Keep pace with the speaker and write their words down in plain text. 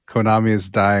Konami is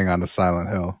dying on a Silent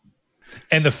Hill.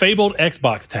 And the fabled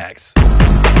Xbox tax.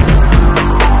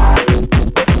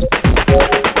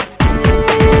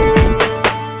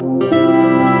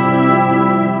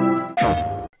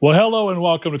 Well, hello and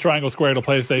welcome to Triangle Square to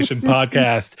PlayStation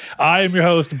Podcast. I am your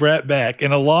host, Brett Beck,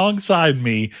 and alongside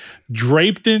me,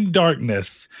 draped in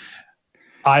darkness,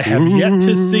 I have yet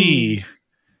to see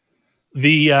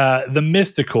the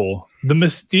mystical, the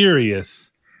mysterious,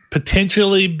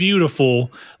 potentially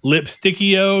beautiful,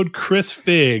 lipsticky-oed Chris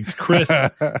Figs. Chris,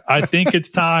 I think it's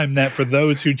time that for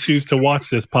those who choose to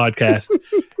watch this podcast,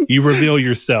 you reveal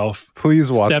yourself. Please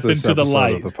watch this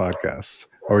episode of the podcast.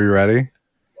 Are you ready?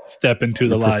 Step into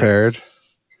the light. Prepared?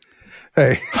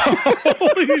 Hey.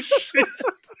 Holy shit.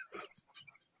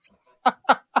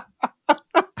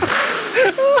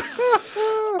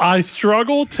 I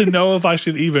struggle to know if I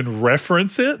should even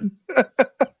reference it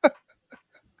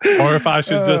or if I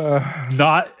should just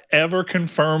not ever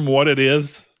confirm what it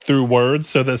is through words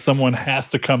so that someone has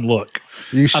to come look.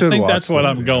 You should. I think that's what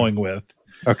I'm going with.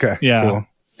 Okay. Yeah. Cool.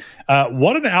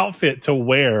 What an outfit to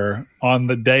wear on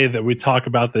the day that we talk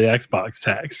about the Xbox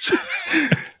tax.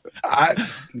 I'm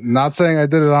not saying I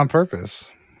did it on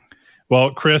purpose.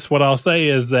 Well, Chris, what I'll say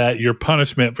is that your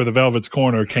punishment for the Velvet's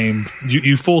Corner came,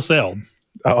 you full sailed.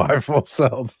 Oh, I full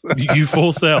sailed. You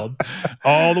full sailed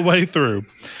all the way through.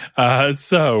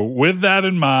 So with that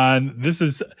in mind, this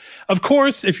is, of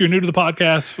course, if you're new to the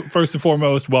podcast, first and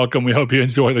foremost, welcome. We hope you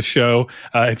enjoy the show.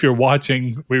 If you're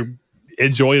watching, we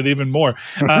enjoy it even more.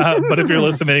 But if you're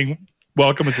listening,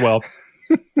 welcome as well.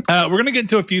 We're going to get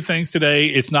into a few things today.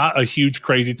 It's not a huge,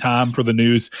 crazy time for the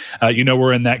news.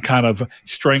 We're in that kind of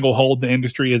stranglehold the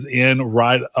industry is in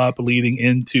right up leading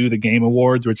into the Game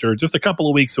Awards, which are just a couple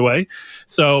of weeks away.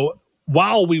 So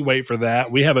while we wait for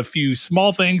that, we have a few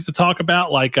small things to talk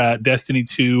about, like Destiny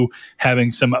 2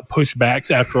 having some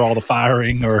pushbacks after all the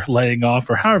firing or laying off,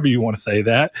 or however you want to say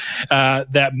that,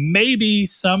 that maybe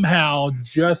somehow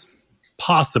just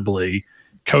possibly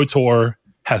KOTOR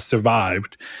has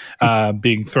survived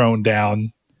being thrown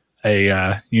down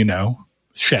a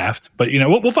shaft, but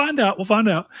we'll find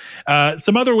out.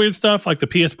 Some other weird stuff like the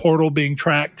PS Portal being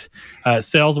tracked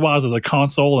sales wise as a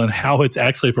console and how it's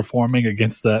actually performing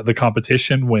against the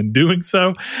competition when doing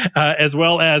so, as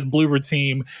well as Bloober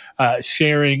Team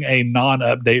sharing a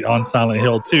non-update on Silent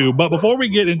Hill 2. But before we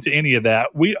get into any of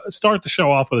that, we start the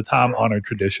show off with a time-honored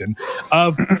tradition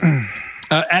of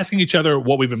asking each other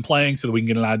what we've been playing so that we can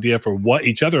get an idea for what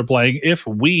each other are playing. If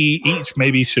we each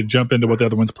maybe should jump into what the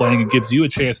other one's playing, it gives you a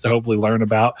chance to hopefully learn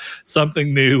about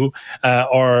something new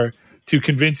or to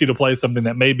convince you to play something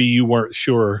that maybe you weren't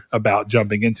sure about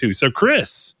jumping into. So,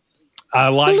 Chris, I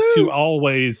like to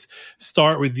always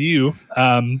start with you.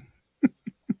 I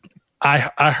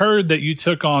heard that you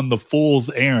took on the fool's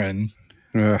errand.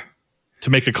 Yeah. To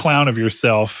make a clown of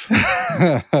yourself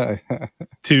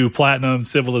to Platinum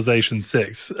Civilization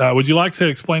 6. Would you like to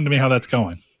explain to me how that's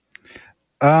going?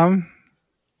 I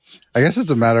guess it's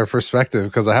a matter of perspective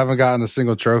because I haven't gotten a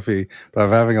single trophy, but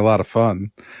I'm having a lot of fun.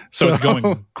 So it's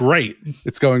going great.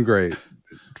 It's going great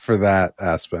for that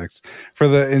aspect. For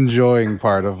the enjoying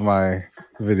part of my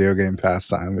video game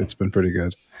pastime, it's been pretty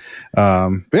good.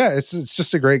 But yeah, it's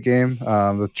just a great game.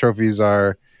 The trophies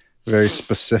are very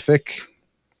specific.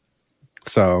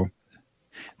 So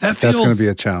that's going to be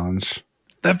a challenge.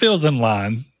 That feels in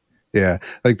line. Yeah.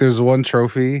 Like there's one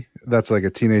trophy that's like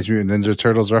a Teenage Mutant Ninja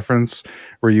Turtles reference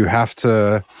where you have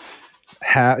to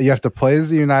play as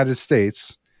the United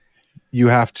States. You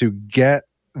have to get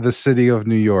the city of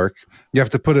New York. You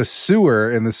have to put a sewer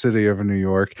in the city of New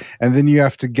York. And then you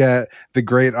have to get the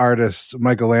great artists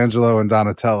Michelangelo and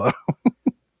Donatello.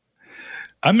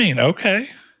 I mean, okay.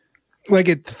 Like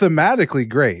it's thematically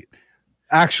great.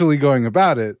 Actually going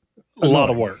about it, a lot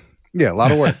of work. Yeah, a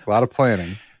lot of work, a lot of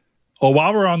planning. Well,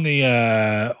 while we're on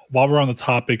the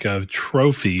topic of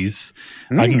trophies,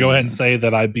 I can go ahead and say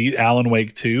that I beat Alan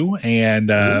Wake 2, and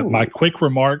my quick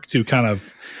remark to kind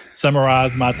of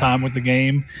summarize my time with the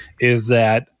game is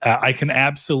that I can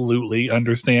absolutely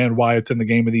understand why it's in the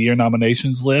Game of the Year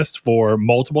nominations list for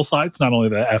multiple sites, not only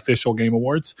the official Game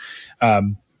Awards.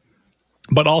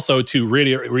 But also to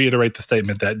reiterate the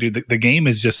statement that, dude, the game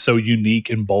is just so unique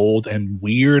and bold and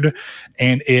weird,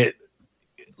 and it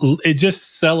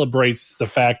just celebrates the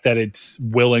fact that it's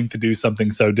willing to do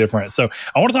something so different. So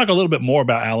I want to talk a little bit more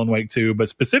about Alan Wake 2, but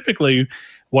specifically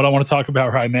what I want to talk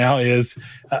about right now is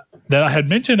that I had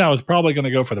mentioned I was probably going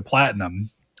to go for the Platinum,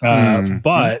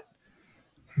 but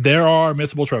there are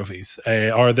missable trophies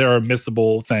or there are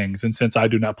missable things. And since I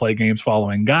do not play games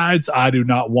following guides, I do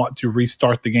not want to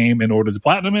restart the game in order to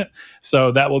platinum it.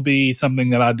 So that will be something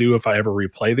that I do if I ever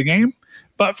replay the game.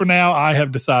 But for now, I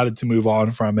have decided to move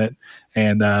on from it.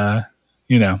 And,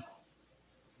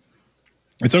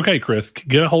 it's okay, Chris.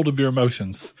 Get a hold of your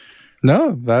emotions.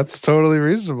 No, that's totally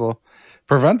reasonable.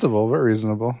 Preventable, but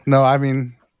reasonable. No, I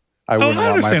mean, I wouldn't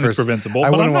want my first preventable. I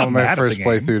but wouldn't I'm want not my mad first at the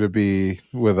game. playthrough to be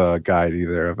with a guide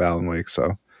either of Alan Wake.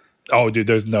 So, oh, dude,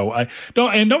 there's no.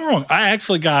 Don't get me wrong. I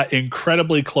actually got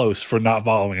incredibly close for not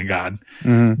following a guide.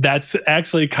 mm-hmm. That's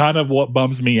actually kind of what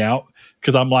bums me out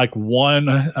because I'm like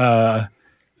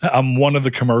I'm one of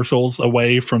the commercials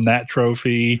away from that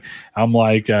trophy. I'm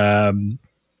like,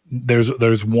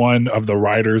 there's one of the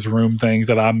writer's room things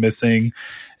that I'm missing,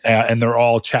 and they're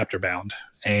all chapter bound.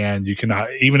 And you cannot,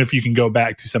 even if you can go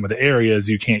back to some of the areas,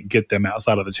 you can't get them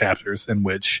outside of the chapters in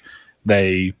which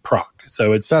they proc.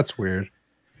 So that's weird.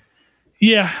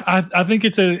 Yeah, I think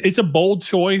it's a bold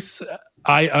choice.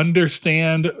 I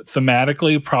understand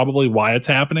thematically probably why it's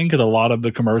happening because a lot of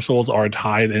the commercials are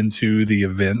tied into the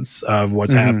events of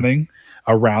what's happening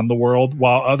around the world,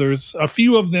 while a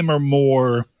few of them are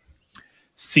more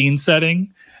scene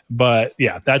setting. But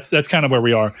yeah, that's kind of where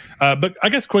we are. But I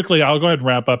guess quickly, I'll go ahead and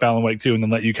wrap up Alan Wake 2 and then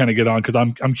let you kind of get on because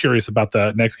I'm curious about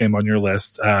the next game on your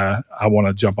list. I want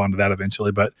to jump onto that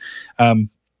eventually. But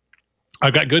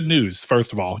I've got good news,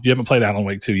 first of all. You haven't played Alan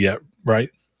Wake 2 yet, right?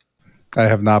 I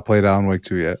have not played Alan Wake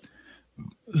 2 yet.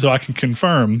 So I can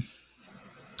confirm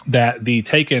that the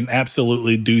Taken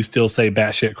absolutely do still say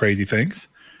batshit crazy things.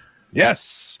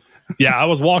 Yes. Yeah, I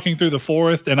was walking through the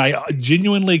forest and I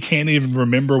genuinely can't even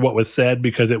remember what was said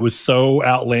because it was so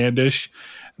outlandish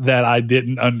that I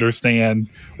didn't understand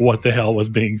what the hell was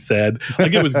being said.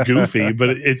 Like it was goofy, but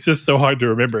it's just so hard to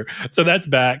remember. So that's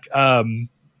back.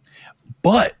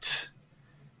 But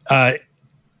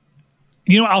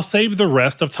I'll save the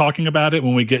rest of talking about it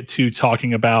when we get to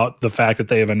talking about the fact that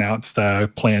they have announced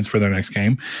plans for their next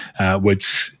game,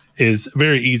 which is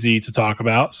very easy to talk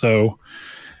about. So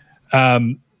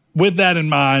with that in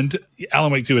mind,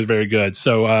 Alan Wake 2 is very good.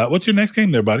 So what's your next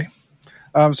game there, buddy?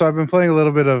 So I've been playing a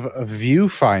little bit of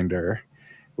Viewfinder,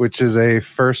 which is a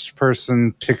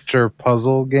first-person picture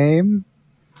puzzle game,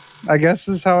 I guess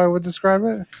is how I would describe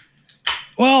it.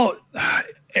 Well,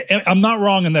 I'm not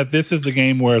wrong in that this is the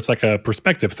game where it's like a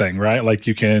perspective thing, right? Like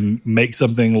you can make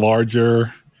something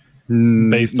larger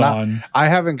based on... I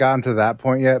haven't gotten to that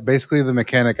point yet. Basically, the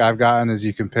mechanic I've gotten is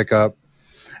you can pick up...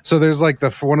 So there's like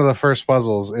one of the first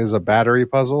puzzles is a battery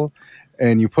puzzle,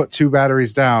 and you put 2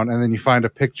 batteries down, and then you find a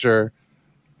picture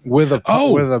with a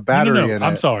battery in it.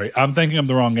 I'm sorry. I'm thinking of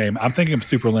the wrong game. I'm thinking of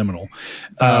Superliminal.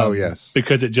 Yes.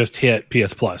 Because it just hit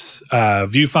PS Plus.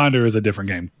 Viewfinder is a different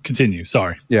game. Continue.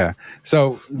 Sorry. Yeah.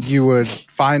 So you would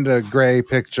find a gray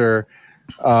picture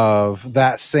of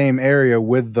that same area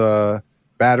with the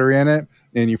battery in it,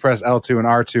 and you press L2 and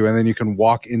R2, and then you can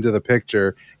walk into the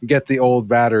picture, get the old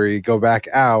battery, go back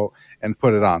out, and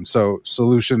put it on. So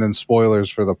solution and spoilers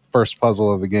for the first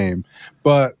puzzle of the game.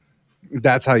 But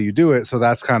that's how you do it. So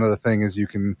that's kind of the thing is you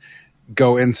can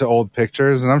go into old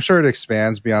pictures, and I'm sure it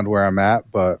expands beyond where I'm at,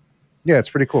 but yeah, it's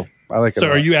pretty cool. I like it. So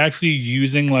are you actually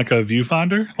using like a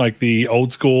viewfinder, like the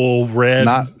old school red?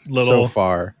 Not little... so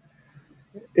far.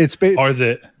 Or is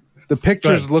it? The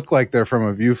pictures look like they're from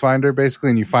a viewfinder, basically,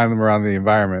 and you find them around the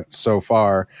environment so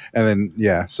far. And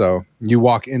then, so you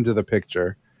walk into the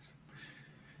picture.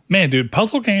 Man, dude,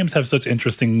 puzzle games have such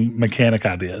interesting mechanic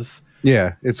ideas.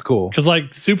 Yeah, it's cool. Because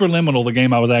like Superliminal, the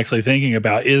game I was actually thinking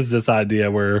about, is this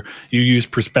idea where you use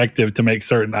perspective to make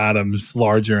certain items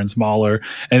larger and smaller.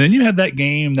 And then you had that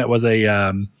game that was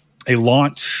a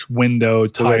launch window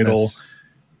title.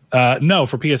 No,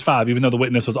 for PS5, even though The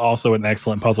Witness was also an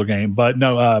excellent puzzle game. But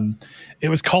no, it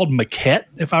was called Maquette,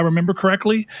 if I remember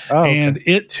correctly. Oh, okay. And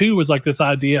it, too, was like this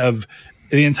idea of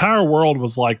the entire world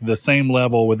was like the same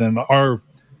level within our...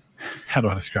 How do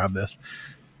I describe this?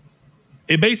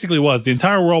 It basically was. The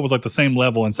entire world was like the same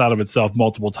level inside of itself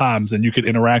multiple times, and you could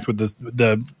interact with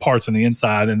the parts on the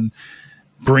inside and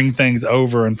bring things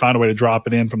over and find a way to drop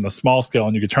it in from the small scale,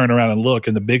 and you could turn around and look,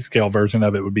 and the big scale version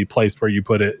of it would be placed where you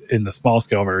put it in the small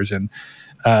scale version.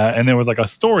 And there was like a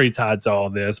story tied to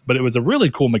all this, but it was a really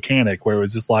cool mechanic where it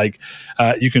was just like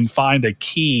you can find a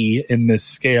key in this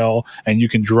scale and you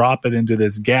can drop it into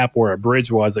this gap where a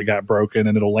bridge was that got broken,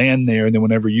 and it'll land there. And then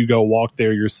whenever you go walk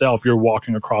there yourself, you're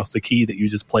walking across the key that you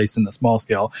just placed in the small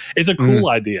scale. It's a cool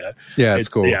idea. Yeah, it's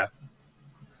cool. Yeah.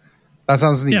 That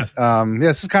sounds neat. Yes.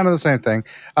 This is kind of the same thing.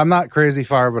 I'm not crazy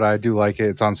far, but I do like it.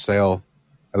 It's on sale.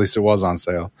 At least it was on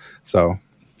sale. So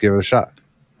give it a shot.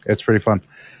 It's pretty fun.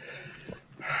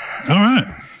 All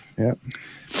right. Yep.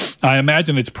 I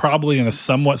imagine it's probably in a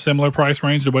somewhat similar price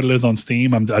range to what it is on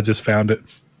Steam. I just found it.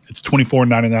 It's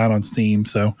 $24.99 on Steam.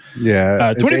 So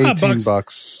yeah, it's $25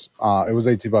 bucks. It was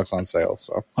 $18 on sale.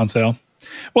 So on sale.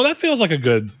 Well, that feels like a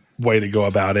good way to go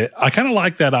about it. I kind of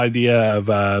like that idea of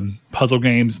puzzle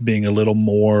games being a little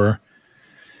more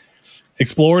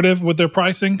explorative with their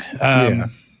pricing. Yeah.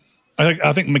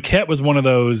 I think Maquette was one of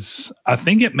those. I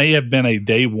think it may have been a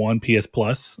day one PS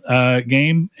Plus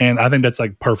game, and I think that's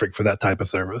like perfect for that type of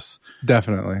service.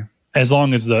 Definitely, as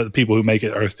long as the people who make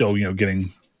it are still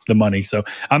getting the money. So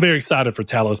I'm very excited for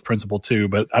Talos Principle 2,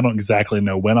 but I don't exactly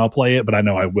know when I'll play it, but I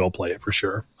know I will play it for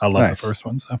sure. I love the first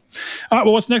one. So, all right.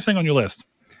 Well, what's the next thing on your list?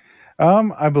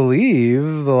 I believe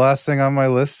the last thing on my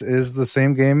list is the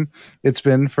same game it's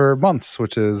been for months,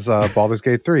 which is Baldur's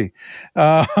Gate 3.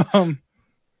 I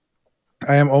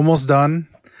am almost done.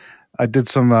 I did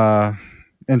some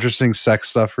interesting sex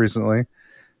stuff recently,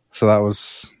 so that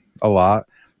was a lot.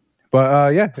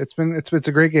 But yeah, it's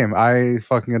a great game. I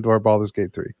fucking adore Baldur's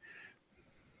Gate 3.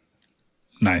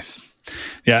 Nice.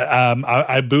 Yeah,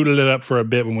 I booted it up for a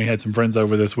bit when we had some friends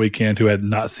over this weekend who had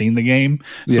not seen the game,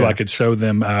 so I could show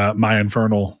them my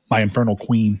infernal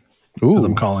queen, as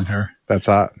I'm calling her. That's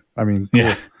hot. I mean,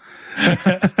 cool.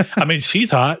 Yeah. I mean,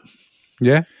 she's hot.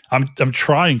 Yeah. I'm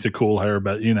trying to cool her,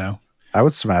 but I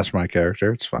would smash my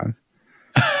character. It's fine.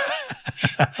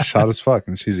 Shot as fuck,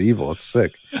 and she's evil. It's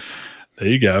sick. There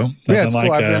you go. Nothing yeah, it's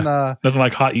cool. I've been nothing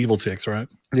like hot evil chicks, right?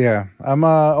 Yeah, I'm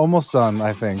almost done.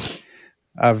 I think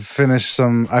I finished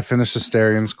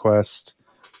Astarion's quest.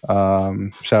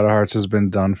 Shadow Hearts has been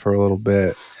done for a little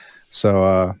bit,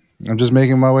 so I'm just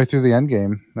making my way through the end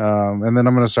game, and then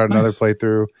I'm going to start another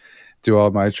playthrough, do all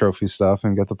my trophy stuff,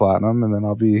 and get the platinum, and then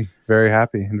I'll be very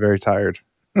happy and very tired.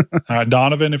 All right,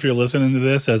 Donovan, if you're listening to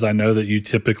this, as I know that you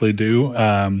typically do,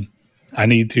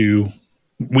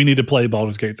 we need to play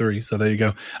Baldur's Gate 3. So there you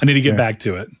go. I need to get back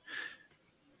to it.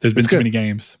 There's been too many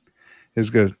games.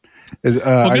 It's good.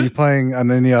 Are you playing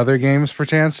on any other games,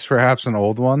 perchance? Perhaps an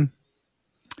old one?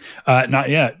 Not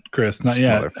yet, Chris. Not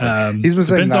yet. He's been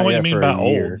saying depends on what you mean by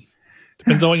old.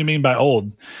 Depends on what you mean by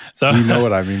old. So you know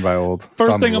what I mean by old.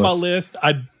 First thing on my list,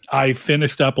 I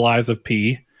finished up Lies of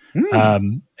P.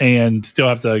 And still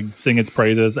have to sing its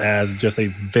praises as just a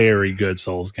very good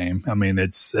Souls game. I mean,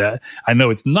 it's I know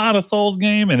it's not a Souls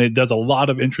game, and it does a lot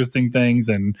of interesting things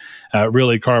and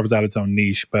really carves out its own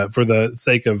niche. But for the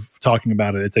sake of talking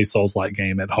about it, it's a Souls-like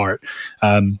game at heart.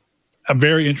 I'm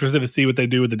very interested to see what they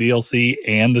do with the DLC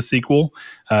and the sequel.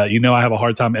 I have a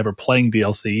hard time ever playing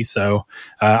DLC, so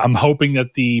I'm hoping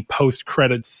that the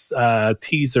post-credits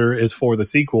teaser is for the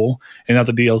sequel and not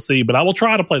the DLC, but I will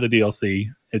try to play the DLC.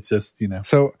 It's just,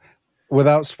 So,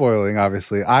 without spoiling,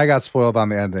 obviously, I got spoiled on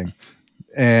the ending.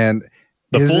 And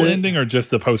the full ending or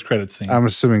just the post-credits scene? I'm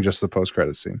assuming just the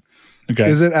post-credits scene. Okay.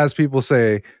 Is it, as people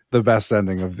say, the best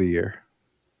ending of the year?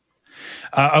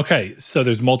 Okay, so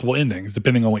there's multiple endings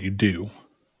depending on what you do.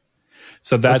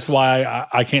 So that's why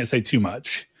I can't say too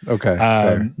much. Okay.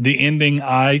 The ending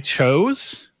I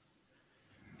chose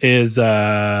is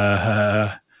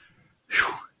my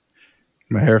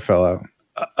hair fell out.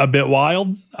 A bit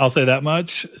wild. I'll say that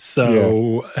much.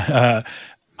 So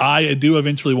I do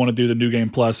eventually want to do the New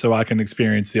Game Plus so I can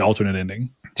experience the alternate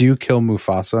ending. Do you kill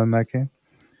Mufasa in that game?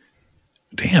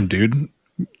 Damn, dude.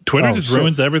 Twitter just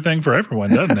ruins everything for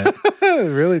everyone, doesn't it? It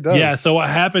really does. Yeah, so what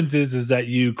happens is that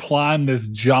you climb this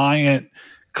giant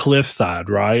cliffside,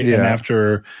 right? Yeah. And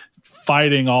after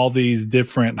fighting all these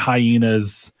different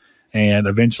hyenas and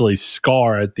eventually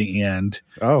Scar at the end,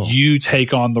 you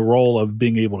take on the role of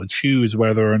being able to choose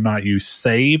whether or not you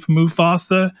save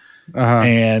Mufasa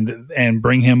and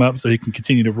bring him up so he can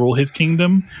continue to rule his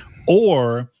kingdom,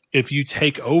 or if you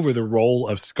take over the role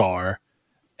of Scar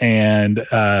and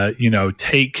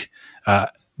take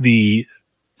the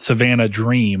Savannah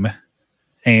Dream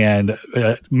and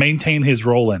maintain his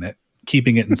role in it,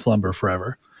 keeping it in slumber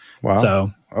forever. Wow.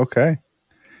 So okay.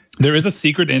 There is a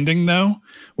secret ending though,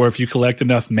 where if you collect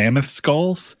enough mammoth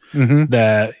skulls,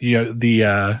 that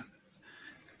the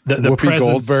Whoopi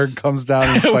presence, Goldberg comes down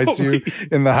and fights you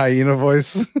in the hyena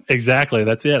voice. Exactly,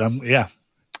 that's it.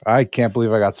 I can't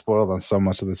believe I got spoiled on so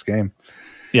much of this game.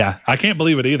 Yeah, I can't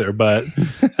believe it either. But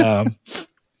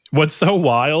what's so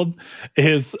wild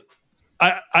is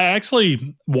I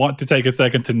actually want to take a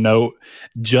second to note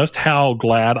just how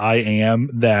glad I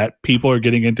am that people are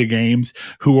getting into games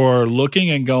who are looking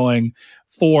and going,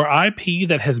 for IP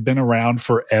that has been around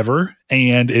forever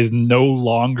and is no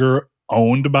longer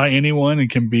owned by anyone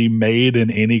and can be made in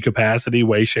any capacity,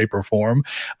 way, shape, or form.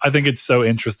 I think it's so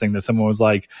interesting that someone was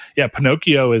like, yeah,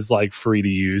 Pinocchio is like free to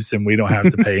use and we don't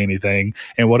have to pay anything.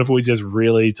 And what if we just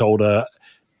really told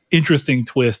interesting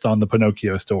twist on the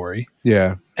Pinocchio story.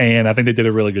 Yeah. And I think they did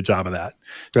a really good job of that.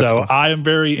 That's so cool. I am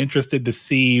very interested to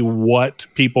see what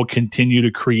people continue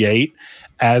to create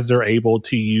as they're able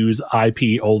to use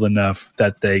IP old enough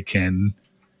that they can,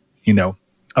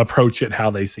 approach it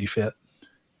how they see fit.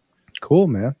 Cool,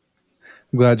 man.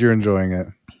 I'm glad you're enjoying it.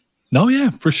 No, yeah,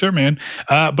 for sure, man.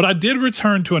 But I did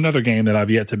return to another game that I've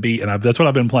yet to beat, and that's what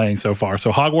I've been playing so far.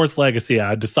 So Hogwarts Legacy,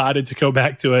 I decided to go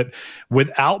back to it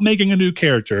without making a new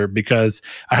character because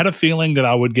I had a feeling that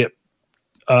I would get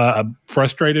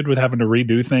frustrated with having to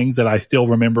redo things that I still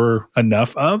remember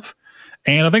enough of.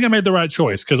 And I think I made the right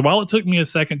choice because while it took me a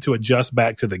second to adjust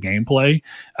back to the gameplay,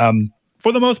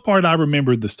 for the most part, I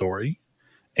remembered the story.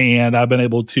 And I've been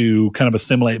able to kind of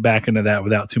assimilate back into that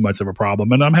without too much of a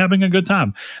problem. And I'm having a good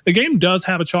time. The game does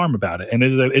have a charm about it. And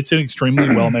it's an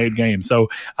extremely well-made game. So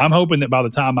I'm hoping that by the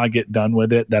time I get done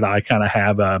with it, that I kind of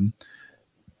have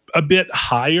a bit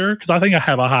higher, because I think I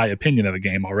have a high opinion of the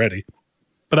game already.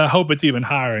 But I hope it's even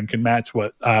higher and can match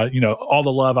what, all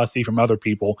the love I see from other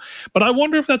people. But I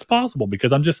wonder if that's possible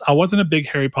because I wasn't a big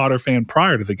Harry Potter fan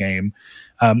prior to the game.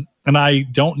 And I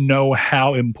don't know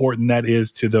how important that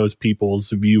is to those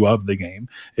people's view of the game.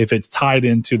 If it's tied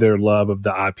into their love of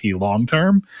the IP long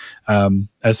term,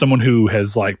 as someone who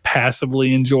has like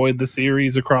passively enjoyed the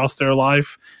series across their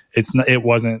life, it's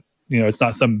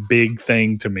not some big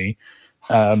thing to me.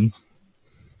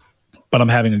 But I'm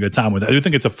having a good time with it. I do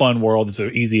think it's a fun world. It's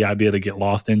an easy idea to get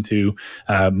lost into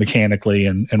mechanically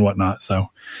and whatnot. So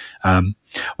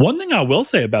one thing I will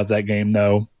say about that game,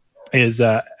 though, is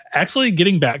actually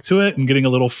getting back to it and getting a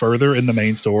little further in the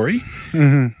main story.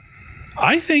 Mm-hmm.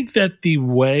 I think that the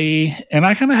way, and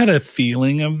I kind of had a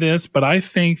feeling of this, but I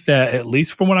think that at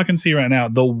least from what I can see right now,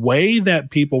 the way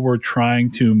that people were trying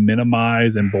to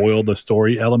minimize and boil the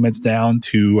story elements down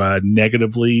to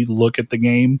negatively look at the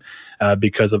game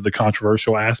because of the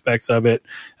controversial aspects of it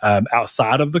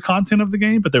outside of the content of the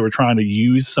game, but they were trying to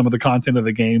use some of the content of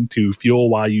the game to fuel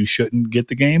why you shouldn't get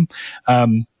the game.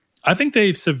 I think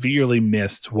they've severely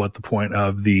missed what the point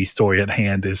of the story at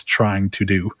hand is trying to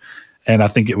do. And I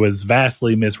think it was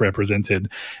vastly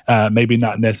misrepresented, maybe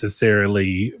not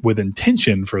necessarily with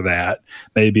intention for that.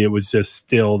 Maybe it was just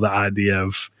still the idea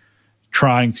of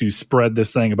trying to spread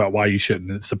this thing about why you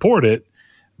shouldn't support it.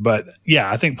 But yeah,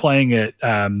 I think playing it,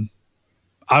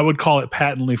 I would call it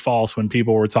patently false when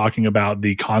people were talking about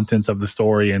the contents of the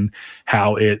story and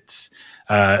how it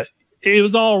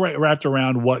was all wrapped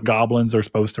around what goblins are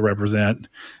supposed to represent.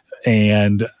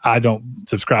 And I don't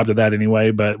subscribe to that anyway,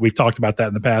 but we've talked about that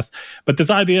in the past. But this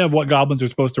idea of what goblins are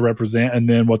supposed to represent and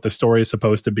then what the story is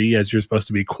supposed to be as you're supposed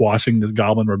to be quashing this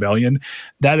goblin rebellion,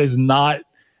 that is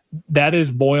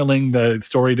boiling the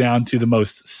story down to the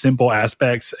most simple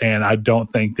aspects. And I don't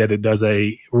think that it does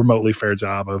a remotely fair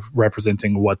job of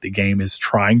representing what the game is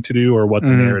trying to do or what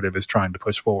the narrative is trying to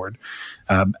push forward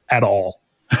at all.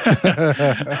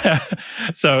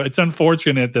 So it's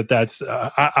unfortunate that's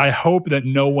I hope that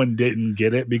no one didn't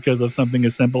get it because of something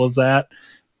as simple as that,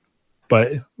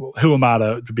 but who am I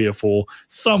to be a fool?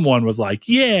 Someone was like,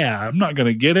 yeah, I'm not going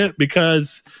to get it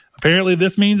because apparently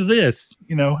this means this.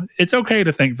 It's okay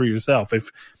to think for yourself. If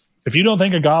you don't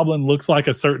think a goblin looks like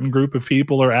a certain group of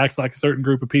people or acts like a certain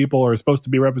group of people or is supposed to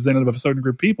be representative of a certain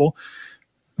group of people,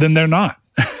 then they're not.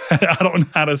 I don't know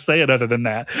how to say it other than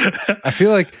that. I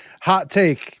feel like hot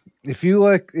take. If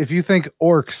you think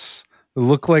orcs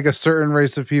look like a certain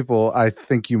race of people, I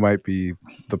think you might be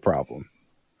the problem.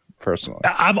 Personally,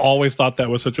 I've always thought that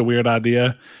was such a weird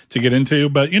idea to get into,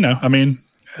 but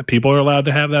people are allowed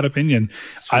to have that opinion.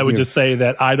 I would just say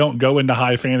that I don't go into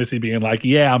high fantasy being like,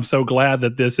 yeah, I'm so glad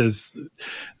that this is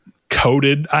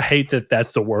coded. I hate that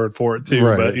that's the word for it too,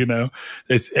 right. But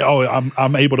it's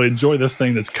I'm able to enjoy this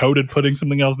thing that's coded putting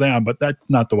something else down, but that's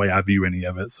not the way I view any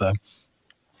of it. So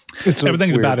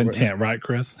everything's about intent, right,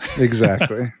 Chris?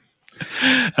 Exactly.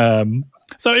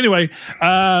 So anyway,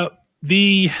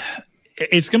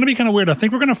 it's going to be kind of weird. I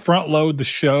think we're going to front load the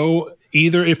show.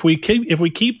 Either if we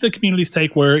keep the community's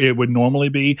take where it would normally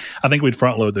be, I think we'd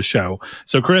front load the show.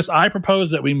 So, Chris, I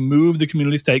propose that we move the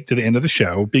community's take to the end of the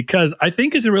show because I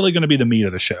think it's really going to be the meat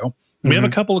of the show. We have a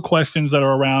couple of questions that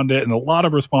are around it and a lot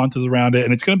of responses around it,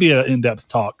 and it's going to be an in-depth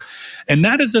talk. And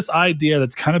that is this idea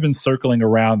that's kind of been circling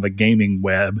around the gaming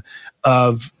web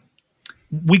of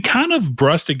we kind of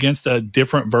brushed against a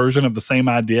different version of the same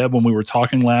idea when we were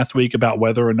talking last week about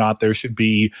whether or not there should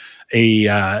be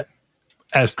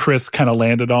as Chris kind of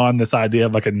landed on this idea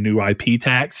of like a new IP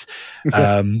tax.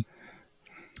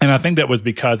 And I think that was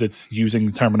because it's using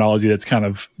the terminology that's kind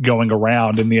of going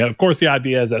around. And of course, the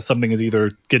idea is that something is either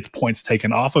gets points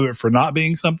taken off of it for not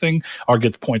being something or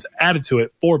gets points added to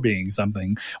it for being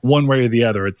something. One way or the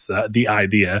other, it's the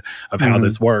idea of how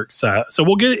this works. So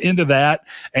we'll get into that.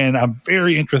 And I'm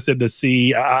very interested to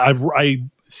see. I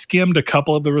skimmed a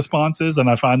couple of the responses and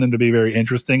I find them to be very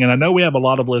interesting. And I know we have a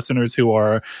lot of listeners who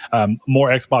are more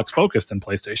Xbox focused than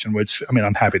PlayStation, which, I mean,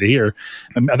 I'm happy to hear.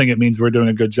 I think it means we're doing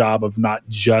a good job of not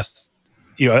just,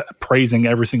 praising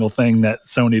every single thing that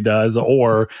Sony does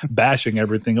or bashing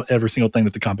every single thing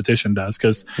that the competition does.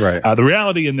 Because the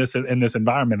reality in this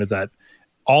environment is that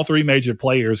all three major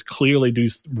players clearly do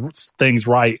things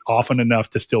right often enough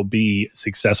to still be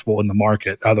successful in the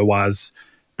market. Otherwise,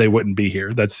 they wouldn't be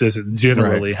here. That's just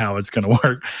generally how it's going to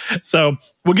work. So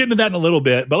we'll get into that in a little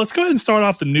bit, but let's go ahead and start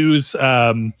off the news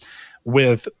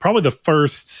with probably the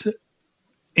first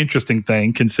interesting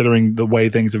thing, considering the way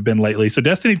things have been lately. So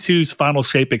Destiny 2's Final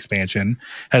Shape expansion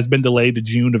has been delayed to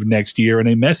June of next year. In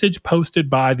a message posted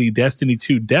by the Destiny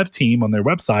 2 dev team on their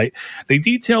website, they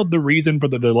detailed the reason for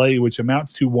the delay, which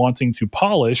amounts to wanting to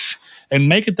polish and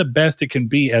make it the best it can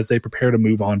be as they prepare to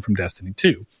move on from Destiny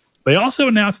 2. They also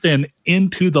announced an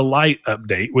Into the Light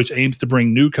update, which aims to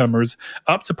bring newcomers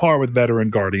up to par with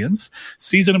veteran Guardians,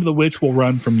 Season of the Witch will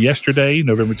run from yesterday,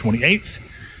 November 28th,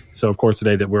 so of course the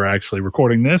day that we're actually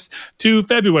recording this, to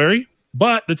February.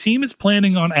 But the team is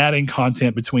planning on adding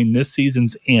content between this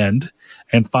season's end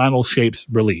and Final Shape's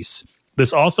release.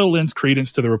 This also lends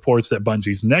credence to the reports that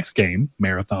Bungie's next game,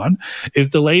 Marathon, is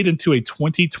delayed into a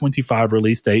 2025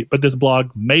 release date, but this blog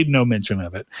made no mention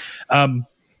of it.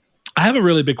 I have a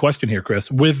really big question here, Chris.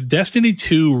 With Destiny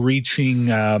 2 reaching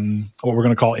what we're going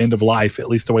to call end of life, at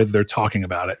least the way that they're talking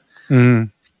about it,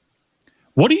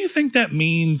 what do you think that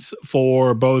means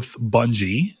for both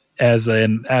Bungie as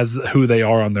who they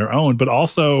are on their own, but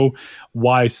also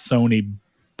why Sony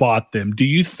bought them? Do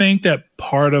you think that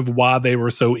part of why they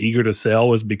were so eager to sell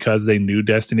was because they knew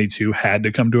Destiny 2 had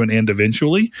to come to an end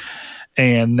eventually?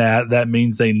 And that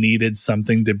means they needed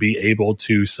something to be able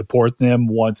to support them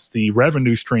once the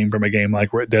revenue stream from a game like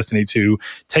Destiny 2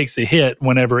 takes a hit,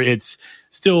 whenever it's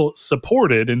still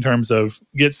supported in terms of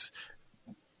gets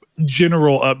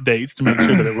general updates to make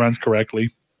sure that it runs correctly.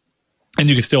 And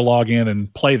you can still log in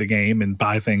and play the game and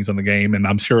buy things on the game. And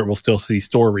I'm sure it will still see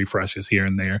store refreshes here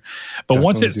and there. But definitely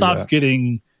once it stops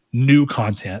getting new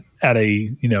content at a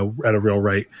real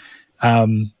rate,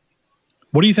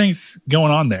 what do you think's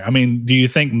going on there? I mean, do you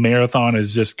think Marathon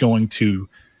is just going to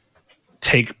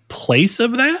take place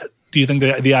of that? Do you think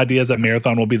that the idea is that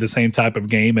Marathon will be the same type of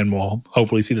game and we'll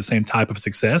hopefully see the same type of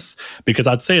success? Because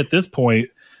I'd say at this point,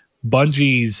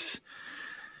 Bungie's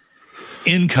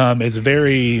income is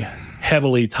very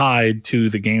heavily tied to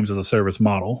the games as a service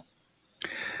model.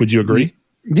 Would you agree?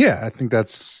 Yeah, I think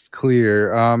that's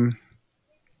clear. I'm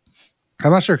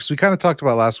not sure, because we kind of talked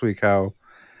about last week how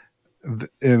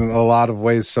in a lot of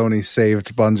ways Sony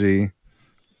saved Bungie.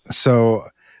 So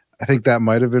I think that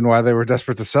might have been why they were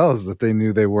desperate to sell, is that they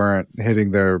knew they weren't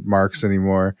hitting their marks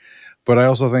anymore. But I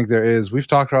also think we've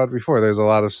talked about it before, there's a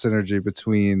lot of synergy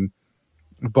between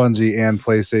Bungie and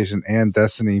PlayStation and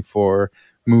Destiny for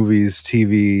movies,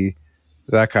 TV,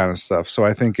 that kind of stuff. So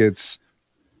I think it's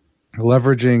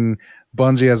leveraging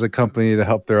Bungie as a company to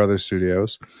help their other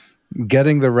studios,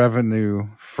 getting the revenue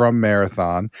from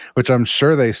Marathon, which I'm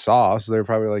sure they saw. So they're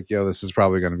probably like, yo, this is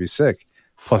probably going to be sick.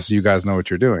 Plus, you guys know what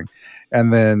you're doing.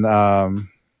 And then,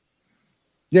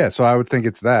 so I would think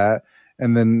it's that.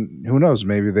 And then who knows?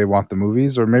 Maybe they want the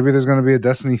movies, or maybe there's going to be a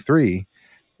Destiny 3.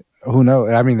 Who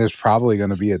knows? I mean, there's probably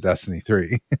going to be a Destiny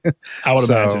 3. I would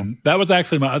imagine. That was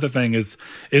actually my other thing is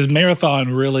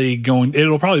Marathon really going,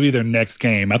 it'll probably be their next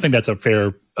game. I think that's a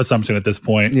fair assumption at this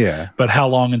point. Yeah. But how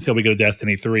long until we get a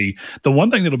Destiny 3? The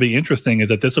one thing that'll be interesting is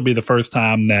that this will be the first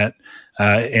time that,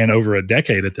 in over a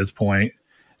decade at this point,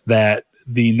 that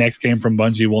the next game from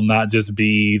Bungie will not just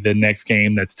be the next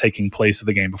game that's taking place of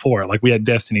the game before. Like we had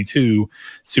Destiny 2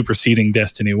 superseding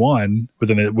Destiny 1 with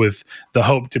the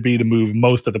hope to move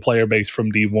most of the player base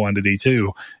from D1 to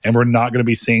D2. And we're not going to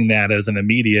be seeing that as an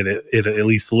immediate, it at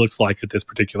least looks like at this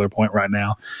particular point right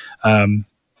now.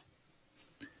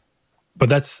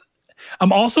 But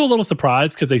I'm also a little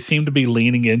surprised because they seem to be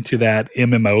leaning into that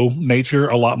MMO nature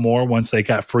a lot more once they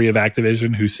got free of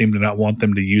Activision, who seem to not want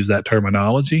them to use that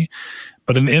terminology.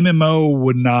 But an MMO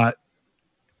would not.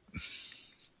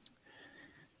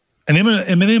 An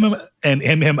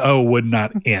MMO would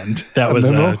not end. That was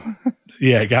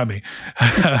yeah, it got me.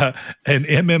 An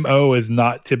MMO is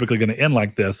not typically going to end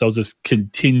like this. They'll just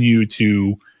continue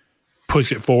to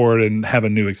push it forward and have a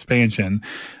new expansion.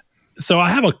 So I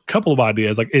have a couple of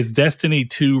ideas. Like, is Destiny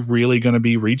 2 really going to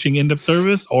be reaching end of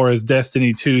service, or is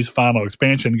Destiny 2's final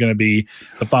expansion going to be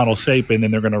the final shape, and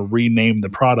then they're going to rename the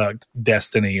product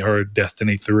Destiny or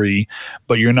Destiny 3,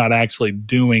 but you're not actually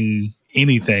doing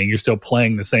anything. You're still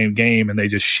playing the same game, and they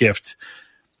just shift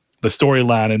the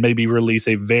storyline and maybe release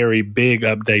a very big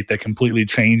update that completely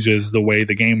changes the way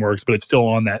the game works, but it's still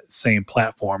on that same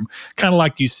platform. Kind of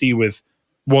like you see with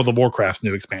World of Warcraft's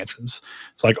new expansions.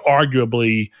 It's like,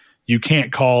 arguably, you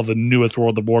can't call the newest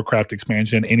World of Warcraft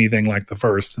expansion anything like the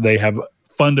first. They have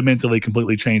fundamentally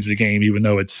completely changed the game, even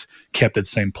though it's kept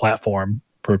its same platform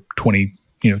for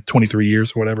 23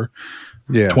 years or whatever.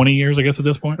 Yeah. 20 years, I guess, at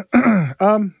this point.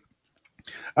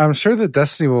 I'm sure that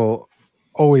Destiny will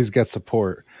always get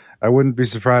support. I wouldn't be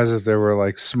surprised if there were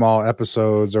like small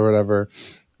episodes or whatever,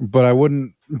 but I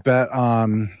wouldn't bet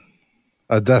on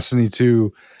a Destiny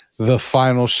 2, the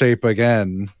final shape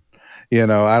again. I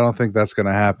don't think that's going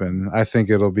to happen. I think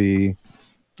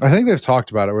they've talked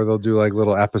about it where they'll do like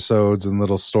little episodes and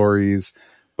little stories,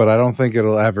 but I don't think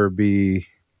it'll ever be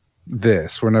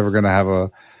this. We're never going to have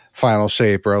a final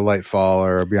shape or a Lightfall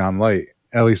or a Beyond Light,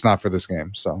 at least not for this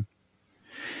game. So,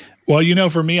 well,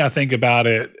 for me, I think about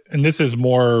it, and this is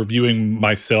more viewing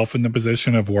myself in the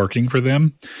position of working for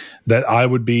them, that I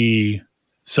would be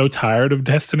so tired of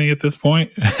Destiny at this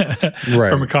point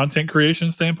from a content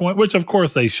creation standpoint, which of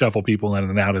course they shuffle people in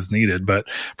and out as needed. But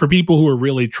for people who are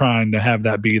really trying to have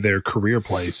that be their career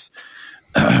place,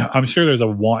 I'm sure there's a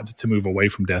want to move away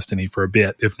from Destiny for a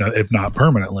bit, if not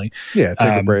permanently. Yeah,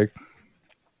 take a break.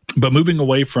 But moving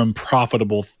away from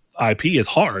profitable IP is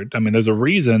hard. I mean, there's a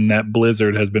reason that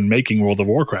Blizzard has been making World of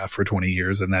Warcraft for 20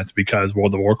 years, and that's because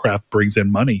World of Warcraft brings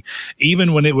in money.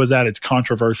 Even when it was at its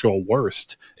controversial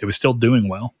worst, it was still doing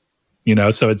well.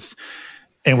 So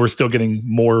and we're still getting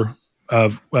more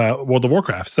of World of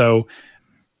Warcraft. So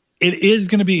it is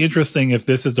going to be interesting if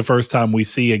this is the first time we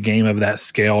see a game of that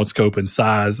scale and scope and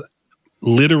size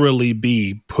literally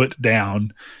be put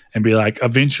down and be like,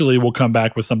 eventually we'll come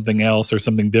back with something else or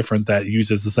something different that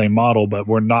uses the same model, but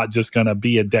we're not just going to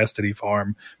be a Destiny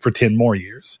farm for 10 more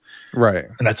years. Right.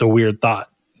 And that's a weird thought,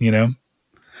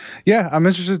 Yeah, I'm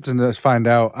interested to find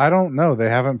out. I don't know. They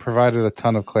haven't provided a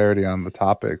ton of clarity on the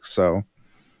topic, so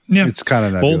it's kind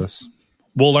of nebulous.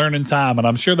 We'll learn in time, and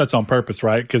I'm sure that's on purpose,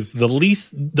 right? Because the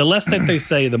less that they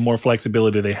say, the more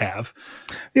flexibility they have.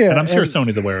 Yeah, and I'm sure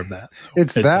Sony's aware of that. So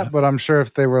it's that, but I'm sure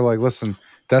if they were like, "Listen,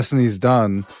 Destiny's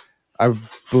done," I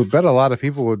would bet a lot of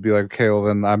people would be like, "Okay, well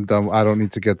then I'm done. I don't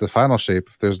need to get the final shape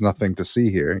if there's nothing to see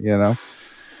here."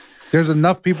 There's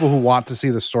enough people who want to see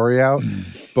the story out,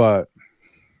 but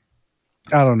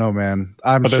I don't know, man.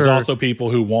 But there's also people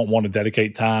who won't want to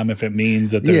dedicate time if it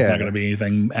means that there's not going to be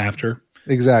anything after.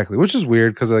 Exactly, which is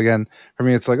weird because again, for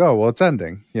me, it's like, oh well, it's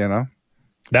ending.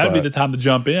 That would be the time to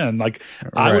jump in. Like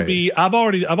I would be. I've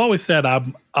always said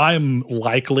I'm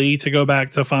likely to go back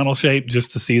to Final Shape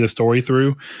just to see the story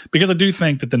through, because I do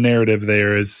think that the narrative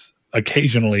there is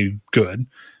occasionally good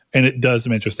and it does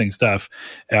some interesting stuff.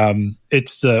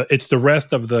 It's the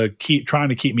rest of the trying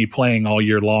to keep me playing all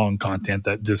year long content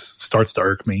that just starts to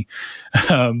irk me.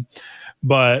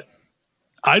 But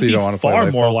I'd be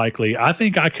far more likely. I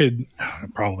think I could,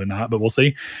 probably not, but we'll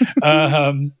see.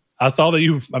 I saw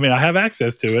that I have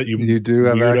access to it. You do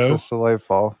have access to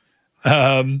Lightfall.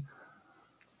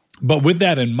 But with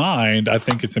that in mind, I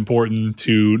think it's important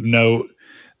to note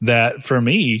that for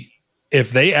me, if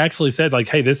they actually said like,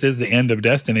 hey, this is the end of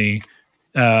Destiny,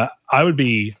 I would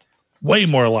be way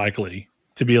more likely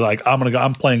to be like,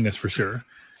 I'm playing this for sure.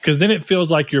 Because then it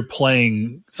feels like you're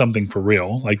playing something for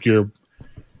real. Like you're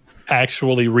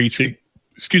actually reaching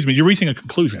a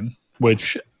conclusion,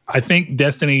 which I think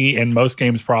Destiny and most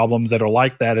games' problems that are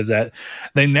like that is that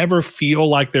they never feel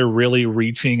like they're really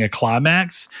reaching a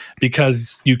climax,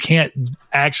 because you can't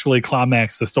actually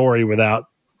climax the story without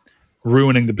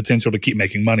ruining the potential to keep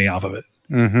making money off of it.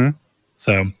 Mm-hmm.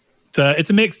 So it's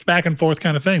a mixed back and forth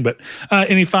kind of thing. But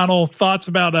any final thoughts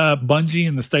about Bungie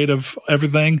and the state of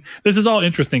everything? This is all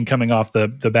interesting coming off the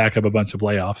back of a bunch of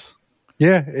layoffs.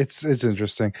 Yeah, it's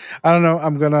interesting. I don't know.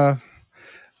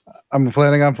 I'm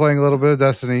planning on playing a little bit of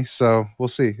Destiny, so we'll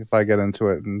see if I get into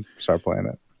it and start playing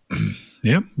it.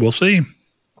 Yep, we'll see.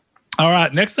 All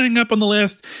right, next thing up on the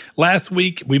list. Last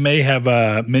week, we may have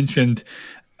mentioned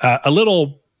a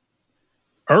little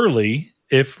early,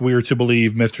 if we were to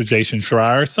believe Mr. Jason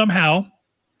Schreier, somehow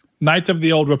Knights of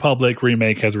the Old Republic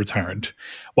remake has returned.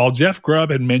 While Jeff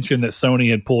Grubb had mentioned that Sony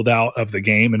had pulled out of the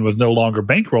game and was no longer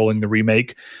bankrolling the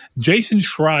remake, Jason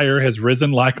Schreier has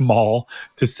risen like Maul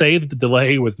to say that the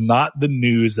delay was not the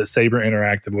news that Saber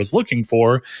Interactive was looking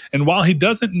for. And while he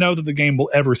doesn't know that the game will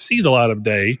ever see the light of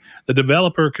day, the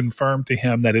developer confirmed to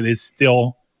him that it is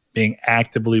still being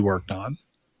actively worked on.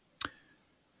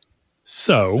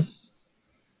 So,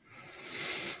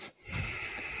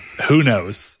 who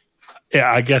knows? Yeah,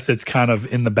 I guess it's kind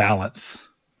of in the balance.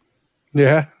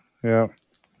 Yeah. That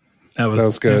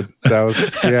was good. That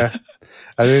was, yeah.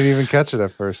 I didn't even catch it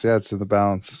at first. Yeah, it's in the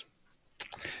balance.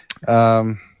 Yeah,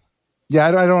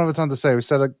 I don't have a ton to say.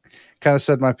 Kind of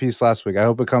said my piece last week. I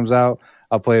hope it comes out.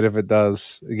 I'll play it if it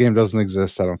does. The game doesn't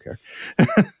exist. I don't care.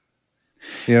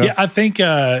 Yeah, I think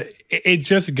it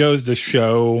just goes to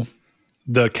show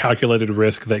the calculated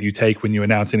risk that you take when you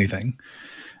announce anything.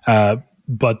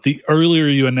 But the earlier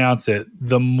you announce it,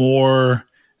 the more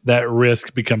that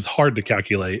risk becomes hard to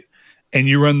calculate. And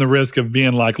you run the risk of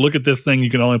being like, look at this thing you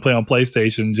can only play on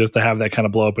PlayStation, just to have that kind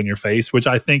of blow up in your face, which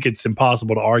I think it's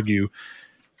impossible to argue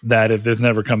that if this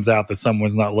never comes out, that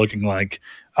someone's not looking like,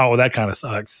 oh, that kind of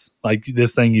sucks. Like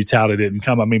this thing you touted didn't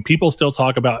come. I mean, people still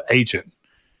talk about Agent.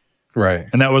 Right.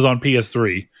 And that was on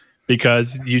PS3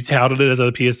 because you touted it as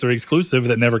a PS3 exclusive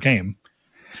that never came.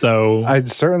 So I'd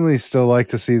certainly still like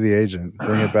to see the Agent.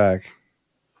 Bring it back.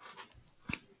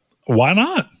 Why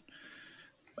not?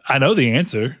 I know the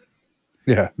answer.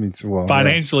 Yeah, me too. Well,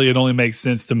 financially, It only makes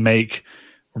sense to make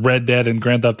Red Dead and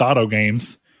Grand Theft Auto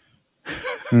games.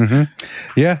 Mm-hmm.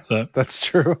 Yeah, so, that's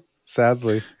true.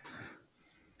 Sadly.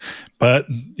 But,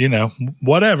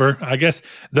 whatever. I guess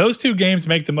those two games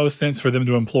make the most sense for them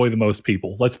to employ the most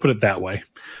people. Let's put it that way.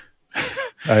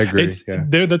 I agree.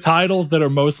 They're the titles that are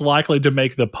most likely to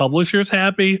make the publishers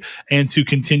happy and to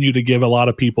continue to give a lot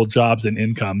of people jobs and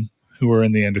income who are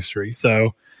in the industry.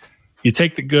 So you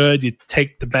take the good, you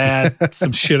take the bad,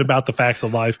 some shit about the facts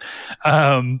of life.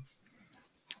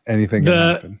 Anything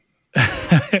can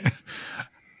happen.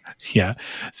 Yeah.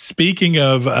 Speaking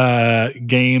of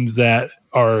games that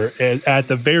are at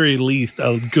the very least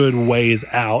a good ways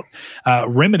out,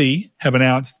 Remedy have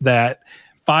announced that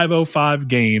 505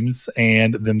 Games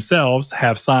and themselves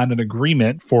have signed an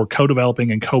agreement for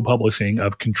co-developing and co-publishing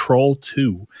of Control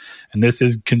 2. And this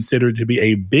is considered to be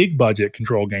a big budget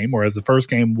Control game, whereas the first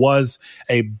game was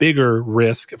a bigger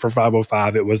risk for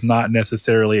 505. It was not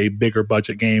necessarily a bigger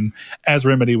budget game as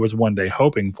Remedy was one day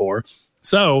hoping for.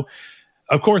 So,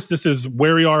 of course, this is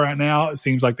where we are right now. It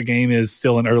seems like the game is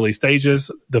still in early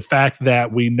stages. The fact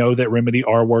that we know that Remedy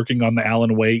are working on the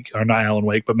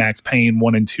Max Payne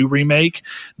 1 and 2 remake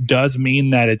does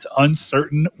mean that it's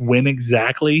uncertain when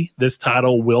exactly this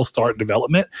title will start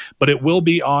development, but it will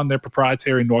be on their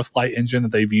proprietary Northlight engine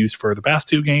that they've used for the past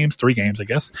 3 games, I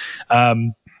guess.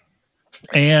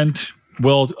 And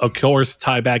will, of course,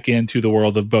 tie back into the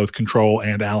world of both Control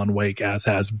and Alan Wake as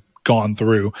has gone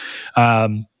through.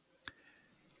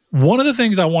 One of the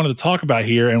things I wanted to talk about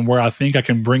here and where I think I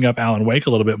can bring up Alan Wake a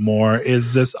little bit more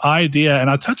is this idea, and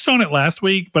I touched on it last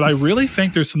week, but I really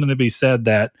think there's something to be said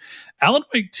that Alan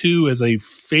Wake 2 is a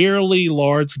fairly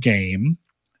large game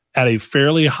at a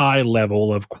fairly high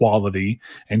level of quality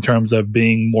in terms of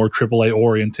being more AAA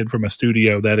oriented from a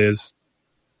studio that is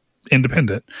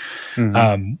independent.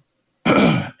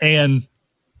 Mm-hmm. And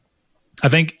I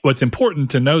think what's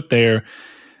important to note there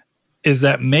is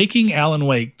that making Alan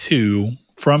Wake 2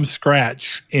 from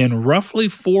scratch in roughly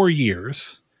 4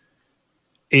 years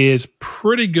is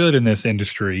pretty good in this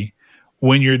industry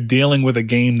when you're dealing with a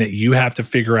game that you have to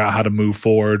figure out how to move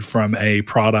forward from a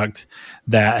product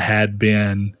that had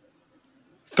been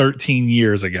 13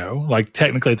 years ago. Like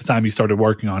technically at the time you started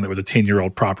working on it, was a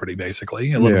 10-year-old property,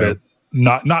 basically. A little bit,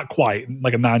 not quite,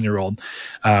 like a 9-year-old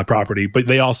property. But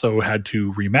they also had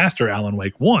to remaster Alan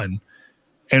Wake 1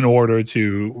 in order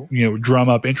to, drum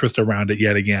up interest around it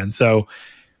yet again. So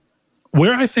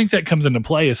where I think that comes into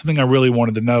play is something I really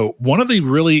wanted to know. One of the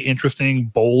really interesting,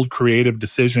 bold, creative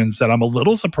decisions that I'm a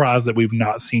little surprised that we've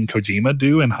not seen Kojima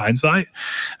do in hindsight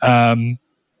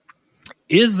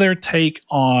is their take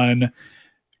on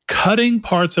cutting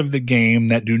parts of the game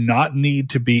that do not need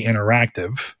to be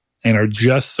interactive and are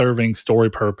just serving story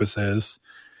purposes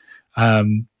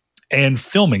and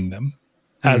filming them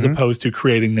as opposed to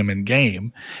creating them in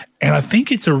game. And I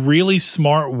think it's a really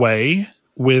smart way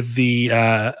with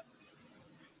the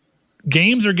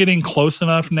games are getting close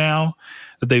enough now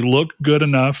that they look good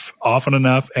enough, often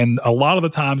enough, and a lot of the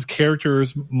times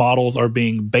characters' models are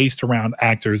being based around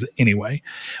actors anyway,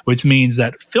 which means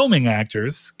that filming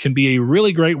actors can be a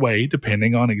really great way,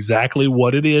 depending on exactly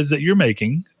what it is that you're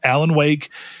making. Alan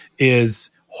Wake is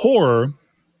horror,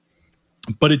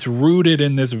 but it's rooted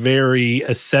in this very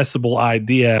accessible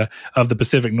idea of the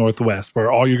Pacific Northwest,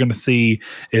 where all you're going to see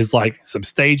is like some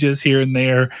stages here and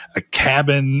there, a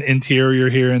cabin interior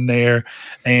here and there,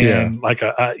 and like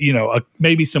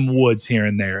maybe some woods here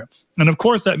and there. And of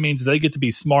course, that means they get to be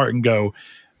smart and go,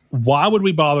 why would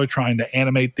we bother trying to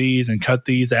animate these and cut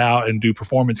these out and do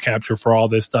performance capture for all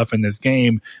this stuff in this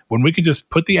game when we can just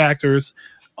put the actors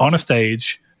on a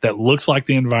stage that looks like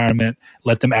the environment,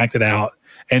 let them act it out,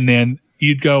 and then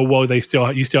you'd go, well, you still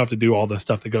have to do all the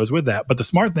stuff that goes with that. But the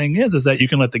smart thing is that you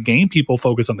can let the game people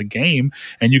focus on the game,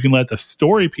 and you can let the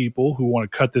story people who want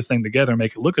to cut this thing together and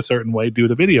make it look a certain way do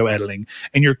the video editing,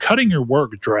 and you're cutting your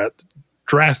work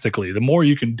drastically. The more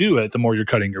you can do it, the more you're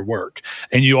cutting your work,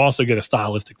 and you also get a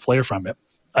stylistic flair from it.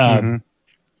 I'm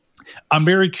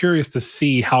very curious to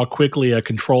see how quickly a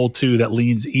Control 2 that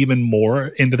leans even more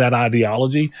into that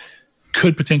ideology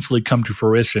could potentially come to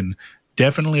fruition.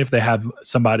 Definitely if they have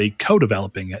somebody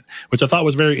co-developing it, which I thought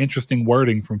was very interesting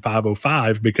wording from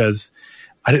 505, because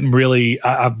I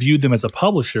viewed them as a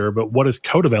publisher, but what does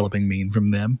co-developing mean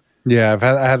from them? Yeah,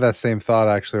 I had that same thought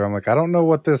actually. Where I'm like, I don't know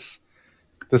what this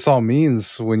all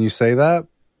means when you say that.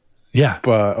 Yeah.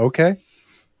 But okay.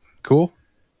 Cool.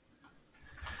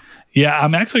 Yeah,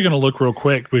 I'm actually going to look real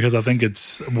quick because I think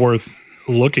it's worth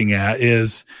looking at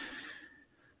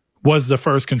was the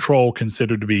first Control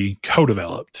considered to be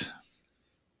co-developed?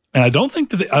 And I don't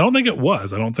think it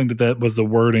was. I don't think that was the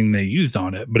wording they used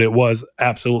on it, but it was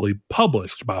absolutely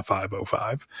published by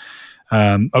 505.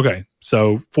 Okay,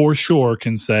 so for sure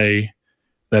can say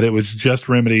that it was just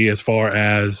Remedy as far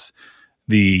as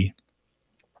the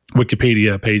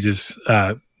Wikipedia pages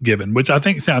given, which I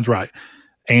think sounds right.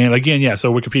 And again, yeah,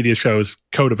 so Wikipedia shows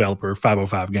co-developer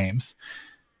 505 Games.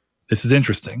 This is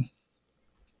interesting.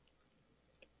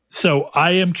 So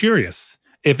I am curious.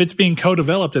 If it's being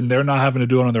co-developed and they're not having to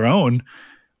do it on their own,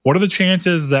 what are the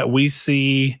chances that we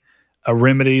see a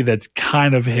Remedy that's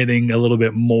kind of hitting a little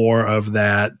bit more of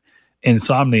that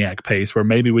Insomniac pace, where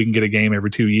maybe we can get a game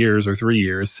every 2 years or 3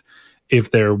 years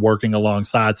if they're working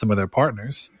alongside some of their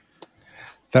partners?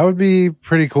 That would be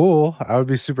pretty cool. I would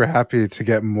be super happy to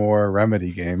get more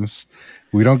Remedy games.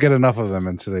 We don't get enough of them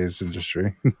in today's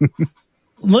industry.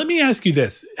 Let me ask you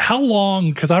this. How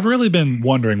long, because I've really been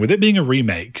wondering, with it being a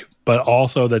remake, but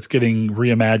also that's getting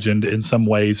reimagined in some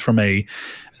ways from a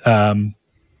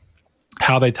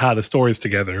how they tie the stories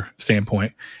together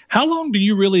standpoint, how long do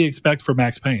you really expect for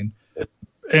Max Payne?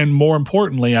 And more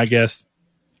importantly, I guess,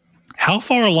 how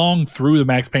far along through the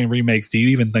Max Payne remakes do you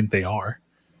even think they are?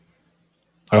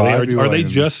 Are they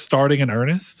just starting in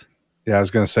earnest? Yeah, I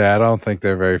was going to say, I don't think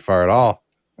they're very far at all.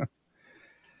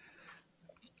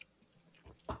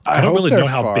 I don't really know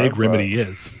how big Remedy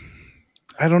is.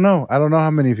 I don't know. I don't know how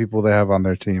many people they have on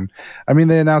their team. I mean,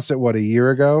 they announced it, a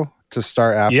year ago to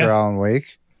start after Alan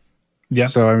Wake? Yeah.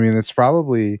 So, I mean, it's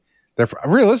probably, they're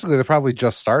probably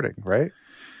just starting, right?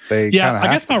 I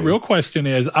guess my real question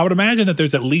is, I would imagine that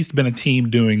there's at least been a team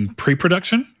doing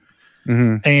pre-production.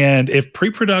 Mm-hmm. And if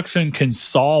pre-production can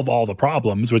solve all the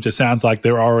problems, which it sounds like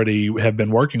they already have been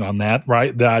working on that,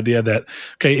 right? The idea that,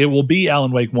 okay, it will be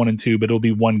Alan Wake 1 and 2, but it'll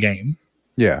be one game.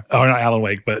 Yeah. Or not Alan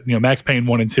Wake, but Max Payne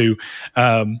 1 and 2.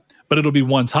 But it'll be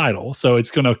one title. So it's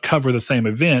going to cover the same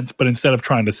events, but instead of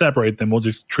trying to separate them, we'll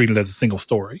just treat it as a single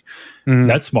story. Mm-hmm.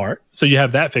 That's smart. So you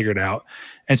have that figured out.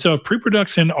 And so if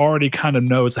pre-production already kind of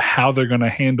knows how they're going to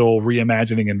handle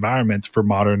reimagining environments for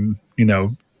modern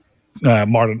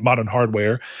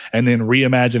hardware, and then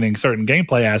reimagining certain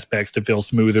gameplay aspects to feel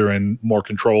smoother and more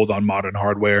controlled on modern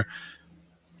hardware,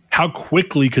 how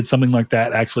quickly could something like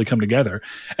that actually come together?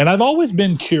 And I've always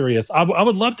been curious. I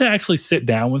would love to actually sit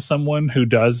down with someone who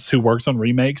works on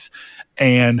remakes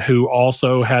and who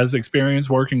also has experience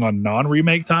working on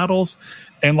non-remake titles,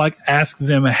 and ask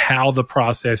them how the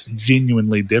process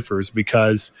genuinely differs.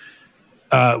 Because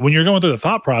when you're going through the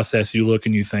thought process, you look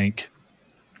and you think,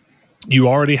 you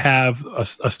already have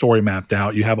a story mapped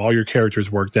out. You have all your characters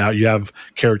worked out. You have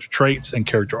character traits and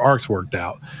character arcs worked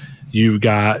out. You've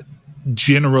got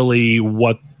generally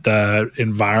what the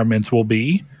environments will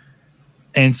be.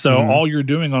 And so all you're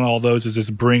doing on all those is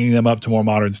just bringing them up to more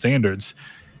modern standards.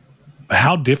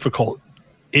 How difficult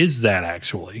is that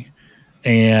actually?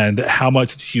 And how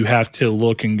much do you have to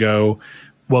look and go,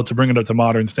 well, to bring it up to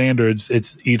modern standards,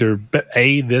 it's either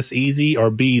A, this easy, or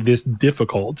B, this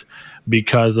difficult,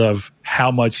 because of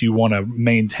how much you want to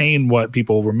maintain what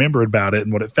people remember about it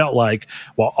and what it felt like,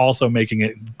 while also making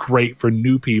it great for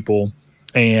new people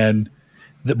and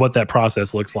what that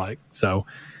process looks like. So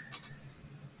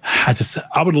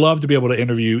I would love to be able to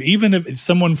interview, even if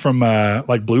someone from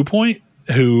Blue Point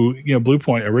who, Blue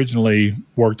Point originally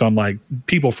worked on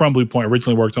people from Blue Point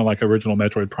originally worked on original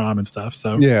Metroid Prime and stuff.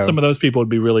 So some of those people would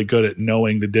be really good at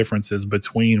knowing the differences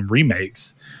between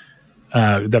remakes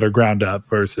that are ground up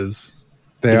versus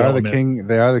they are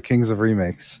the kings of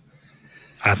remakes.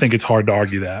 I think it's hard to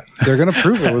argue that. They're going to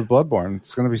prove it with Bloodborne.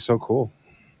 It's going to be so cool.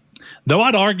 Though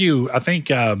I'd argue, I think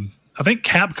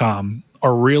Capcom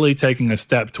are really taking a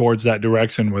step towards that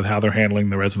direction with how they're handling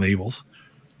the Resident Evils.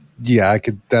 Yeah,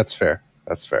 that's fair.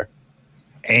 That's fair.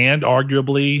 And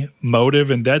arguably,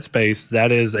 Motive and Dead Space,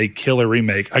 that is a killer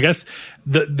remake. I guess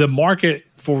the market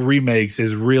for remakes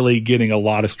is really getting a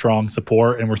lot of strong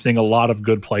support, and we're seeing a lot of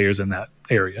good players in that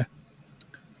area.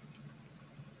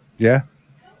 Yeah.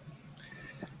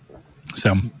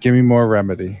 So, give me more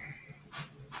Remedy.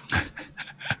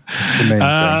 That's the main thing.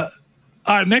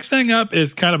 All right, next thing up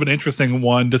is kind of an interesting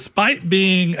one. Despite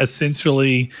being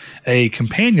essentially a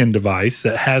companion device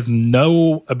that has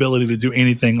no ability to do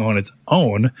anything on its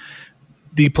own,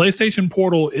 the PlayStation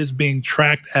Portal is being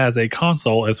tracked as a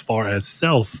console as far as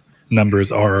sales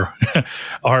numbers are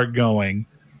going.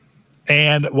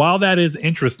 And while that is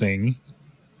interesting,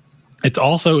 it's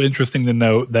also interesting to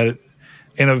note that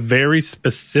in a very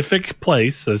specific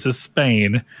place, this is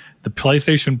Spain, the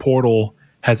PlayStation Portal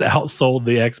has outsold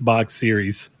the Xbox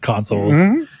Series consoles,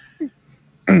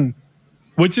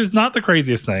 which is not the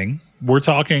craziest thing. We're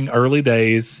talking early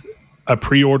days, a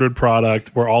pre-ordered product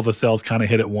where all the sales kind of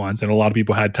hit at once, and a lot of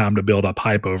people had time to build up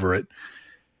hype over it.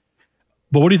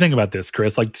 But what do you think about this,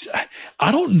 Chris?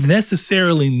 I don't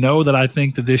necessarily know that I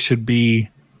think that this should be...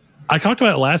 I talked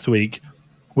about it last week.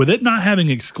 With it not having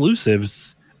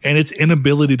exclusives and its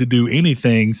inability to do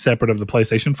anything separate of the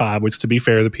PlayStation 5, which, to be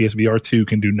fair, the PSVR 2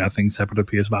 can do nothing separate of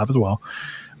PS5 as well.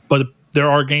 But there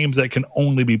are games that can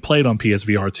only be played on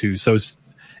PSVR 2, so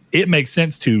it makes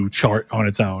sense to chart on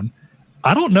its own.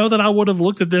 I don't know that I would have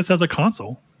looked at this as a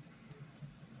console.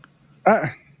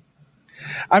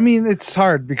 I mean, it's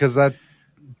hard because I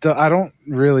don't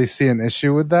really see an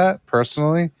issue with that,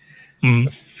 personally.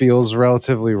 It feels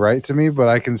relatively right to me, but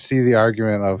I can see the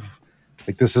argument of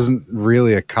this isn't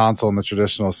really a console in the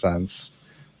traditional sense.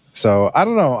 So I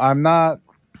don't know.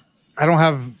 I don't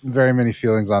have very many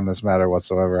feelings on this matter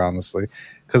whatsoever, honestly,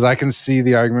 because I can see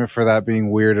the argument for that being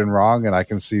weird and wrong, and I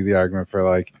can see the argument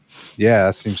for yeah,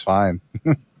 that seems fine.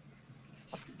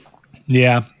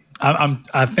 Yeah.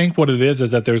 I think what it is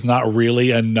that there's not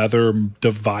really another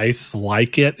device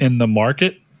like it in the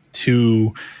market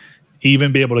to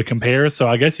even be able to compare. So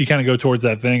I guess you kind of go towards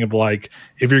that thing of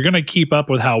if you're going to keep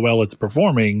up with how well it's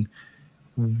performing,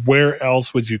 where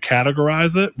else would you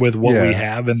categorize it with what we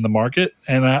have in the market?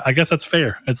 And I guess that's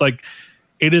fair. It's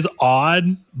it is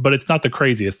odd, but it's not the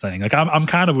craziest thing. I'm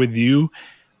kind of with you.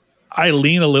 I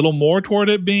lean a little more toward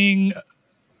it being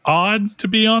odd to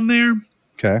be on there.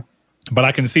 Okay. But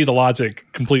I can see the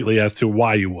logic completely as to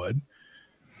why you would.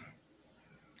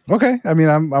 Okay. I mean,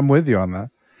 I'm with you on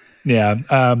that. Yeah.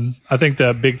 I think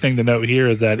the big thing to note here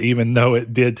is that even though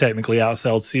it did technically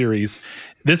outsell Series,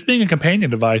 this being a companion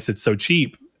device, it's so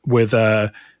cheap with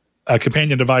a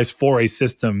companion device for a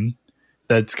system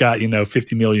that's got,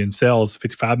 50 million sales,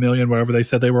 55 million, whatever they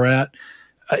said they were at.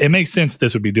 It makes sense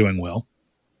this would be doing well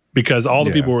because all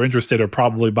the people who are interested are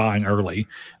probably buying early.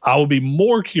 I will be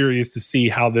more curious to see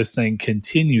how this thing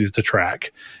continues to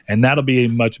track, and that'll be a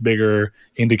much bigger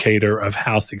indicator of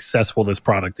how successful this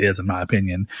product is, in my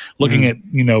opinion. Looking at,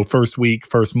 first week,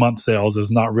 first month sales is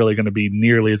not really going to be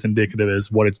nearly as indicative as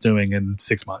what it's doing in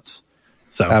 6 months.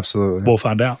 So absolutely, we'll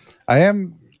find out. I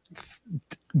am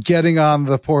getting on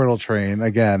the Portal train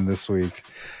again this week,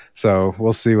 so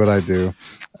we'll see what I do.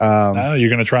 You're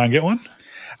going to try and get one?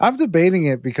 I'm debating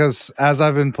it because as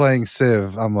I've been playing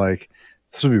Civ, I'm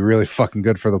this would be really fucking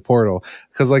good for the Portal.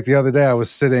 Because the other day I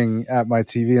was sitting at my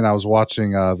TV and I was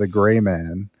watching The Gray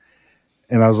Man,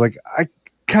 and I was I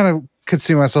kind of could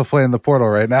see myself playing the Portal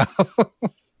right now.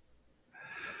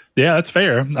 Yeah, that's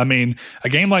fair. I mean, a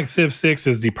game like Civ 6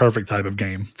 is the perfect type of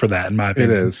game for that, in my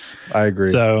opinion. It is. I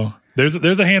agree. So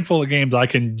there's a handful of games I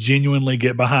can genuinely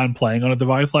get behind playing on a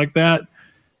device like that.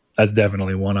 That's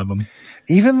definitely one of them.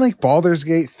 Even Baldur's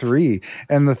Gate 3.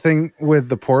 And the thing with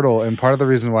the Portal, and part of the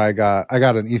reason why I got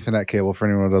an Ethernet cable, for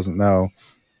anyone who doesn't know,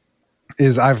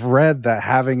 is I've read that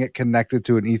having it connected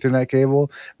to an Ethernet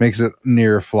cable makes it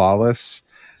near flawless.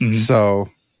 So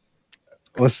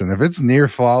listen, if it's near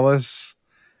flawless,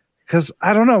 because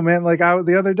I don't know, man,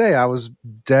 the other day I was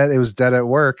dead. It was dead at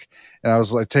work, and I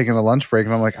was taking a lunch break,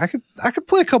 and I'm I could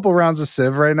play a couple rounds of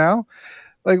Civ right now.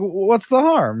 What's the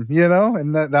harm,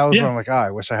 And that was when I'm I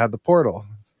wish I had the Portal,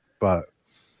 but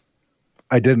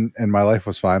I didn't, and my life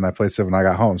was fine. I played Civ and I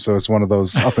got home, so it's one of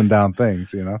those up and down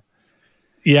things,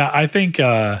 Yeah, I think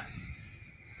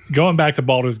going back to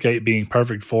Baldur's Gate being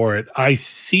perfect for it, I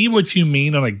see what you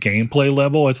mean on a gameplay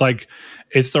level. It's like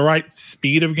it's the right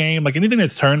speed of game. Like anything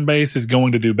that's turn-based is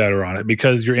going to do better on it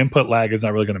because your input lag is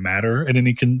not really going to matter in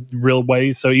any real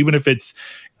way. So even if it's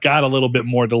got a little bit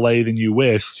more delay than you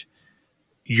wished,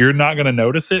 you're not going to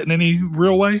notice it in any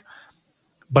real way.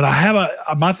 But I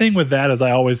have my thing with that is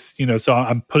I always, so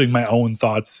I'm putting my own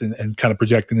thoughts and kind of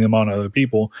projecting them on other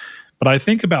people. But I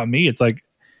think about me, it's like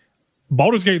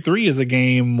Baldur's Gate 3 is a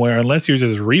game where unless you're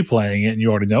just replaying it and you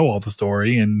already know all the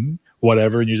story and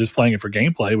whatever, and you're just playing it for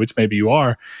gameplay, which maybe you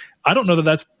are, I don't know that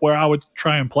that's where I would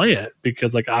try and play it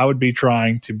because like I would be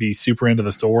trying to be super into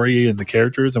the story and the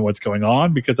characters and what's going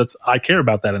on because I care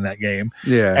about that in that game.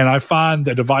 Yeah. And I find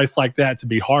a device like that to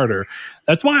be harder.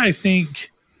 That's why I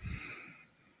think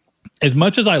as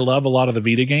much as I love a lot of the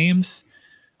Vita games,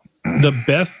 the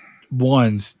best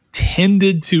ones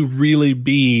tended to really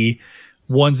be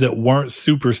ones that weren't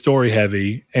super story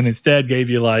heavy and instead gave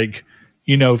you like,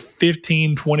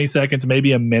 15, 20 seconds,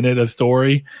 maybe a minute of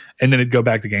story, and then it'd go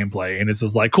back to gameplay. And it's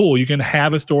just like, cool, you can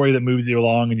have a story that moves you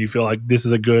along and you feel like this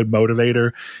is a good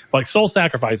motivator. Like Soul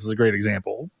Sacrifice is a great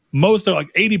example. Most of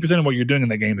like 80% of what you're doing in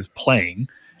that game is playing.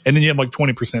 And then you have like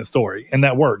 20% story. And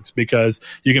that works because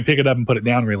you can pick it up and put it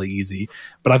down really easy.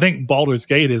 But I think Baldur's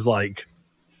Gate is like,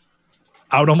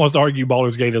 I would almost argue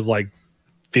Baldur's Gate is like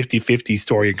 50-50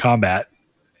 story and combat.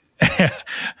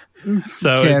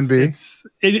 So Can be.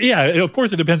 Of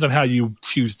course it depends on how you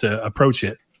choose to approach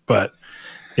it. But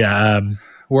yeah.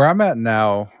 Where I'm at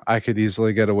now, I could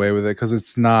easily get away with it because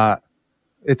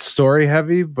it's story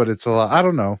heavy, but it's a lot, I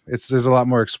don't know. There's a lot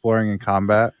more exploring in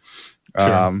combat.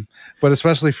 Sure. But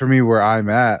especially for me where I'm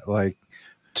at, like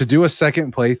to do a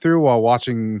second playthrough while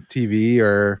watching TV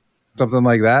or something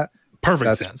like that.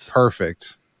 That's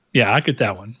perfect. Yeah, I get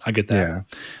that one. I get that.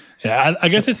 Yeah, I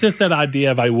guess it's just that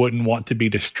idea of I wouldn't want to be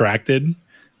distracted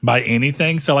by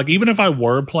anything. So like even if I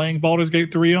were playing Baldur's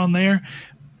Gate 3 on there,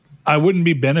 I wouldn't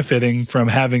be benefiting from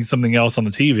having something else on the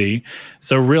TV.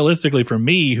 So realistically for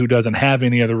me, who doesn't have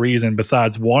any other reason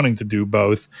besides wanting to do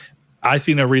both, I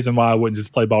see no reason why I wouldn't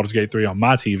just play Baldur's Gate 3 on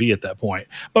my TV at that point.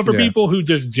 But for people who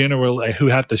just generally who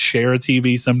have to share a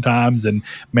TV sometimes and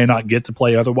may not get to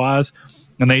play otherwise,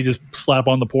 and they just slap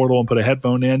on the Portal and put a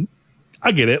headphone in,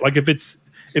 I get it. Like if it's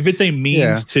a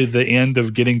means to the end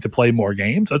of getting to play more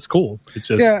games, that's cool. It's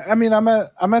just I mean, I'm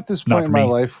at this point in my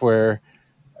life where,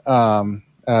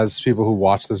 as people who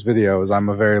watch this video, I'm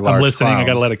a very large. I'm listening. Clown. I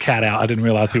got to let a cat out. I didn't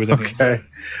realize he was okay.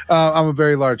 I'm a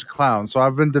very large clown, so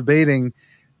I've been debating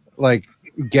like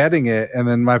getting it, and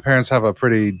then my parents have a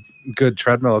pretty good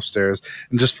treadmill upstairs,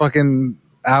 and just fucking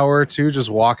hour or two, just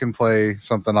walk and play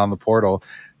something on the Portal.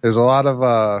 There's a lot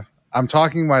of I'm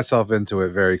talking myself into it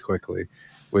very quickly,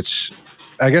 which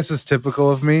I guess is typical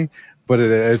of me, but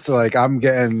it's like I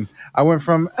went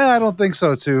from I don't think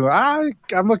so to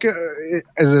I'm looking,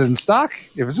 is it in stock?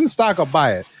 If it's in stock, I'll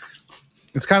buy it.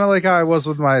 It's kind of like how I was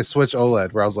with my Switch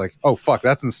OLED, where I was like, oh fuck,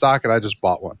 that's in stock, and I just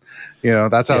bought one.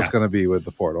 That's how it's going to be with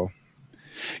the Portal.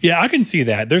 Yeah, I can see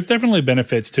that. There's definitely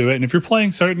benefits to it, and if you're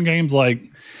playing certain games, like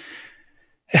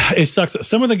it sucks.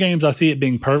 Some of the games I see it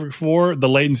being perfect for, the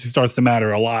latency starts to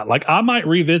matter a lot. Like I might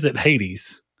revisit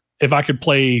Hades if I could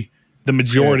play the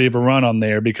majority of a run on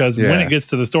there, because when it gets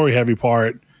to the story heavy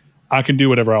part, I can do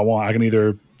whatever I want. I can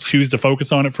either choose to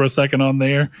focus on it for a second on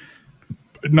there,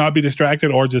 not be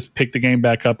distracted, or just pick the game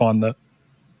back up on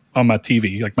my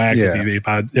TV, like my actual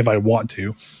TV, if I want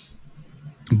to.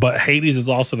 But Hades is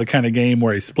also the kind of game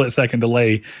where a split second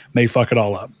delay may fuck it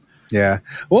all up. Yeah.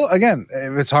 Well, again,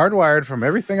 if it's hardwired, from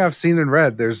everything I've seen and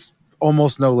read, there's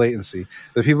almost no latency.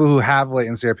 The people who have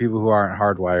latency are people who aren't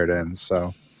hardwired in.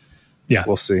 So yeah,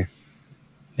 we'll see.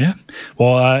 Yeah.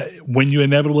 Well, when you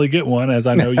inevitably get one, as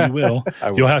I know you will,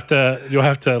 you'll have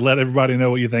to let everybody know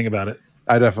what you think about it.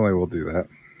 I definitely will do that.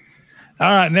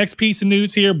 All right. Next piece of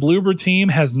news here. Bloober Team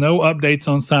has no updates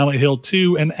on Silent Hill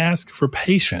 2 and ask for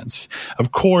patience.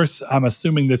 Of course, I'm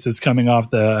assuming this is coming off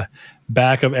the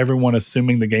back of everyone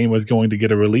assuming the game was going to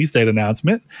get a release date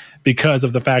announcement because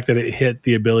of the fact that it hit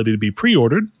the ability to be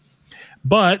pre-ordered.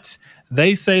 But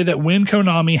they say that when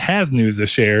Konami has news to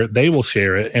share, they will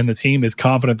share it, and the team is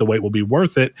confident the wait will be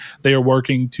worth it. They are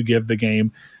working to give the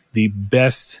game the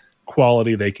best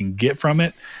quality they can get from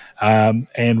it.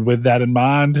 And with that in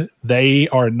mind, they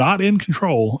are not in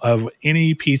control of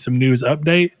any piece of news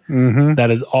update. Mm-hmm.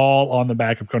 That is all on the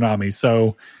back of Konami.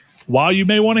 So while you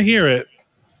may want to hear it,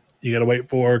 you got to wait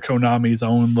for Konami's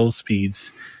own little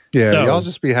speeds. Yeah, so, y'all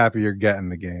just be happy you're getting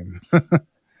the game.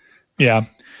 Yeah.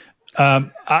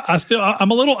 I'm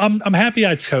happy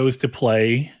I chose to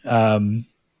play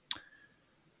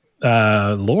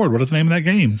Lord, what is the name of that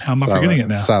game? How am I forgetting it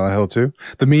now? Silent Hill 2.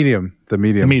 The Medium. The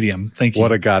Medium. Thank you.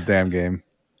 What a goddamn game.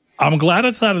 I'm glad I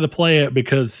decided to play it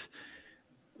because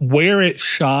where it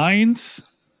shines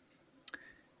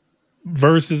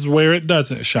versus where it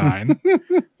doesn't shine,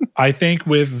 I think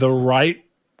with the right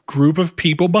group of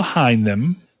people behind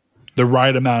them, the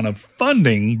right amount of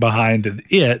funding behind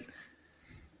it,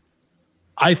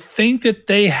 I think that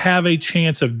they have a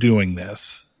chance of doing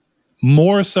this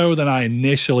more so than I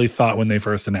initially thought when they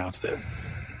first announced it.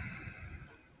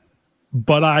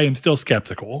 But I am still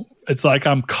skeptical. It's like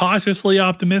I'm cautiously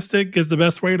optimistic is the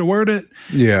best way to word it.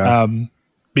 Yeah.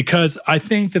 Because I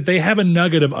think that they have a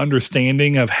nugget of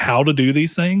understanding of how to do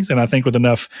these things. And I think with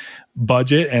enough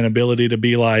budget and ability to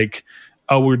be like,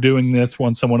 oh, we're doing this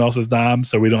on someone else's dime,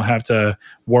 so we don't have to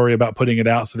worry about putting it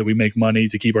out so that we make money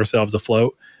to keep ourselves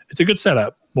afloat. It's a good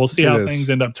setup. We'll see how things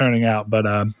end up turning out. But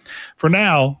for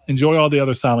now, enjoy all the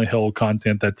other Silent Hill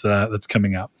content that's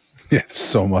coming out. Yeah,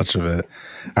 so much of it.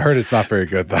 I heard it's not very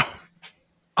good, though.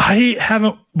 I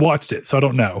haven't watched it, so I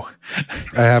don't know.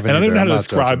 I haven't and I don't either. know how to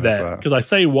describe that because I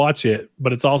say watch it,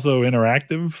 but it's also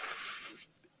interactive.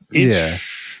 Yeah.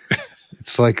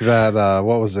 It's like that,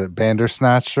 what was it,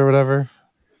 Bandersnatch or whatever?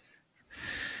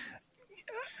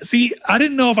 See, I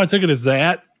didn't know if I took it as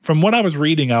that. From what I was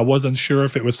reading, I wasn't sure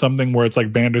if it was something where it's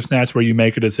like Bandersnatch where you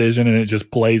make a decision and it just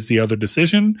plays the other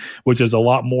decision, which is a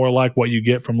lot more like what you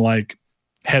get from like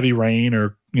Heavy Rain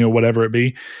or whatever it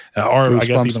be, or Goosebumps, I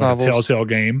guess even like a Telltale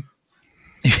game.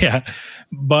 Yeah,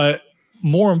 but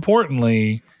more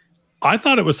importantly, I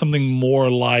thought it was something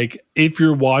more like if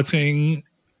you're watching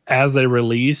as they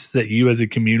release, that you as a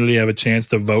community have a chance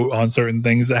to vote on certain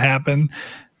things that happen.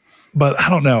 But I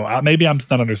don't know. Maybe I'm just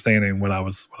not understanding what I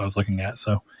was looking at.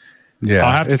 So yeah,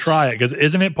 I'll have to try it because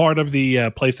isn't it part of the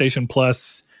PlayStation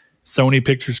Plus Sony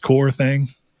Pictures Core thing?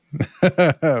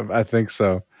 I think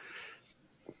so.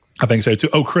 I think so too.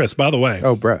 Oh, Chris, by the way.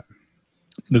 Oh, Brett.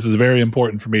 This is very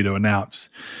important for me to announce.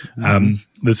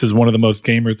 This is one of the most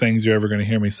gamer things you're ever going to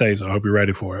hear me say, so I hope you're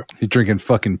ready for it. You drinking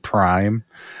fucking Prime?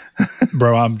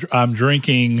 Bro, I'm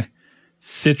drinking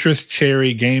Citrus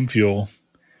Cherry Game Fuel.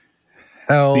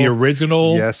 Hell, the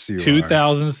original yes,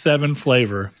 2007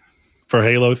 flavor for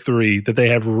Halo 3 that they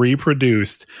have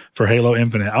reproduced for Halo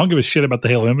Infinite. I don't give a shit about the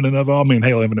Halo Infinite of all. I mean,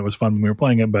 Halo Infinite was fun when we were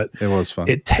playing it, but it was fun.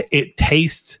 It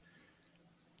tastes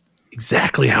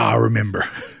exactly how I remember.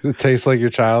 It tastes like your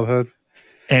childhood.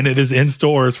 And it is in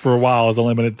stores for a while as a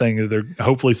limited thing that they're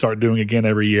hopefully start doing again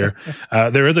every year.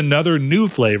 There is another new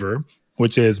flavor,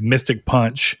 which is Mystic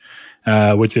Punch,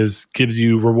 which gives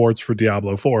you rewards for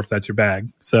Diablo 4 if that's your bag.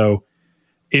 So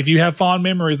if you have fond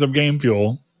memories of Game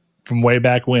Fuel from way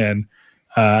back when,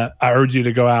 I urge you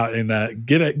to go out and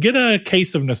get a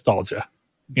case of nostalgia.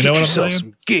 You know what I'm saying?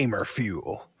 Some gamer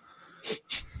fuel.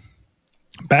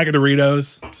 Bag of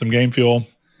Doritos, some Game Fuel.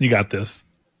 You got this.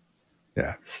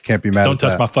 Yeah, can't be mad. Don't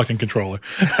touch my fucking controller.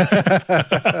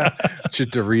 Your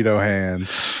Dorito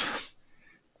hands.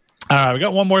 All right, we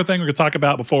got one more thing we're going to talk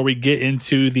about before we get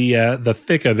into the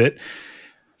thick of it.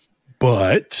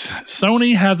 But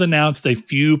Sony has announced a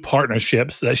few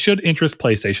partnerships that should interest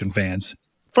PlayStation fans.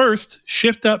 First,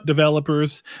 Shift Up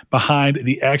developers behind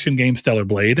the action game Stellar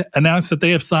Blade announced that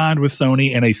they have signed with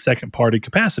Sony in a second-party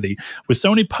capacity, with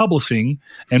Sony publishing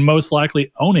and most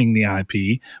likely owning the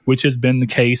IP, which has been the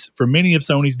case for many of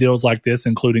Sony's deals like this,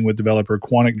 including with developer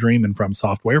Quantic Dream and From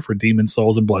Software for Demon's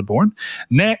Souls and Bloodborne.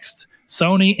 Next,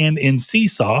 Sony and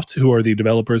NCSoft, who are the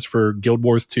developers for Guild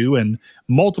Wars 2 and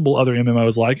multiple other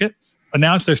MMOs like it,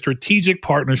 announced a strategic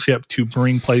partnership to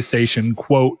bring PlayStation,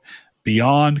 quote,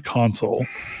 beyond console.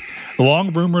 The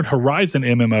long-rumored Horizon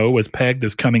MMO was pegged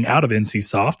as coming out of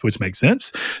NCSoft, which makes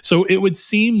sense. So it would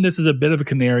seem this is a bit of a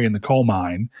canary in the coal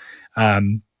mine.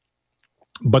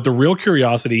 But the real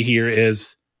curiosity here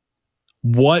is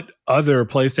what other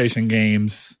PlayStation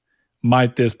games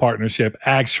might this partnership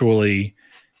actually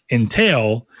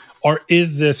entail? Or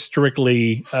is this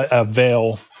strictly a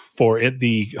veil for it,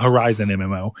 the Horizon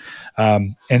MMO?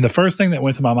 And the first thing that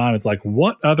went to my mind is like,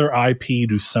 what other IP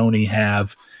do Sony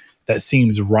have that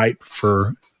seems ripe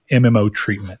for MMO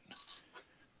treatment?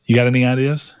 You got any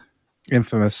ideas?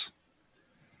 Infamous.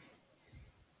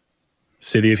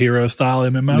 City of Heroes style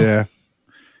MMO? Yeah.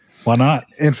 Why not?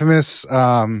 Infamous.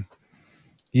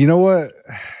 You know what?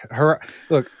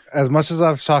 Look, as much as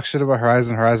I've talked shit about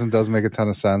Horizon does make a ton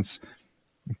of sense.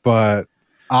 But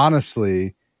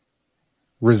honestly,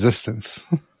 Resistance.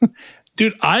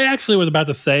 Dude, I actually was about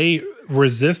to say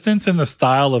Resistance in the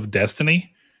style of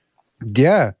Destiny.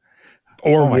 Yeah.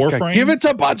 Or Warframe. God. Give it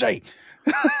to Bungie.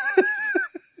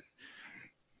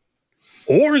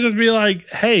 Or just be like,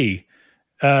 hey,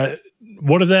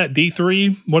 what is that,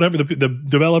 D3, whatever, the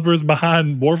developers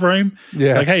behind Warframe.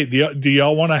 Yeah. Like, hey, do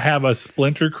y'all want to have a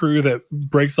splinter crew that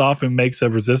breaks off and makes a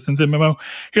Resistance MMO?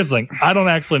 Here's the thing. I don't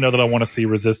actually know that I want to see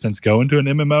Resistance go into an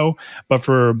MMO, but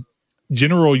for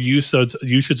general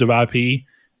usage of IP,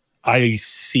 I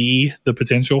see the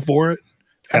potential for it.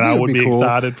 And I would be cool.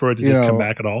 Excited for it to just come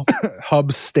back at all.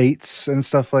 Hub states and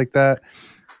stuff like that.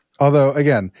 Although,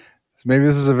 again, maybe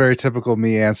this is a very typical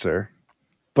me answer,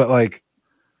 but like,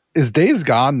 is Days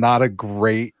Gone not a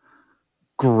great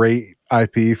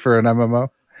IP for an MMO?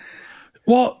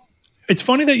 Well, it's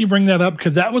funny that you bring that up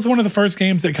because that was one of the first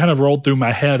games that kind of rolled through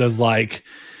my head as like,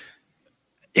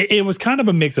 it was kind of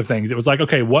a mix of things. It was like,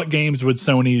 okay, what games would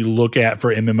Sony look at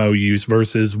for MMO use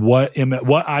versus what IP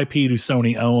do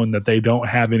Sony own that they don't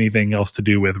have anything else to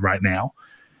do with right now?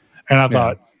 And I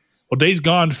thought, well, Days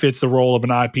Gone fits the role of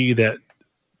an IP that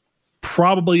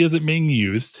probably isn't being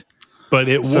used. But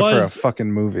Except for a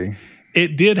fucking movie.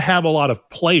 It did have a lot of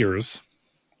players.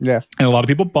 Yeah. And a lot of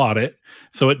people bought it.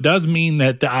 So it does mean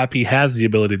that the IP has the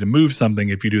ability to move something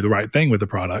if you do the right thing with the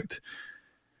product.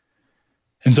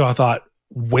 And so I thought,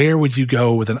 where would you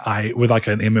go with like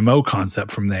an MMO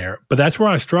concept from there? But that's where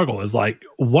I struggle is like,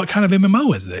 what kind of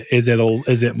MMO is it? Is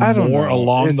it more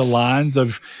along the lines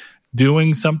of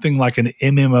doing something like an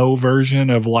MMO version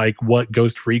of like what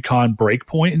Ghost Recon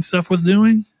Breakpoint and stuff was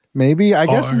doing? Maybe. I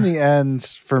guess in the end,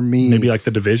 for me, maybe like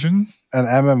The Division, an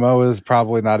MMO is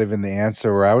probably not even the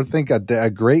answer. Where I would think a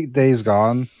great Days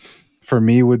Gone for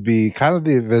me would be kind of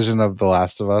the vision of The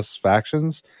Last of Us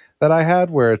factions that I had,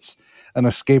 where it's an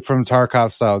Escape from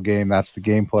Tarkov style game. That's the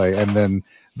gameplay, and then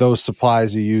those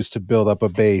supplies you use to build up a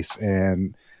base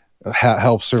and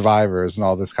help survivors and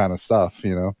all this kind of stuff.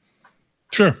 You know,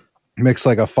 sure. Mix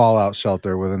like a Fallout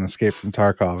shelter with an Escape from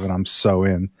Tarkov, and I'm so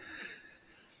in.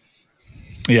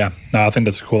 Yeah, no, I think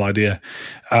that's a cool idea.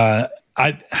 I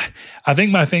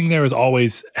think my thing there is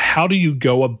always, how do you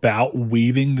go about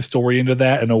weaving the story into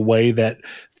that in a way that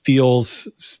feels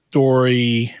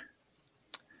story,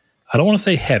 I don't want to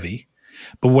say heavy,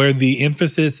 but where the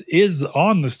emphasis is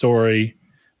on the story,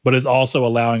 but is also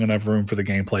allowing enough room for the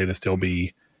gameplay to still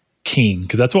be king,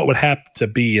 because that's what would have to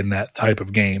be in that type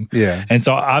of game. Yeah. And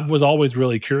so I was always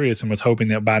really curious and was hoping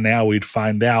that by now we'd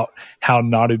find out how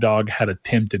Naughty Dog had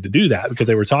attempted to do that, because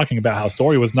they were talking about how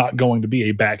story was not going to be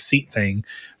a backseat thing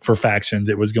for factions.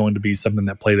 It was going to be something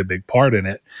that played a big part in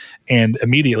it. And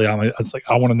immediately I was like,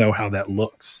 I want to know how that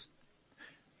looks.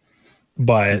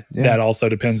 But that also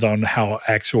depends on how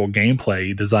actual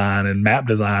gameplay design and map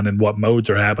design and what modes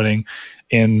are happening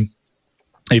in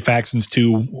a Factions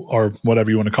 2 or whatever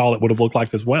you want to call it would have looked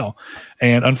like as well.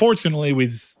 And unfortunately, we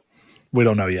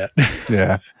don't know yet.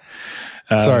 Yeah.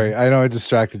 Sorry, I know I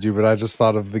distracted you, but I just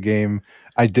thought of the game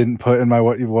I didn't put in my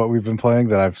what we've been playing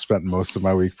that I've spent most of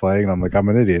my week playing, and I'm like, I'm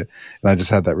an idiot. And I just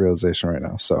had that realization right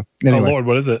now. So anyway. Oh, Lord,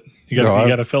 what is it? You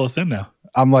got to fill us in now.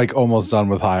 I'm like almost done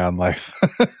with High on Life.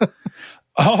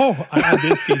 Oh, I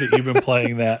did see that you've been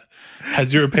playing that.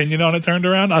 Has your opinion on it turned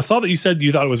around? I saw that you said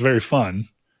you thought it was very fun.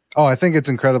 Oh, I think it's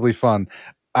incredibly fun.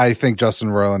 I think Justin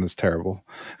Roiland is terrible.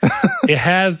 It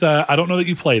has, I don't know that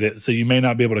you played it, so you may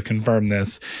not be able to confirm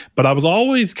this, but I was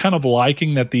always kind of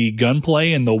liking that the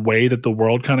gunplay and the way that the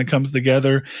world kind of comes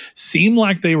together seemed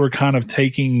like they were kind of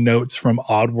taking notes from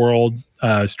Oddworld,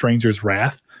 Stranger's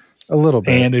Wrath. A little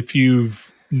bit. And if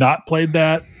you've not played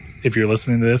that, if you're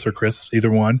listening to this, or Chris,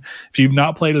 either one, if you've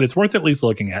not played it, it's worth at least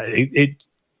looking at.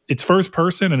 It's first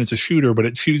person and it's a shooter, but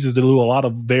it chooses to do a lot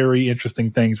of very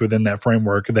interesting things within that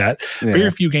framework that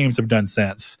very few games have done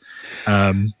since.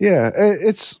 I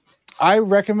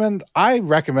recommend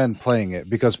playing it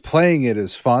because playing it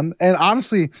is fun. And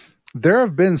honestly, there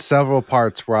have been several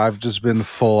parts where I've just been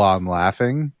full on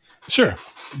laughing. Sure.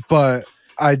 But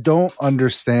I don't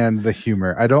understand the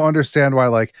humor. I don't understand why,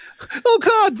 like, oh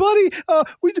God, buddy,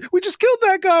 we just killed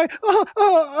that guy.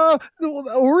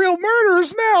 Real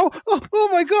murderers now. Oh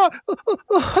my God,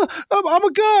 I'm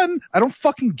a gun. I don't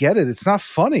fucking get it. It's not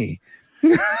funny.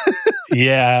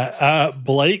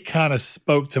 Blake kind of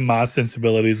spoke to my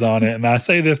sensibilities on it, and I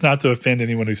say this not to offend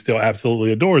anyone who still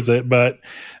absolutely adores it, but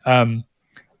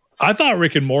I thought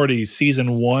Rick and Morty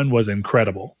season 1 was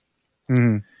incredible.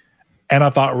 Mm-hmm. And I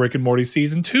thought Rick and Morty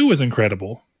season 2 was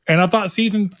incredible. And I thought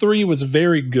season 3 was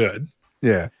very good.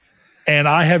 Yeah. And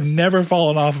I have never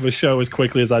fallen off of a show as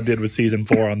quickly as I did with season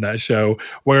 4 on that show,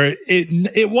 where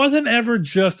it wasn't ever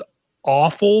just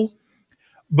awful,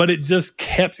 but it just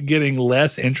kept getting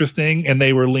less interesting. And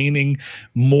they were leaning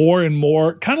more and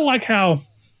more, kind of like how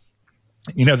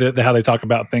you know, how they talk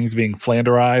about things being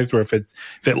flanderized, or if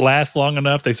it lasts long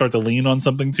enough, they start to lean on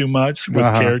something too much with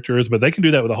characters, but they can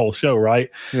do that with the whole show, right?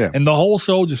 Yeah. And the whole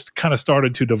show just kind of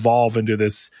started to devolve into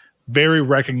this very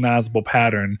recognizable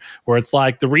pattern where it's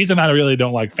like, the reason I really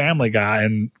don't like Family Guy,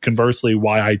 and conversely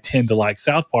why I tend to like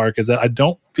South Park, is that I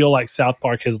don't feel like South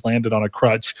Park has landed on a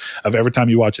crutch of every time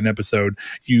you watch an episode,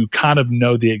 you kind of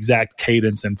know the exact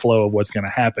cadence and flow of what's going to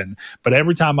happen. But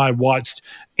every time I watched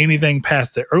anything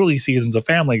past the early seasons of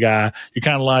Family Guy, you're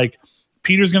kind of like,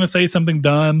 Peter's going to say something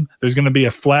dumb. There's going to be a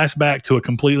flashback to a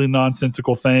completely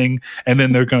nonsensical thing. And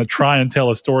then they're going to try and tell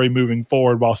a story moving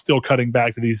forward while still cutting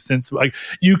back to these like,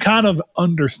 you kind of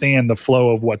understand the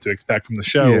flow of what to expect from the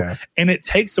show. Yeah. And it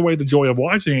takes away the joy of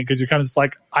watching it because you're kind of just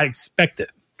like, I expect it.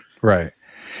 Right.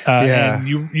 And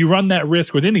you run that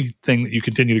risk with anything that you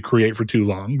continue to create for too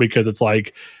long, because it's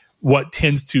like, what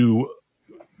tends to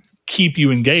keep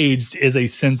you engaged is a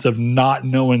sense of not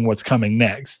knowing what's coming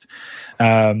next.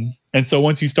 And so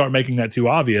once you start making that too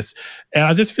obvious, and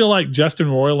I just feel like Justin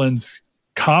Roiland's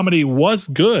comedy was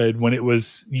good when it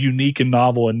was unique and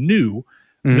novel and new.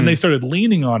 Mm-hmm. Then they started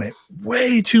leaning on it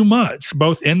way too much,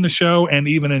 both in the show and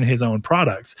even in his own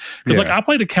products. Because like, I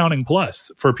played Accounting Plus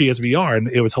for PSVR and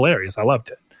it was hilarious. I loved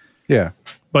it. Yeah.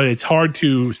 But it's hard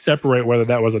to separate whether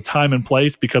that was a time and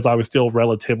place because I was still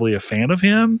relatively a fan of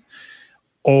him,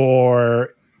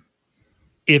 or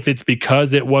if it's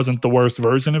because it wasn't the worst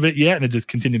version of it yet and it just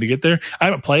continued to get there. I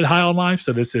haven't played High on Life,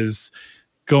 so this is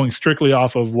going strictly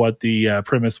off of what the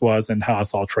premise was and how I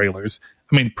saw trailers.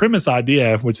 I mean, premise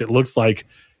idea, which it looks like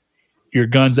your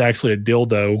gun's actually a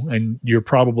dildo and you're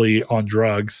probably on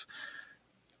drugs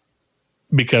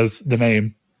because the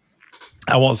name.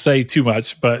 I won't say too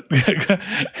much, but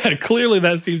clearly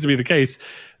that seems to be the case.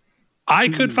 I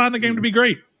could find the game to be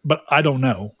great, but I don't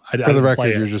know. For the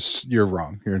record, you're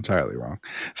wrong. You're entirely wrong.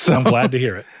 So I'm glad to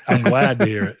hear it. I'm glad to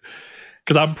hear it.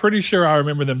 Because I'm pretty sure I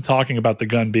remember them talking about the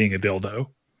gun being a dildo.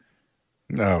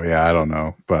 Oh, yeah, I don't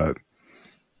know, but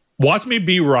watch me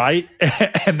be right,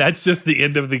 and that's just the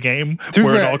end of the game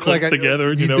where it all clicks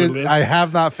together. You know what it is? I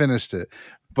have not finished it,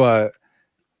 but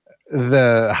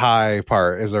the high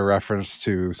part is a reference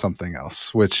to something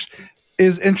else, which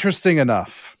is interesting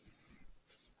enough.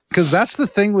 Because that's the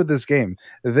thing with this game.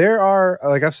 There are,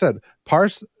 like I've said,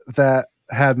 parts that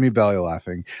had me belly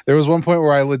laughing. There was one point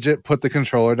where I legit put the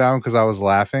controller down because I was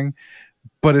laughing.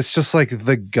 But it's just like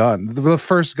the gun. The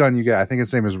first gun you get, I think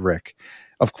his name is Rick.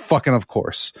 Of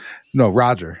course. No,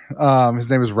 Roger. His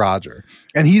name is Roger.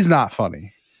 And he's not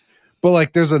funny. But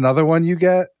like there's another one you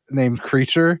get named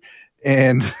Creature.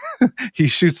 And he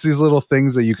shoots these little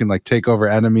things that you can like take over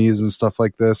enemies and stuff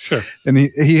like this. Sure. And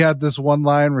he had this one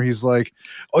line where he's like,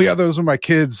 "Oh yeah, those are my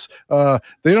kids. They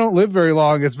don't live very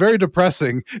long. It's very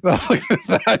depressing." And I was like,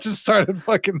 I just started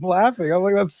fucking laughing. I'm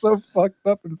like, that's so fucked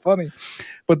up and funny.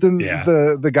 But then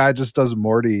the guy just does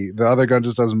Morty. The other gun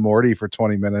just does Morty for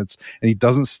 20 minutes, and he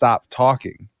doesn't stop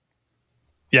talking.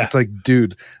 Yeah, it's like,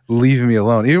 dude, leave me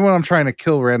alone. Even when I'm trying to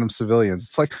kill random civilians,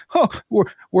 it's like, oh,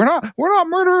 we're not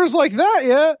murderers like that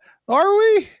yet, are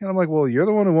we? And I'm like, well, you're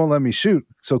the one who won't let me shoot,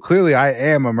 so clearly I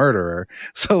am a murderer.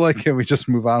 So like, can we just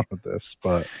move on with this?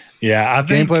 But yeah, I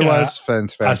think gameplay wise,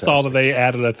 fantastic. I saw that they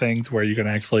added a thing to where you can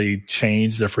actually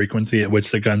change the frequency at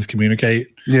which the guns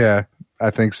communicate. Yeah, I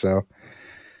think so.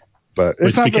 But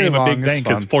it's not became very a big thing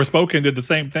because Forspoken did the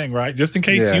same thing, right? Just in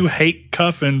case you hate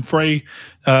Cuff and Frey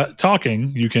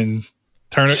talking, you can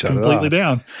turn it completely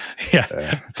down.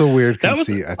 Yeah. It's a weird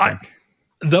conceit, I think.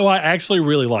 Though I actually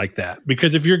really like that,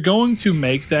 because if you're going to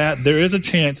make that, there is a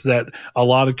chance that a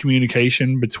lot of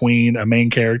communication between a main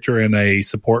character and a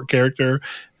support character,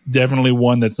 definitely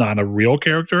one that's not a real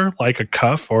character, like a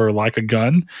Cuff or like a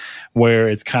gun, where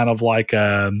it's kind of like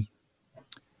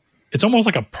it's almost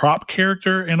like a prop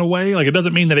character in a way. Like, it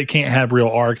doesn't mean that it can't have real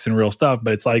arcs and real stuff,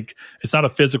 but it's like, it's not a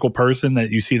physical person that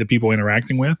you see the people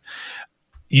interacting with.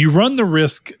 You run the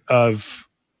risk of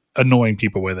annoying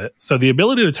people with it. So the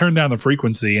ability to turn down the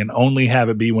frequency and only have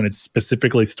it be when it's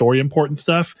specifically story important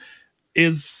stuff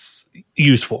is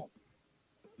useful.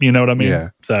 You know what I mean? Yeah.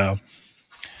 So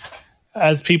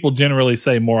as people generally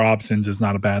say, more options is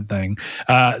not a bad thing.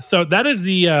 So that is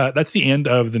that's the end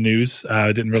of the news.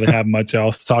 Didn't really have much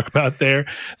else to talk about there.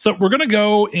 So we're going to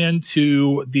go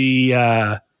into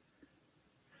the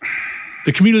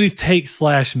community's take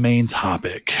 / main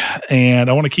topic. And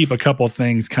I want to keep a couple of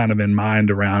things kind of in mind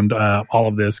around all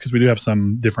of this, because we do have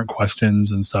some different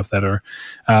questions and stuff that are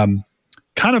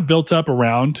kind of built up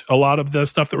around a lot of the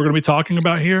stuff that we're going to be talking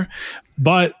about here.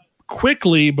 But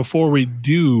quickly, before we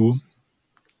do,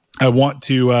 I want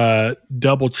to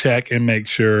double check and make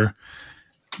sure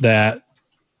that,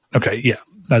 okay, yeah,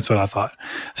 that's what I thought.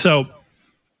 So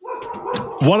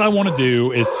What I want to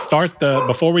do is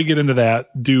before we get into that,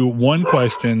 do one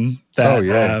question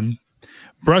that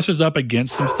brushes up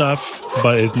against some stuff,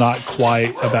 but is not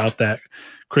quite about that.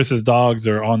 Chris's dogs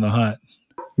are on the hunt.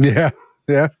 Yeah,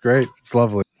 great. It's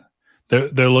lovely.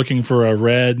 They're looking for a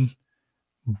red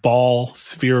ball,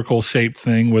 spherical shaped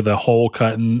thing with a hole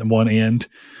cut in one end.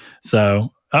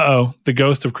 So, the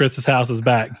ghost of Chris's house is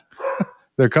back.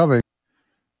 They're coming.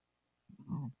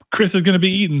 Chris is going to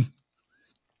be eaten.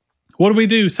 What do we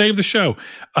do? Save the show.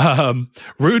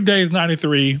 Rude Days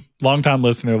 93, longtime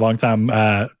listener,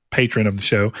 longtime patron of the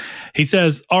show. He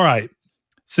says, all right,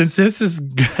 since this is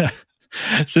going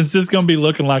to be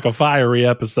looking like a fiery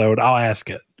episode, I'll ask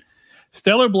it.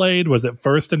 Stellar Blade was at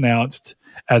first announced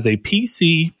as a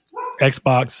PC,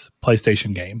 Xbox,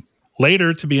 PlayStation game,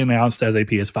 later to be announced as a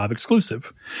PS5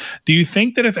 exclusive. Do you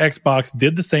think that if Xbox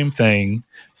did the same thing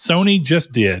Sony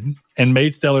just did and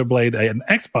made Stellar Blade an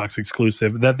Xbox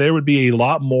exclusive, that there would be a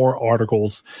lot more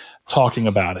articles talking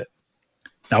about it?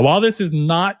 Now, while this is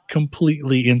not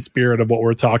completely in spirit of what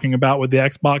we're talking about with the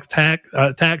Xbox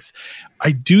tax,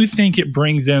 I do think it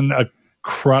brings in a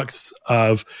crux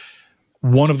of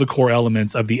one of the core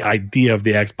elements of the idea of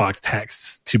the Xbox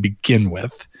tax to begin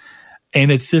with.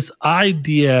 And it's this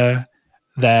idea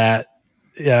that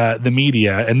the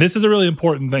media, and this is a really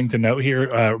important thing to note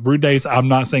here, Rude Days, I'm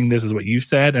not saying this is what you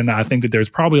said, and I think that there's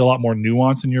probably a lot more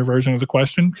nuance in your version of the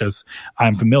question because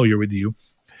I'm familiar with you.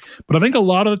 But I think a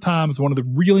lot of the times one of the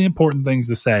really important things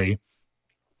to say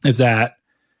is that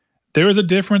there is a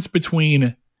difference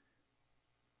between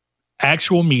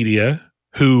actual media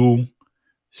who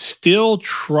still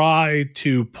try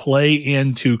to play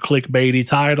into clickbaity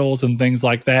titles and things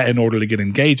like that in order to get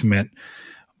engagement.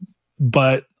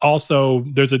 But also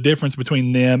there's a difference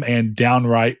between them and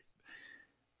downright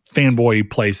fanboy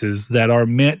places that are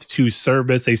meant to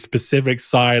service a specific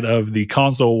side of the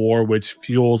console war, which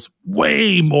fuels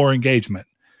way more engagement.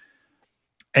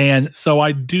 And so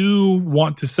I do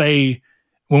want to say,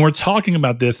 when we're talking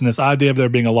about this and this idea of there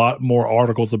being a lot more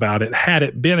articles about it, had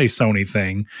it been a Sony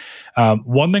thing,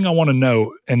 one thing I want to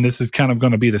note, and this is kind of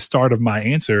going to be the start of my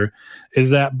answer, is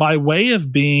that by way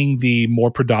of being the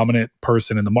more predominant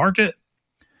person in the market,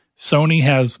 Sony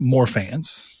has more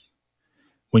fans.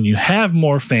 When you have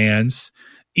more fans,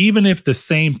 even if the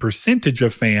same percentage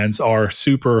of fans are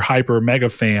super hyper mega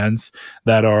fans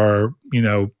that are,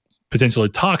 potentially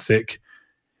toxic,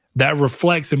 that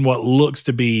reflects in what looks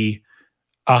to be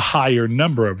a higher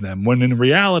number of them, when in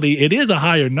reality it is a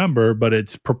higher number, but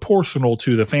it's proportional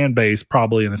to the fan base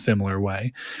probably in a similar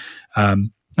way.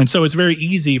 And so it's very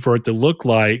easy for it to look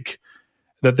like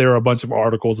that there are a bunch of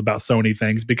articles about Sony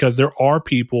things because there are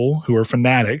people who are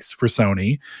fanatics for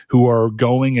Sony who are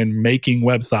going and making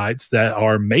websites that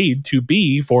are made to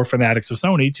be for fanatics of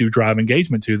Sony to drive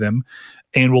engagement to them,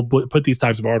 and will put these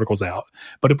types of articles out.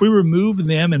 But if we remove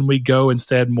them and we go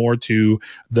instead more to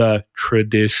the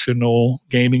traditional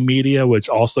gaming media, which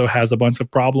also has a bunch of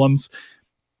problems,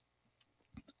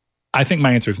 I think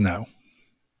my answer is no.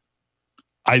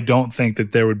 I don't think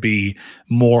that there would be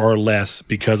more or less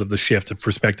because of the shift of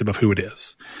perspective of who it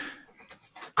is.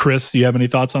 Chris, do you have any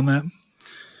thoughts on that?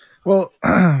 Well,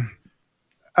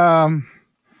 I'm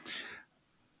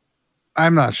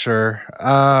not sure.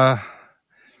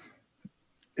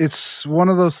 It's one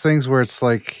of those things where it's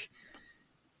like,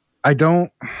 I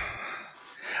don't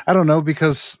know,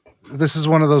 because this is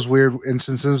one of those weird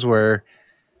instances where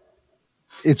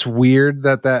it's weird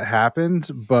that happened,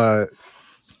 but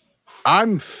I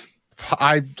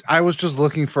was just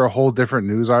looking for a whole different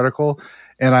news article,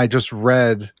 and I just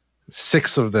read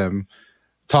 6 of them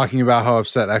talking about how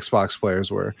upset Xbox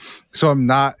players were. So I'm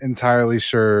not entirely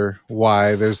sure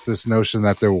why there's this notion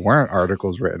that there weren't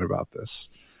articles written about this.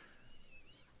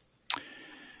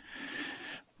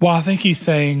 Well, I think he's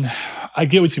saying, I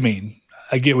get what you mean.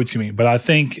 But I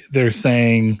think they're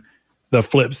saying the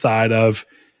flip side of,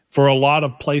 for a lot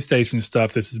of PlayStation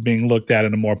stuff, this is being looked at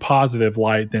in a more positive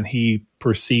light than he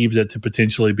perceives it to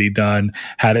potentially be done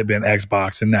had it been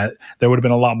Xbox, and that there would have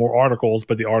been a lot more articles,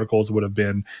 but the articles would have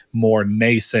been more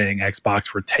naysaying Xbox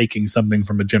for taking something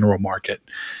from the general market.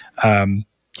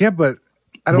 Yeah, but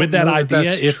I don't with that know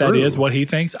idea, if true. that is what he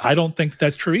thinks, I don't think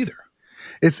that's true either.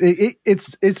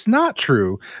 It's not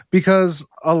true, because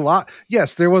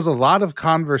there was a lot of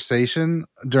conversation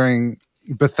during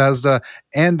Bethesda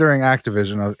and during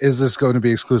Activision of, is this going to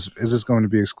be exclusive? Is this going to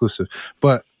be exclusive?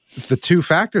 But the two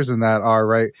factors in that are,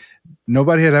 right,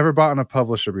 nobody had ever bought on a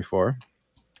publisher before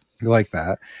like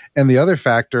that. And the other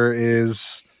factor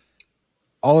is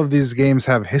all of these games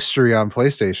have history on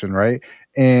PlayStation, right?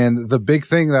 And the big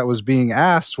thing that was being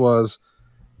asked was,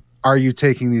 are you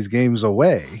taking these games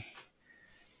away?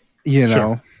 you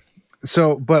know.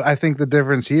 So, but I think the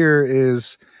difference here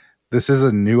is this is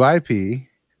a new IP.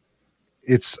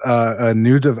 It's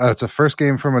it's a first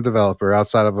game from a developer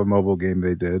outside of a mobile game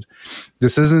they did.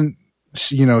 This isn't,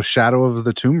 Shadow of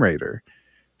the Tomb Raider.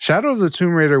 Shadow of the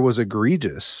Tomb Raider was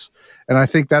egregious. And I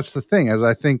think that's the thing, as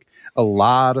I think a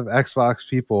lot of Xbox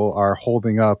people are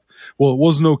holding up, well, it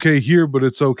wasn't okay here, but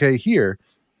it's okay here.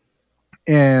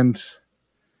 And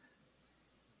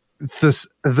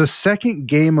the second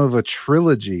game of a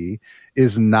trilogy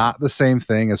is not the same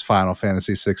thing as Final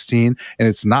Fantasy 16, and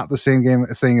it's not the same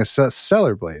thing as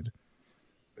Stellar Blade.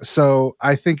 So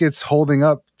I think it's holding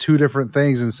up two different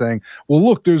things and saying, well,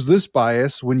 look, there's this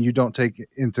bias when you don't take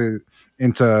into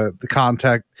the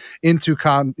context,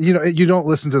 you don't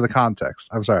listen to the context.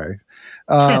 I'm sorry.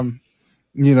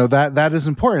 That is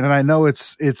important. And I know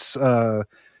it's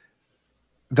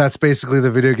that's basically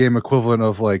the video game equivalent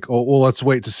of like, oh, well, let's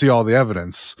wait to see all the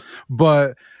evidence.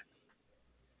 But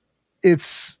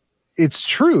it's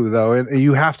true though. And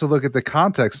you have to look at the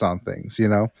context on things,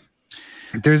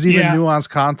 There's even nuanced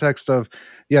context of,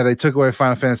 they took away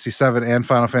Final Fantasy 7 and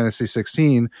Final Fantasy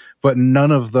 16, but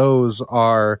none of those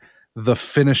are the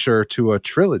finisher to a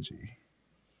trilogy.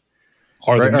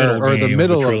 Or right? the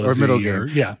middle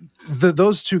game.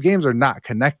 Those two games are not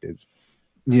connected,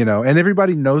 and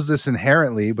everybody knows this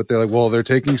inherently, but they're like, well, they're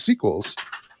taking sequels.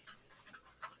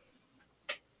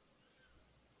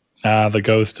 The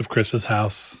ghost of Chris's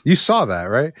house. You saw that,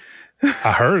 right?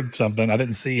 I heard something. I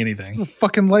didn't see anything. The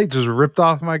fucking light just ripped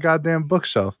off my goddamn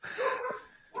bookshelf.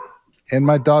 And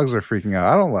my dogs are freaking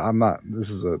out. This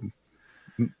is a...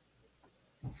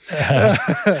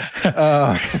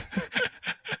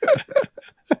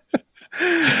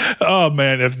 Oh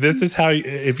man,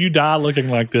 if you die looking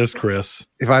like this, Chris.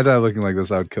 If I die looking like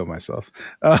this, I would kill myself.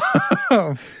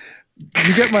 You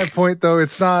get my point though.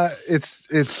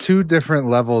 It's two different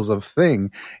levels of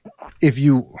thing. If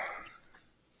you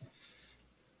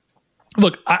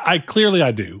look, I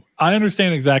clearly do. I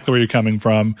understand exactly where you're coming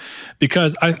from,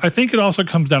 because I think it also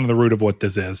comes down to the root of what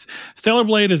this is. Stellar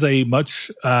Blade is a much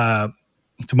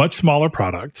smaller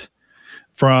product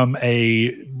from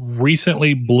a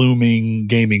recently blooming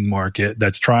gaming market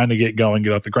that's trying to get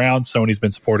off the ground. Sony's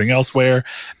been supporting elsewhere.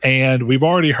 And we've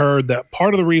already heard that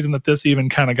part of the reason that this even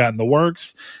kind of got in the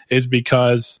works is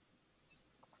because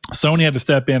Sony had to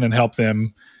step in and help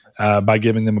them by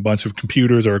giving them a bunch of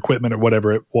computers or equipment or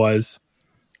whatever it was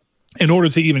in order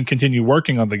to even continue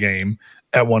working on the game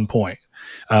at one point.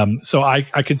 So I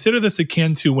consider this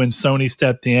akin to when Sony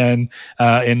stepped in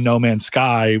No Man's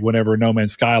Sky, whenever No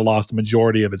Man's Sky lost the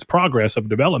majority of its progress of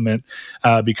development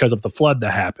because of the flood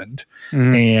that happened.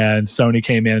 Mm-hmm. And Sony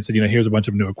came in and said, here's a bunch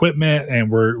of new equipment, and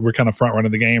we're kind of front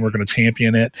running the game. We're going to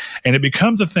champion it. And it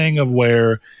becomes a thing of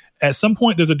where at some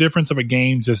point there's a difference of a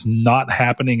game just not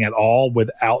happening at all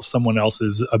without someone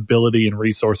else's ability and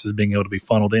resources being able to be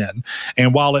funneled in.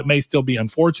 And while it may still be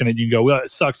unfortunate, you go, well,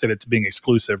 it sucks that it's being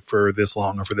exclusive for this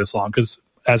long, because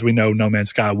as we know, No Man's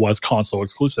Sky was console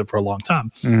exclusive for a long time.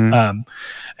 Mm-hmm.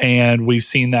 And we've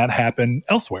seen that happen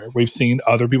elsewhere. We've seen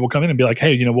other people come in and be like,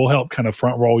 hey, we'll help kind of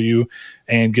front roll you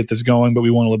and get this going, but we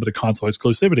want a little bit of console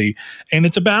exclusivity. And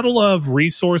it's a battle of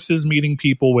resources meeting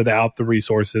people without the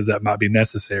resources that might be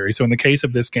necessary. So in the case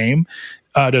of this game,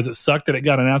 does it suck that it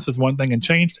got announced as one thing and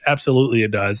changed? Absolutely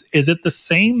it does. Is it the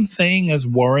same thing as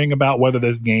worrying about whether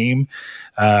this game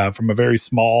from a very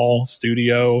small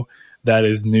studio that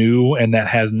is new and that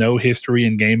has no history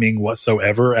in gaming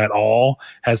whatsoever at all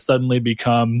has suddenly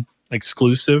become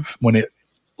exclusive when it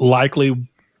likely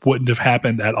wouldn't have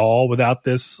happened at all without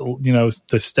this,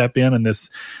 the step in and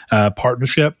this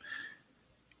partnership?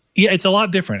 Yeah, it's a lot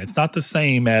different. It's not the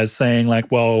same as saying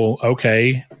like, well,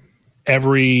 okay,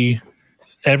 every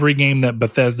game that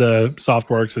Bethesda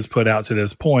Softworks has put out to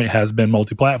this point has been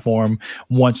multi-platform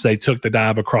once they took the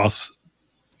dive across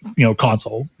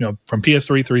console. From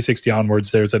PS3 360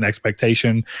 onwards, there's an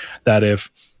expectation that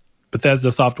if Bethesda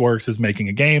Softworks is making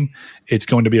a game, it's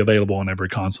going to be available on every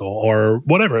console or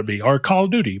whatever it be. Or Call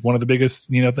of Duty, one of the biggest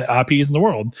the IPs in the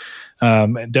world,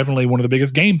 and definitely one of the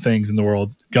biggest game things in the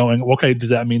world, going, okay, does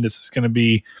that mean this is going to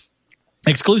be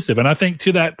exclusive? And I think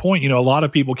to that point, a lot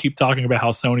of people keep talking about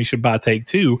how Sony should buy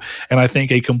Take-Two, and I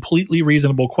think a completely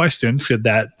reasonable question, should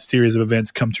that series of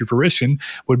events come to fruition,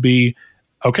 would be,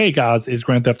 okay, guys, is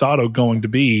Grand Theft Auto going to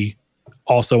be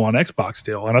also on Xbox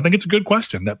still? And I think it's a good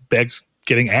question that begs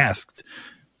getting asked.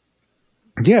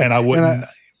 Yeah, and I wouldn't. And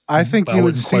I think you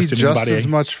would see just as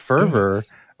much fervor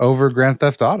over Grand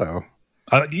Theft Auto.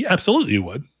 Yeah, absolutely, you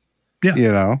would.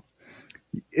 Yeah,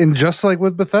 and just like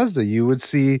with Bethesda, you would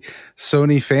see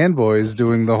Sony fanboys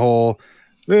doing the whole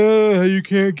You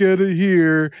can't get it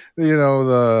here. You know,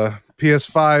 the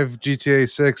PS5, GTA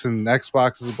 6, and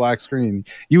Xbox is a black screen.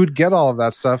 You would get all of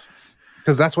that stuff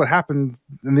because that's what happened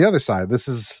in the other side. This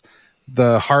is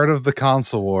the heart of the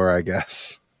console war, I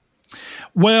guess.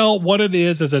 Well, what it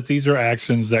is that these are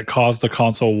actions that cause the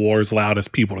console wars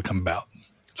loudest people to come about.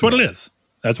 That's what it is.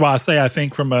 That's why I say I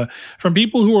think from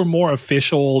people who are more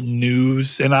official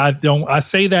news, and I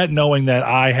say that knowing that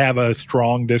I have a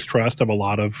strong distrust of a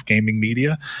lot of gaming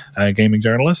media, gaming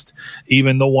journalists,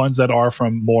 even the ones that are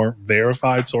from more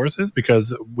verified sources,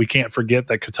 because we can't forget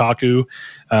that Kotaku,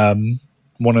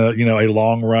 a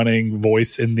long running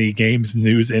voice in the games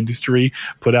news industry,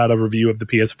 put out a review of the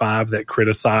PS5 that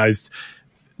criticized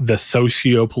the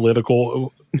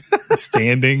socio-political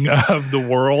standing of the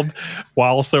world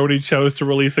while Sony chose to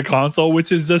release a console,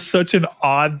 which is just such an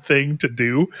odd thing to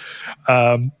do.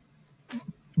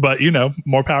 But,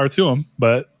 more power to them.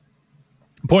 But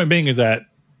the point being is that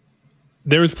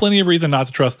there's plenty of reason not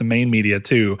to trust the main media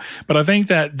too. But I think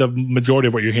that the majority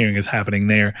of what you're hearing is happening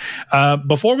there.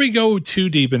 Before we go too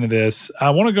deep into this, I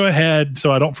want to go ahead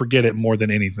so I don't forget it more than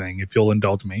anything, if you'll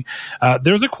indulge me.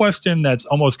 There's a question that's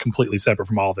almost completely separate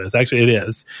from all this. Actually, it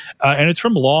is. And it's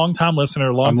from a long-time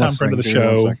listener, long-time friend of the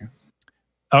show.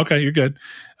 Okay, you're good.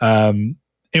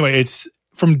 Anyway, it's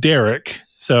from Derek.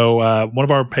 So one of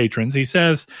our patrons, he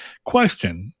says,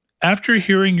 question, after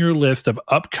hearing your list of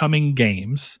upcoming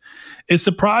games, it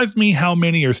surprised me how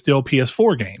many are still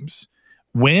PS4 games.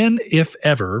 When, if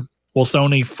ever, will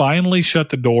Sony finally shut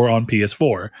the door on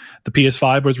PS4? The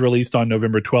PS5 was released on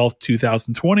November 12th,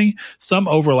 2020. Some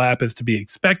overlap is to be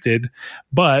expected,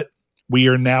 but we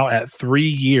are now at 3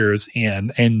 years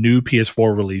in and new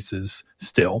PS4 releases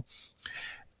still.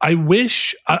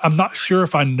 I'm not sure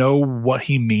if I know what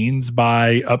he means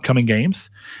by upcoming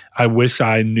games. I wish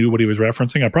I knew what he was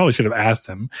referencing. I probably should have asked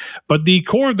him. But the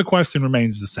core of the question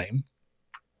remains the same.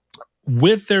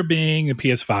 With there being a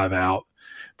PS5 out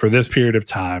for this period of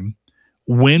time,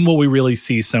 when will we really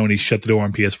see Sony shut the door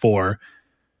on PS4?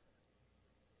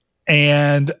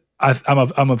 And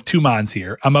I'm of two minds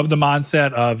here. I'm of the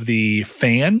mindset of the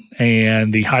fan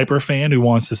and the hyper fan who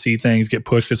wants to see things get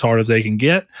pushed as hard as they can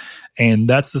get. And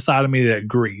that's the side of me that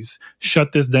agrees.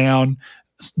 Shut this down.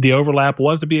 The overlap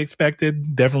was to be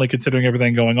expected, definitely considering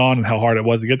everything going on and how hard it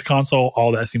was to get the console.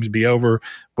 All that seems to be over.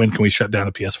 When can we shut down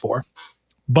the PS4?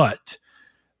 But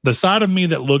the side of me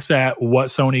that looks at what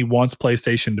Sony wants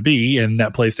PlayStation to be, and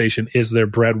that PlayStation is their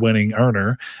breadwinning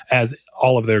earner, as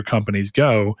all of their companies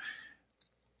go,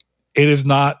 it is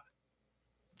not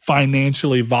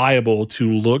financially viable to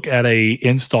look at a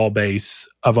install base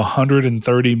of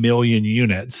 130 million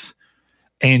units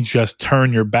and just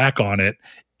turn your back on it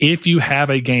if you have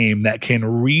a game that can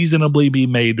reasonably be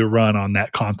made to run on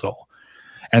that console.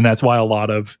 And that's why a lot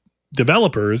of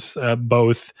developers,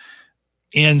 both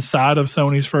inside of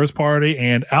Sony's first party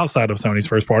and outside of Sony's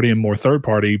first party and more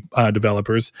third-party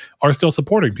developers, are still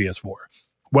supporting PS4.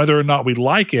 Whether or not we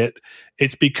like it,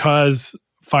 it's because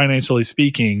financially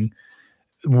speaking,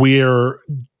 we're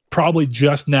probably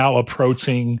just now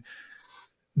approaching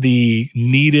the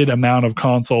needed amount of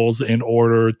consoles in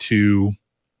order to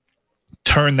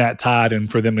turn that tide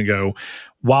and for them to go,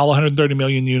 while 130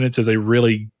 million units is a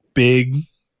really big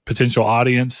potential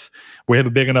audience, we have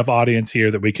a big enough audience here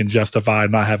that we can justify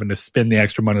not having to spend the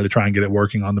extra money to try and get it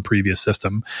working on the previous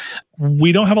system.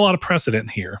 We don't have a lot of precedent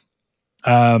here.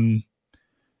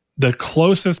 The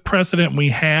closest precedent we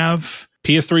have,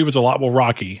 PS3 was a lot more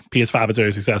rocky. PS5 is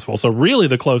very successful. So really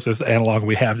the closest analog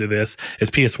we have to this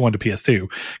is PS1 to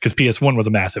PS2, because PS1 was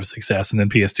a massive success and then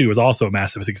PS2 was also a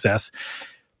massive success.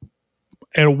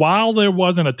 And while there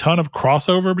wasn't a ton of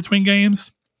crossover between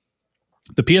games,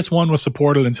 the PS1 was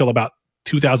supported until about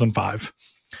 2005.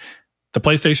 The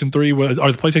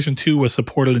PlayStation 2 was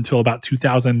supported until about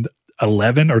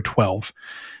 2011 or 12.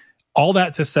 All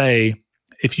that to say,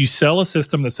 if you sell a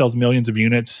system that sells millions of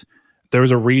units,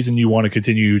 there's a reason you want to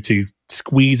continue to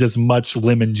squeeze as much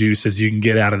lemon juice as you can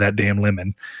get out of that damn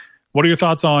lemon. What are your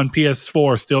thoughts on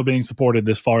PS4 still being supported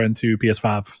this far into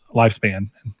PS5 lifespan?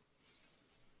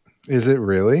 Is it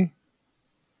really?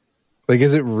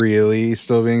 Is it really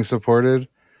still being supported?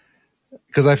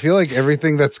 Because I feel like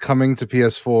everything that's coming to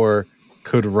PS4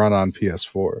 could run on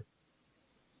PS4.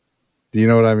 Do you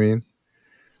know what I mean?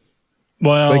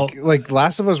 Well, like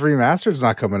Last of Us Remastered is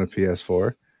not coming to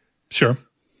PS4. Sure.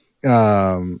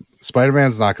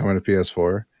 Spider-Man's not coming to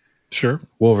PS4. Sure.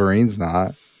 Wolverine's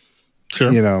not. Sure.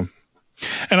 And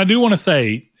I do want to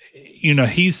say,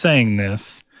 he's saying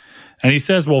this, And he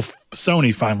says, well,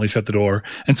 Sony finally shut the door.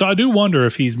 And so I do wonder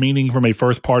if he's meaning from a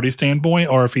first party standpoint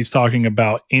or if he's talking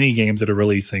about any games that are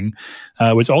releasing,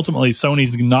 which ultimately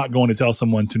Sony's not going to tell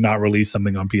someone to not release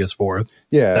something on PS4.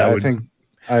 Yeah, I think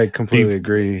I completely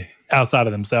agree. Outside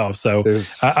of themselves. So,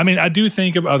 I mean, I do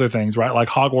think of other things, right? Like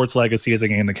Hogwarts Legacy is a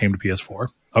game that came to PS4.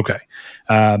 Okay.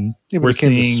 We're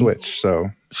seeing to Switch,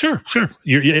 so. Sure.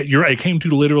 You're right. It came to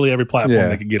literally every platform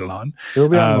they could get it on. It'll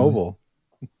be on mobile.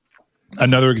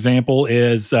 Another example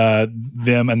is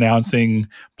them announcing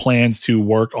plans to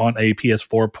work on a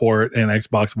PS4 port and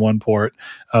Xbox One port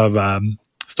of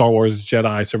Star Wars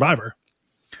Jedi Survivor.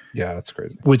 Yeah, that's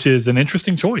crazy. Which is an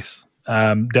interesting choice.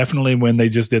 Definitely when they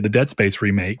just did the Dead Space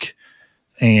remake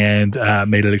and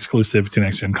made it exclusive to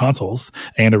next-gen consoles,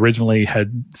 and originally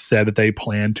had said that they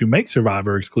planned to make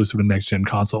Survivor exclusive to next-gen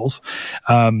consoles.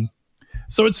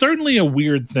 So it's certainly a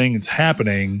weird thing that's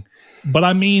happening, but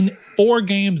I mean, for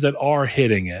games that are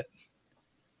hitting it,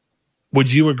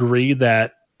 would you agree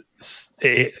that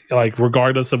like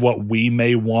regardless of what we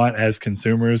may want as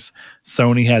consumers,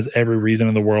 Sony has every reason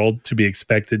in the world to be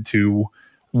expected to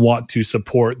want to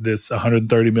support this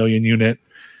 130 million unit,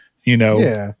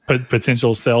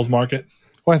 potential sales market?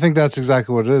 Well, I think that's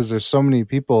exactly what it is. There's so many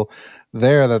people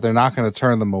there that they're not going to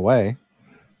turn them away.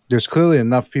 There's clearly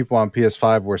enough people on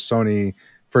PS5 where Sony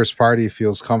first party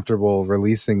feels comfortable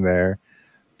releasing there,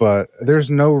 but there's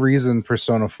no reason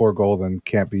Persona 4 Golden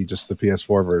can't be just the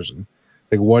PS4 version.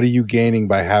 Like, what are you gaining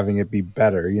by having it be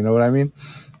better? You know what I mean?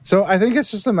 So I think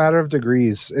it's just a matter of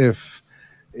degrees. If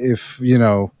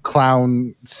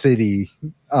Clown City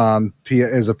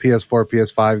is a PS4,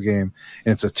 PS5 game,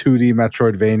 and it's a 2D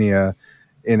Metroidvania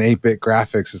in 8-bit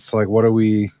graphics, it's like, what are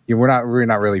we're not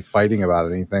really fighting about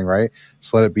anything, right?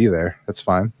 Just let it be there. That's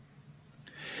fine.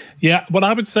 Yeah, what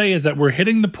I would say is that we're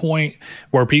hitting the point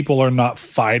where people are not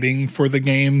fighting for the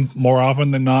game more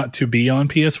often than not to be on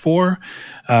PS4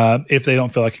 if they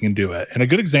don't feel like you can do it. And a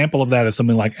good example of that is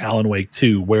something like Alan Wake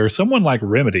 2, where someone like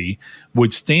Remedy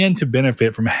would stand to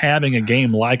benefit from having a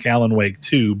game like Alan Wake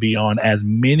 2 be on as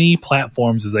many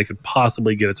platforms as they could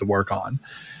possibly get it to work on.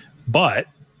 But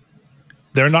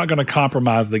they're not going to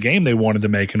compromise the game they wanted to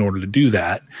make in order to do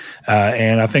that.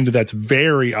 And I think that that's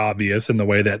very obvious in the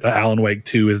way that Alan Wake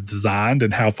 2 is designed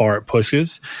and how far it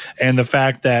pushes. And the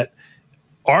fact that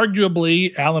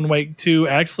arguably Alan Wake 2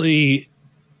 actually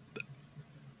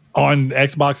on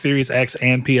Xbox Series X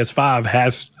and PS5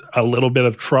 has a little bit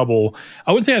of trouble.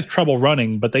 I wouldn't say it has trouble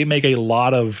running, but they make a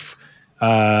lot of...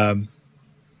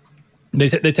 They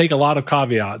take a lot of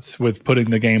caveats with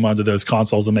putting the game onto those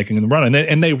consoles and making them run.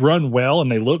 And they run well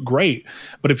and they look great.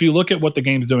 But if you look at what the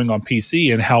game's doing on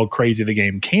PC and how crazy the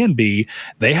game can be,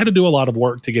 they had to do a lot of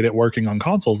work to get it working on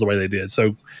consoles the way they did.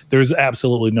 So there's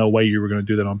absolutely no way you were going to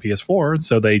do that on PS4. And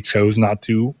so they chose not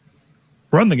to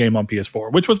run the game on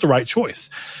PS4, which was the right choice.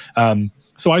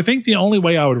 So I think the only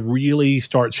way I would really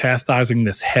start chastising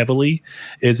this heavily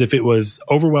is if it was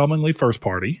overwhelmingly first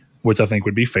party, which I think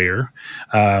would be fair,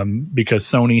 because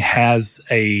Sony has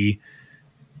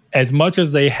as much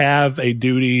as they have a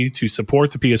duty to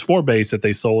support the PS4 base that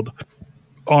they sold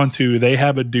onto, they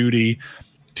have a duty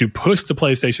to push the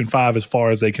PlayStation 5 as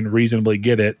far as they can reasonably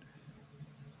get it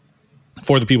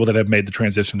for the people that have made the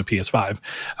transition to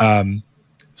PS5.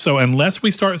 So unless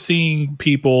we start seeing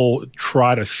people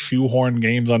try to shoehorn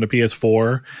games onto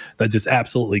PS4 that just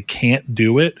absolutely can't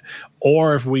do it,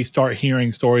 or if we start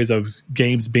hearing stories of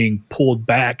games being pulled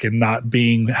back and not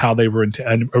being how they were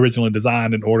originally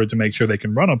designed in order to make sure they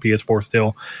can run on PS4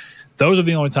 still, those are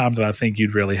the only times that I think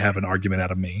you'd really have an argument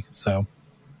out of me. So,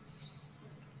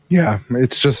 yeah,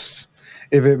 it's just,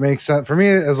 if it makes sense for me,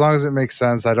 as long as it makes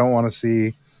sense, I don't want to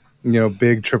see,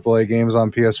 big AAA games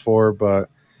on PS4, but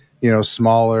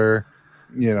smaller,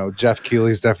 Jeff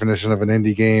Keighley's definition of an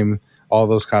indie game, all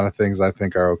those kind of things I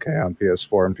think are okay on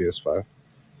PS4 and PS5.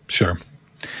 Sure.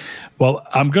 Well,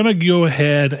 I'm going to go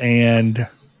ahead and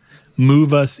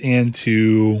move us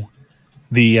into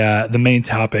the main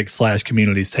topic /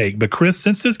 community's take. But Chris,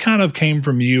 since this kind of came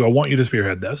from you, I want you to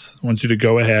spearhead this. I want you to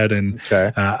go ahead and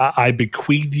I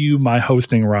bequeath you my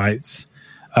hosting rights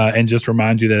and just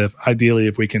remind you that ideally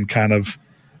if we can kind of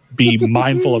be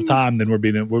mindful of time, then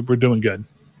we're doing good.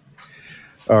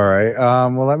 All right.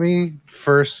 Well, let me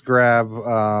first grab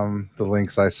the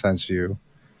links I sent you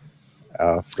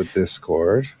off the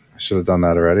Discord. I should have done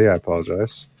that already. I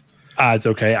apologize. It's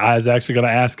okay. I was actually going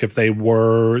to ask if they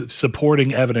were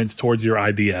supporting evidence towards your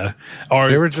idea, or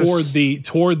they were toward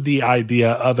the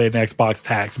idea of an Xbox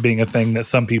tax being a thing that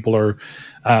some people are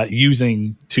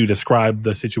using to describe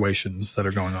the situations that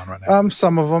are going on right now.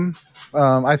 Some of them.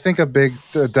 I think a big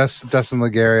Destin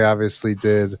Legary obviously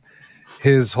did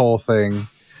his whole thing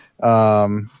I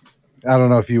don't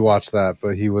know if you watched that,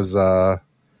 but he was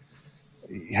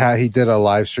he did a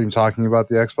live stream talking about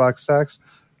the Xbox tax.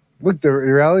 Look, the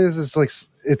reality is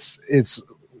it's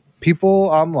people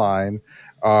online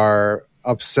are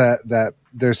upset that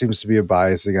there seems to be a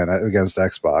bias against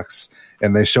Xbox,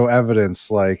 and they show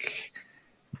evidence like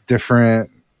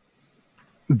different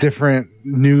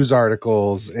news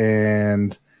articles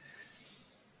and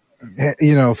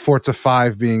Forza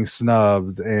 5 being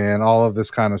snubbed and all of this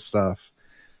kind of stuff.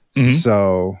 Mm-hmm.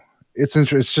 So it's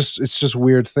interesting. It's just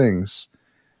weird things.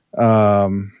 I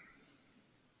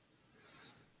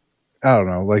don't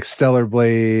know, like Stellar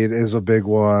Blade is a big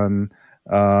one.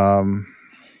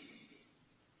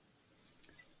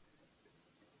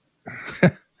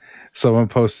 Someone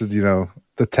posted,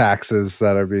 the taxes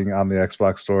that are being on the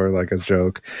Xbox store like a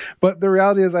joke. But the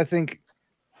reality is,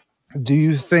 do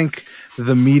you think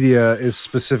the media is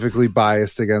specifically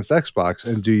biased against Xbox?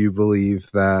 And do you believe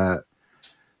that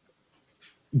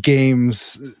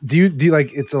games, do you think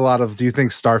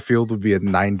Starfield would be a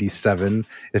 97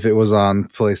 if it was on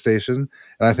PlayStation? And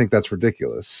I think that's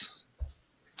ridiculous.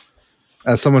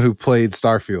 As someone who played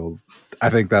Starfield, I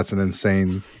think that's an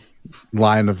insane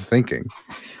line of thinking.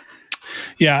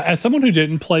 Yeah, as someone who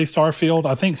didn't play Starfield,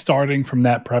 I think starting from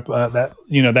that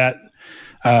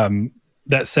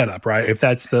that setup, right? If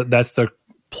that's the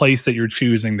place that you're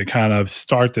choosing to kind of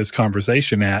start this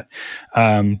conversation at,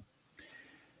 I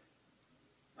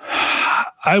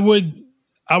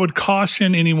would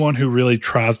caution anyone who really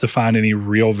tries to find any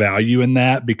real value in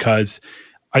that, because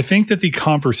I think that the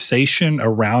conversation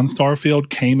around Starfield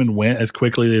came and went as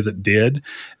quickly as it did,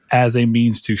 as a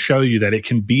means to show you that it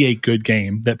can be a good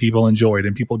game that people enjoyed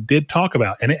and people did talk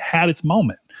about, and it had its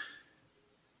moment.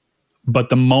 But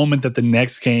the moment that the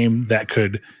next game that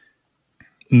could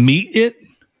meet it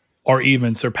or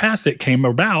even surpass it came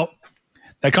about,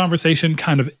 that conversation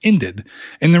kind of ended.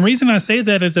 And the reason I say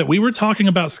that is that we were talking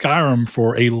about Skyrim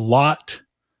for a lot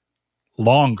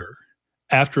longer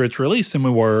after its release than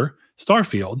we were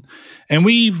Starfield. And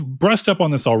we've brushed up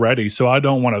on this already, so I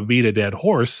don't want to beat a dead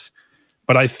horse.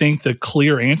 But I think the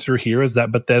clear answer here is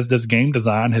that Bethesda's game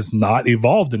design has not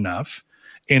evolved enough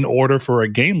in order for a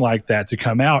game like that to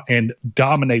come out and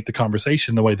dominate the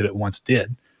conversation the way that it once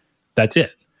did. That's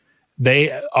it.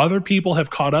 Other people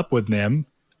have caught up with them,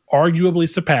 arguably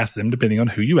surpassed them, depending on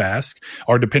who you ask,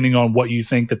 or depending on what you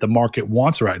think that the market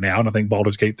wants right now. And I think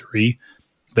Baldur's Gate 3,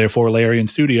 therefore Larian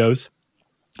Studios,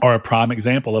 are a prime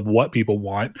example of what people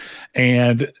want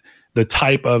and the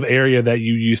type of area that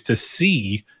you used to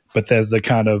see Bethesda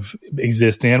kind of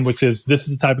exist in, which is, this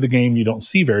is the type of the game you don't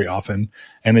see very often,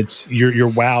 and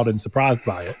you're wowed and surprised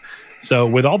by it. So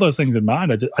with all those things in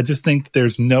mind, I just think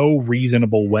there's no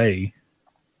reasonable way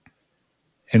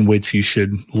in which you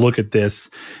should look at this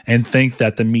and think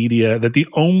that that the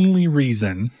only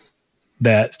reason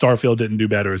that Starfield didn't do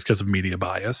better is because of media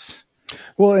bias.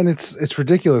 Well, and it's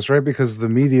ridiculous, right? Because the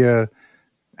media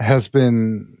has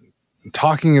been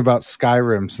talking about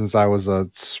Skyrim since I was a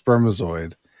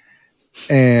spermatozoid.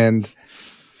 And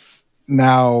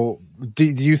now, do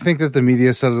you think that the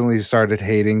media suddenly started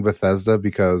hating Bethesda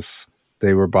because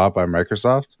they were bought by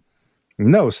Microsoft?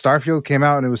 No, Starfield came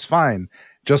out and it was fine.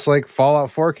 Just like Fallout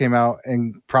 4 came out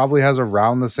and probably has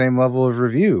around the same level of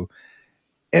review.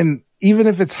 And even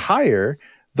if it's higher,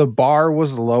 the bar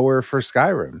was lower for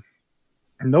Skyrim.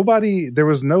 There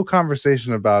was no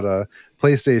conversation about a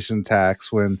PlayStation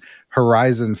tax when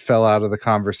Horizon fell out of the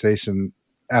conversation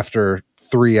after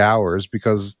 3 hours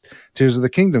because Tears of the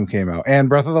Kingdom came out and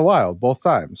Breath of the Wild both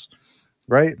times,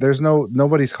 right?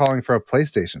 Nobody's calling for a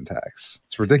PlayStation tax.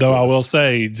 It's ridiculous. Though I will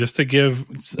say, just to give,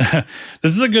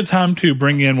 this is a good time to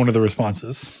bring in one of the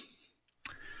responses,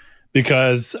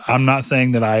 because I'm not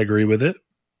saying that I agree with it,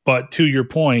 but to your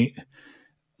point,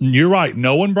 you're right.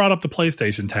 No one brought up the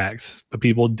PlayStation tax, but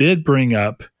people did bring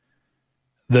up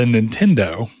the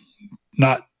Nintendo,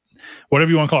 not whatever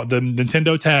you want to call it, the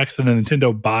Nintendo tax and the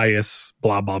Nintendo bias,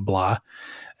 blah, blah, blah.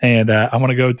 And I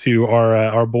want to go to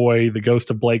our boy, the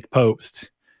ghost of Blake Popst,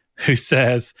 who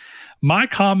says, my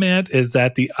comment is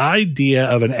that the idea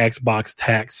of an Xbox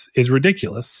tax is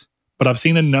ridiculous, but I've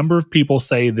seen a number of people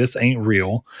say this ain't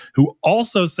real, who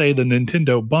also say the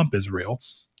Nintendo bump is real.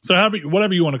 So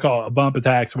whatever you want to call it, a bump, a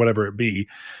tax, whatever it be,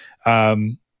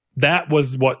 that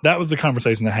was the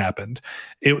conversation that happened.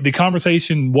 The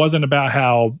conversation wasn't about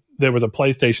how there was a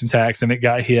PlayStation tax and it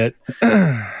got hit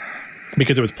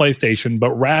because it was PlayStation, but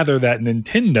rather that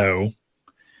Nintendo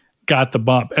got the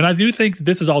bump. And I do think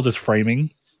this is all just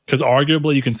framing, because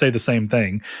arguably you can say the same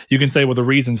thing. You can say, well, the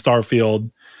reason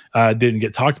Starfield didn't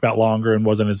get talked about longer and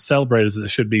wasn't as celebrated as it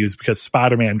should be is because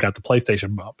Spider-Man got the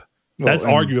PlayStation bump. That's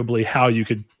arguably how you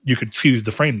could choose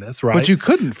to frame this, right? But you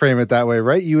couldn't frame it that way,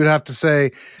 right? You would have to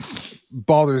say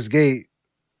Baldur's Gate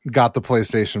got the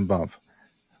PlayStation bump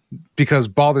because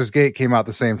Baldur's Gate came out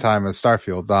the same time as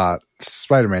Starfield, not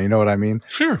Spider-Man. You know what I mean?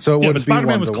 Sure. So it but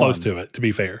Spider-Man was close to it, to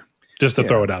be fair. Just to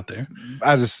throw it out there.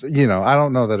 I just, I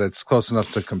don't know that it's close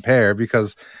enough to compare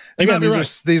because, again,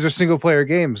 these are single-player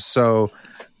games. So,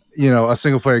 a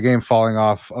single-player game falling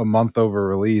off a month over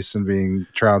release and being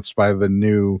trounced by the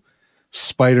new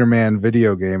Spider-Man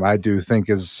video game, I do think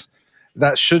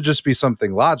that should just be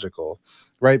something logical,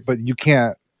 right? But you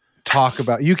can't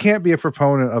be a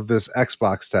proponent of this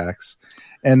Xbox tax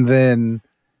and then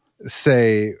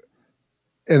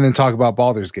talk about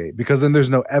Baldur's Gate, because then there's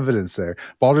no evidence there.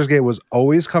 Baldur's Gate was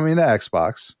always coming to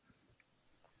Xbox.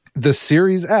 The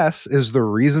Series S is the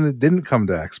reason it didn't come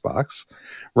to Xbox,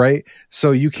 right?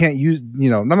 So you can't use,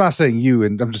 I'm not saying you,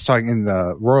 and I'm just talking in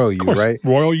the Royal You, right?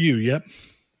 Royal You, yep.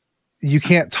 You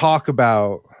can't talk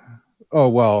about,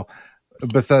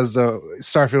 Bethesda,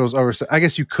 Starfield was overshadowed. I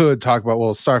guess you could talk about,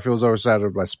 Starfield was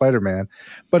overshadowed by Spider-Man,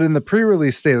 but in the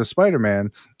pre-release state of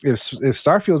Spider-Man, if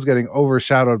Starfield's getting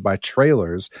overshadowed by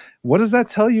trailers, what does that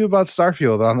tell you about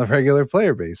Starfield on the regular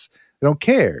player base? They don't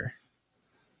care.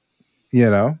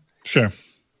 Sure.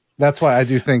 That's why I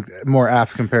do think more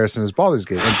apt comparison is Baldur's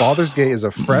Gate. And Baldur's Gate is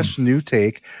a fresh new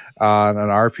take on an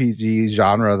RPG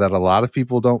genre that a lot of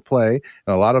people don't play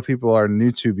and a lot of people are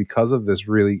new to because of this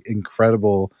really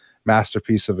incredible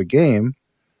masterpiece of a game.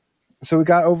 So it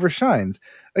got overshined.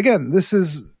 Again, this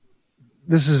is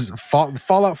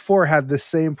Fallout 4 had this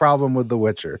same problem with The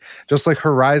Witcher, just like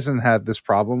Horizon had this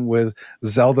problem with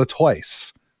Zelda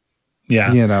twice.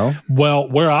 Yeah. Well,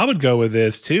 where I would go with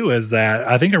this too is that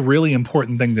I think a really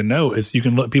important thing to note is you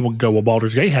can let people go, well,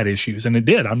 Baldur's Gate had issues, and it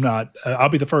did. I'll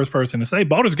be the first person to say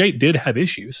Baldur's Gate did have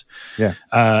issues. Yeah.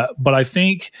 But I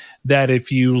think that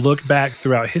if you look back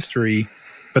throughout history,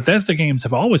 Bethesda games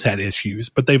have always had issues,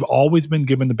 but they've always been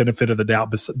given the benefit of the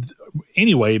doubt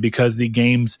anyway, because the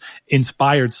games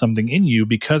inspired something in you,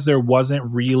 because there wasn't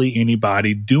really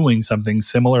anybody doing something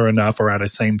similar enough or at a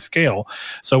same scale.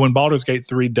 So when Baldur's Gate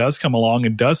 3 does come along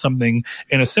and does something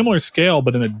in a similar scale,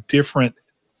 but in a different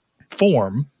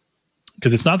form,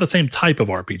 because it's not the same type of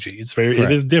RPG. It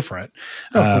is different.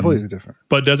 Completely different.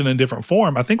 But does it in a different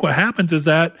form. I think what happens is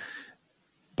that,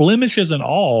 blemishes and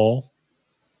all,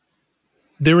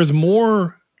 there is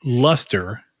more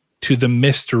luster to the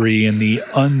mystery and the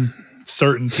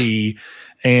uncertainty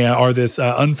or this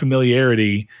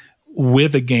unfamiliarity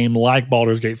with a game like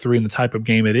Baldur's Gate 3 and the type of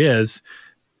game it is,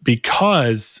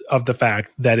 because of the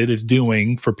fact that it is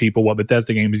doing for people what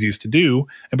Bethesda games used to do.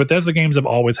 And Bethesda games have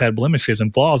always had blemishes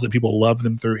and flaws that people love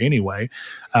them through anyway.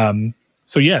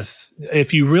 So yes,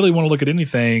 if you really want to look at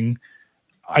anything,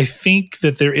 I think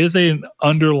that there is an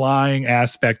underlying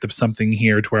aspect of something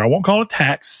here to where I won't call it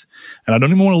tax, and I don't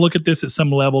even want to look at this at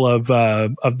some level of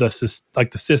the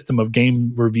system of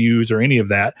game reviews or any of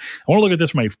that. I want to look at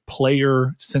this from a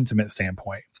player sentiment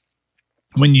standpoint.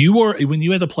 When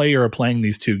you as a player are playing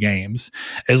these two games,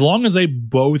 as long as they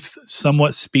both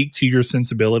somewhat speak to your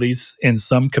sensibilities in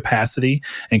some capacity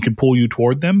and can pull you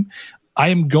toward them, I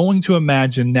am going to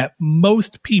imagine that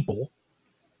most people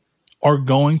are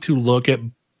going to look at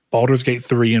Baldur's Gate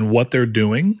 3 and what they're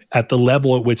doing at the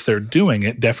level at which they're doing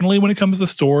it. Definitely when it comes to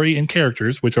story and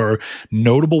characters, which are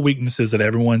notable weaknesses that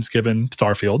everyone's given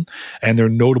Starfield, and they're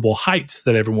notable heights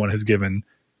that everyone has given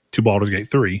to Baldur's Gate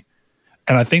 3.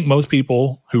 And I think most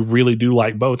people who really do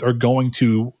like both are going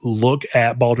to look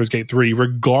at Baldur's Gate 3,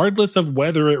 regardless of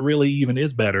whether it really even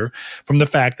is better, from the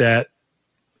fact that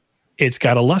it's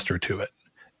got a luster to it.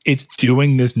 It's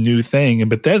doing this new thing. And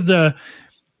Bethesda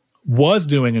was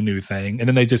doing a new thing, and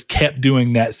then they just kept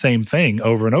doing that same thing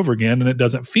over and over again, and it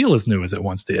doesn't feel as new as it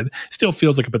once did. It still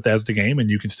feels like a Bethesda game,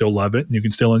 and you can still love it, and you can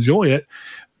still enjoy it.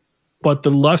 But the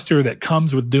luster that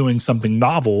comes with doing something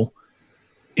novel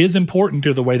is important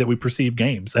to the way that we perceive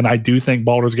games. And I do think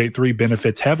Baldur's Gate 3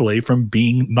 benefits heavily from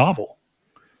being novel.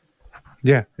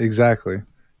 Yeah, exactly.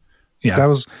 Yeah. That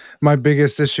was my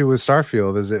biggest issue with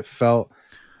Starfield, is it felt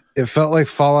like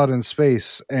Fallout in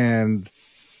space, and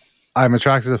I'm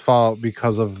attracted to Fallout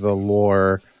because of the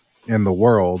lore in the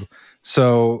world.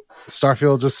 So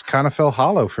Starfield just kind of fell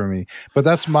hollow for me. But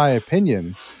that's my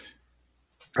opinion.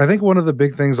 I think one of the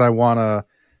big things I want to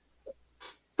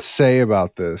say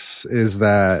about this is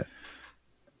that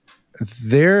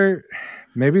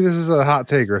maybe this is a hot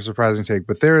take or a surprising take,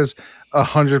 but there is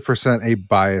 100% a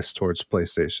bias towards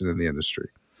PlayStation in the industry.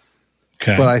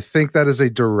 Okay. But I think that is a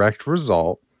direct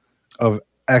result of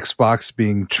Xbox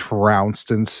being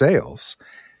trounced in sales.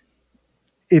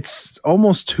 It's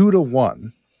almost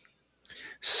 2-1.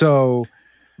 So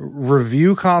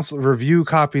review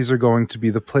copies are going to be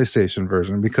the PlayStation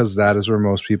version because that is where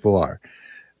most people are.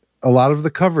 A lot of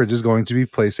the coverage is going to be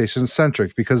PlayStation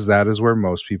centric because that is where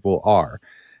most people are.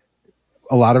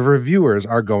 A lot of reviewers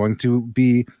are going to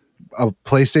be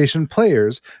PlayStation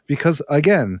players because,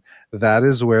 again, that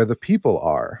is where the people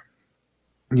are.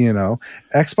 You know,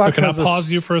 Xbox. So can I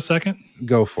pause you for a second?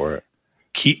 Go for it.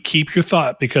 Keep your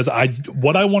thought, because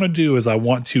what I want to do is I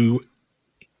want to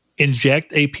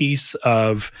inject a piece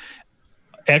of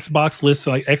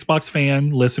Xbox fan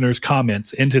listeners'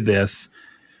 comments into this,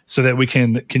 so that we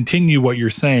can continue what you're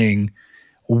saying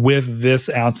with this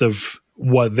ounce of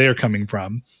what they're coming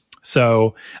from.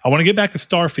 So I want to get back to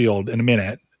Starfield in a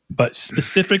minute, but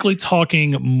specifically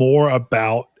talking more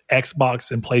about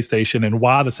Xbox and PlayStation and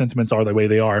why the sentiments are the way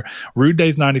they are. Rude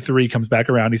Days 93 comes back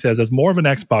around. He says, as more of an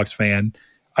Xbox fan,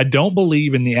 I don't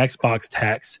believe in the Xbox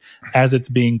tax as it's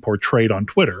being portrayed on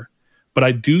Twitter, but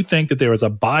I do think that there is a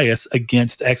bias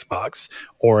against Xbox,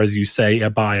 or as you say, a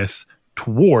bias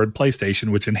toward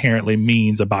PlayStation, which inherently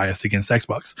means a bias against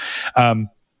Xbox.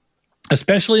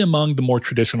 Especially among the more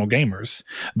traditional gamers,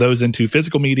 those into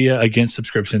physical media, against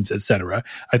subscriptions, etc.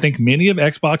 I think many of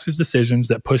Xbox's decisions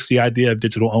that push the idea of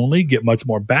digital only get much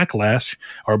more backlash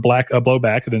or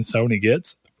blowback than Sony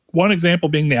gets. One example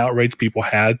being the outrage people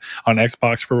had on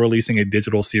Xbox for releasing a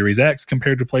digital Series X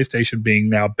compared to PlayStation being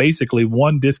now basically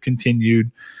one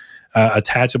discontinued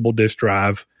attachable disk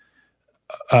drive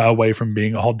away from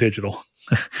being all digital.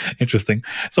 Interesting.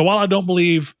 So while I don't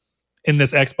believe in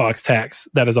this Xbox tax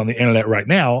that is on the internet right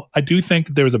now, I do think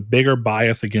that there's a bigger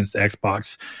bias against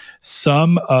Xbox.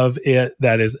 Some of it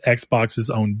that is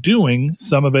Xbox's own doing,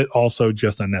 some of it also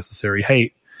just unnecessary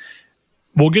hate.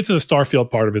 We'll get to the Starfield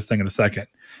part of this thing in a second,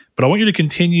 but I want you to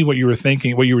continue what you were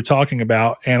thinking, what you were talking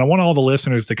about, and I want all the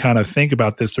listeners to kind of think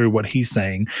about this through what he's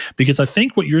saying, because I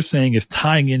think what you're saying is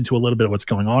tying into a little bit of what's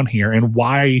going on here and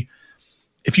why.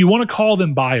 If you want to call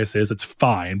them biases, it's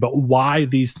fine, but why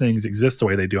these things exist the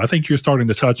way they do. I think you're starting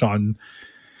to touch on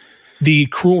the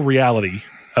cruel reality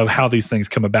of how these things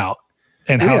come about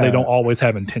and how they don't always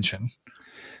have intention.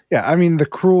 Yeah, I mean, the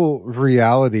cruel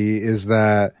reality is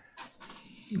that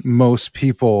most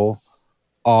people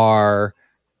are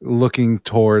looking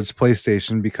towards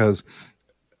PlayStation because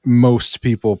most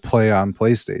people play on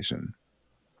PlayStation.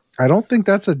 I don't think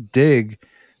that's a dig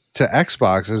to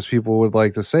Xbox, as people would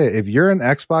like to say. If you're an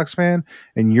Xbox fan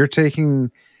and you're taking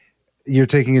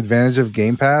advantage of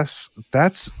Game Pass,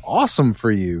 that's awesome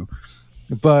for you.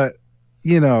 But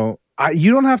you know,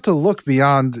 you don't have to look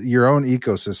beyond your own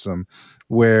ecosystem,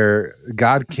 where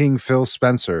God King Phil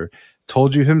Spencer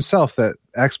told you himself that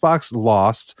Xbox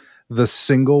lost the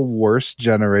single worst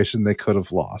generation they could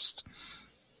have lost.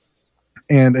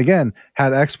 And again,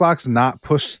 had Xbox not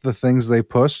pushed the things they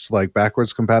pushed, like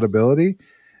backwards compatibility,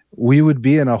 we would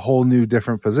be in a whole new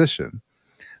different position.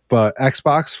 But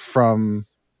Xbox, from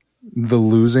the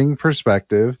losing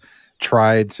perspective,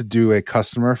 tried to do a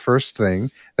customer first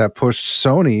thing that pushed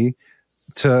Sony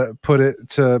to put it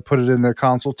in their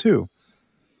console too.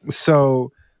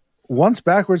 So once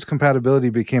backwards compatibility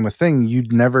became a thing, you're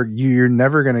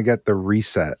never going to get the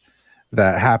reset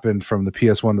that happened from the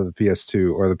PS1 to the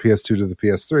PS2 or the PS2 to the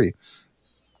PS3,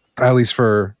 at least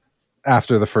for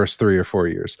after the first 3 or 4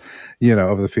 years,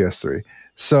 of the PS3.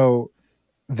 So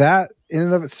that in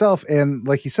and of itself, and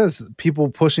like he says, people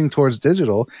pushing towards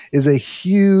digital is a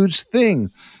huge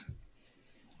thing.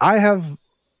 I have,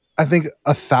 I think,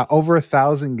 over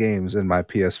 1,000 games in my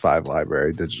PS5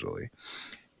 library digitally.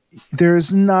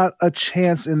 There's not a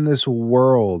chance in this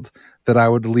world that I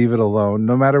would leave it alone,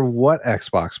 no matter what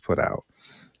Xbox put out.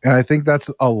 And I think that's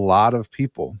a lot of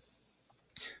people.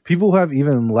 People who have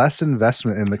even less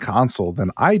investment in the console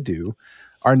than I do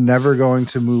are never going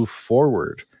to move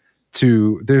forward.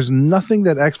 There's nothing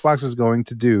that Xbox is going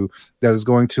to do that is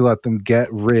going to let them get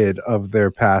rid of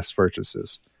their past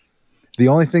purchases. The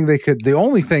only thing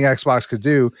Xbox could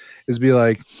do is be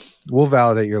like, we'll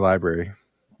validate your library.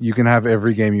 You can have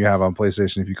every game you have on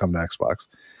PlayStation if you come to Xbox.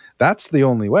 That's the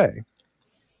only way.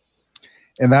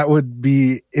 And that would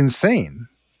be insane.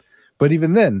 But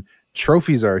even then,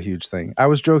 trophies are a huge thing. I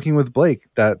was joking with Blake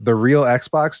that the real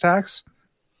Xbox tax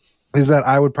is that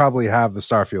I would probably have the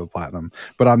Starfield Platinum,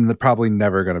 but I'm probably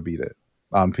never going to beat it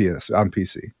on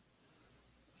PC.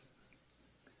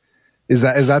 Is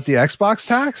that the Xbox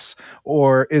tax,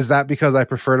 or is that because I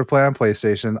prefer to play on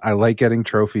PlayStation? I like getting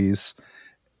trophies,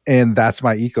 and that's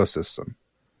my ecosystem.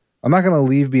 I'm not going to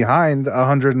leave behind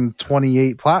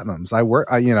 128 platinums.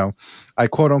 I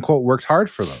quote unquote worked hard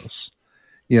for those.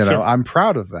 Sure. I'm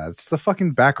proud of that. It's the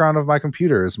fucking background of my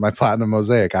computer is my platinum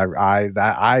mosaic.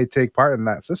 I take part in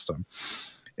that system.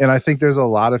 And I think there's a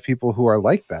lot of people who are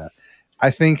like that.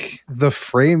 I think the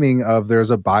framing of there's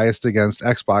a bias against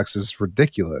Xbox is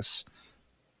ridiculous,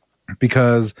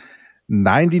 because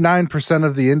 99%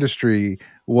 of the industry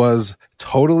was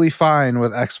totally fine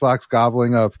with Xbox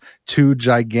gobbling up 2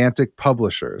 gigantic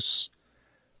publishers.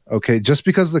 Okay, just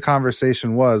because the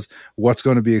conversation was what's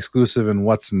going to be exclusive and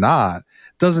what's not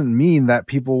doesn't mean that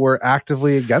people were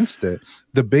actively against it.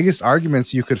 The biggest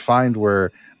arguments you could find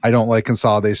were, I don't like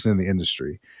consolidation in the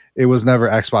industry. It was never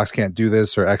Xbox can't do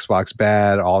this or Xbox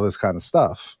bad, all this kind of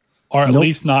stuff. Or at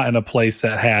least not in a place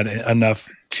that had enough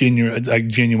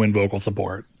genuine vocal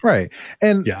support. Right.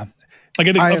 And yeah, like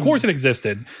of course it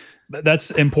existed.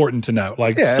 That's important to know.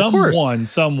 Like someone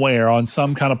somewhere on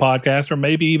some kind of podcast, or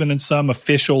maybe even in some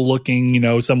official looking,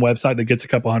 some website that gets a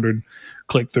couple hundred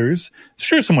click-throughs.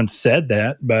 Sure, someone said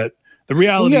that, but the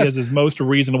reality is most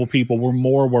reasonable people were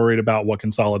more worried about what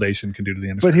consolidation can do to the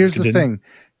industry. But here's the thing.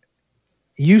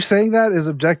 You saying that is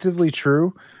objectively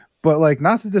true, but like,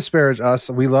 not to disparage us.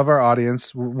 We love our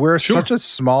audience. We're such a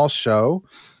small show.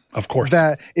 Of course.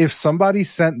 That if somebody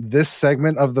sent this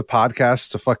segment of the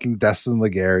podcast to fucking Destin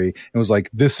Legary and was like,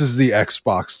 this is the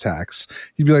Xbox tax,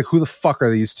 he'd be like, who the fuck are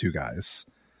these two guys?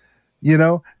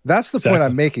 That's the point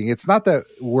I'm making. It's not that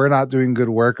we're not doing good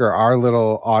work or our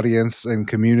little audience and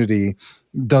community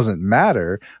doesn't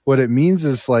matter. What it means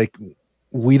is like,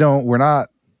 we're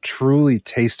not truly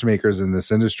tastemakers in this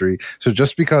industry. So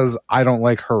just because I don't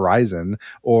like Horizon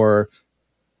or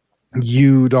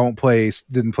you didn't play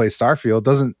Starfield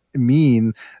doesn't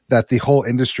mean that the whole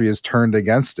industry is turned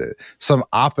against it. Some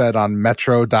op-ed on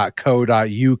metro.co.uk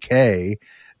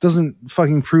doesn't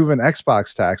fucking prove an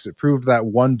Xbox tax. It proved that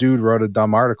one dude wrote a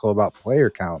dumb article about player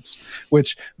counts,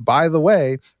 which, by the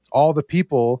way, all the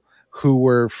people who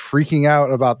were freaking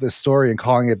out about this story and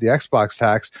calling it the Xbox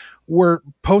tax were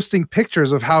posting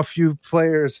pictures of how few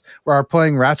players are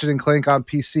playing Ratchet and Clank on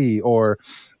PC or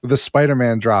the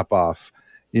Spider-Man drop-off.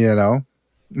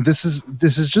 This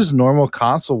is just normal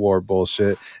console war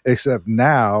bullshit, except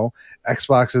now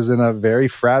Xbox is in a very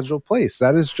fragile place.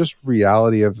 That is just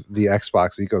reality of the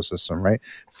Xbox ecosystem, right?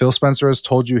 Phil Spencer has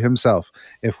told you himself,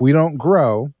 if we don't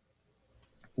grow,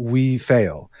 we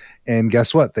fail. And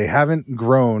guess what? They haven't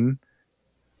grown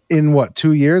in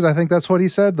 2 years? I think that's what he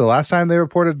said. The last time they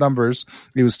reported numbers,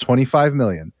 it was 25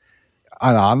 million.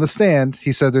 And on the stand,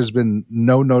 he said there's been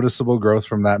no noticeable growth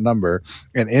from that number.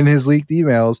 And in his leaked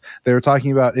emails, they were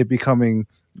talking about it becoming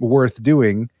worth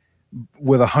doing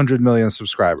with 100 million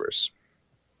subscribers.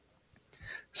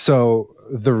 So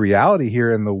the reality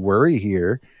here and the worry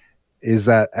here is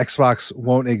that Xbox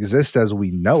won't exist as we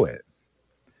know it.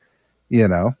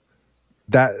 And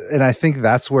I think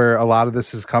that's where a lot of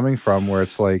this is coming from, where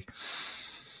it's like,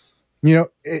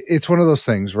 it's one of those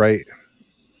things, right?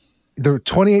 The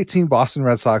 2018 Boston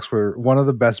Red Sox were one of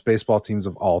the best baseball teams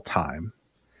of all time.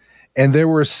 And there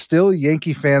were still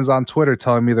Yankee fans on Twitter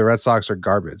telling me the Red Sox are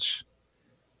garbage.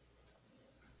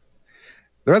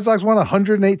 The Red Sox won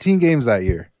 118 games that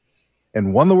year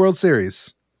and won the World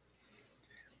Series.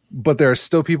 But there are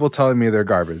still people telling me they're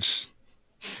garbage.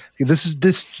 This is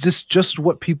just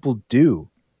what people do.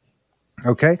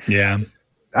 Okay? Yeah.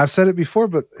 I've said it before,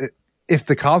 but if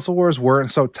the console wars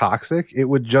weren't so toxic, it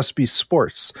would just be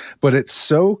sports. But it's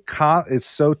so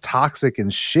toxic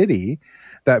and shitty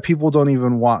that people don't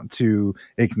even want to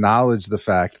acknowledge the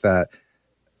fact that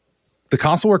the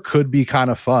console war could be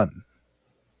kind of fun.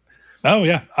 Oh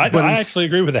yeah, I actually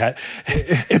agree with that.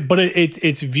 But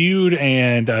it's viewed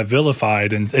and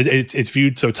vilified, and it's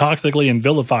viewed so toxically and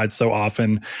vilified so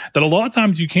often that a lot of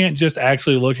times you can't just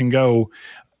actually look and go,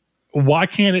 why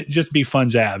can't it just be fun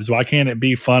jabs? Why can't it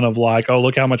be fun of like, oh,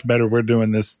 look how much better we're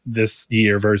doing this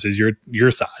year versus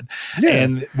your side,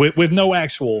 and with no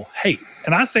actual hate.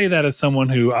 And I say that as someone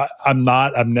who I've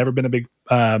never been a big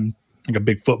like a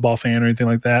big football fan or anything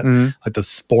like that. Mm-hmm. Like the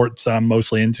sports I'm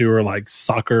mostly into are like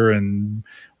soccer and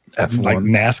F1. Like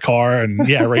NASCAR and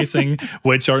racing,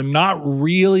 which are not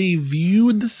really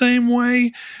viewed the same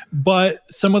way, but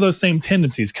some of those same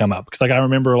tendencies come up. Because like I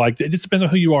remember, like it just depends on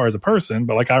who you are as a person,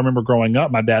 but like I remember growing up,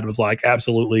 my dad was like,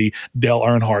 absolutely, Dale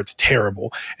Earnhardt's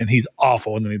terrible and he's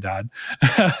awful, and then he died.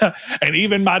 And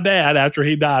even my dad, after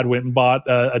he died, went and bought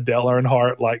a Dale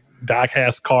Earnhardt like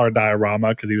die-cast car diorama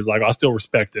because he was like, I still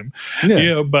respect him.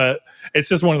 But it's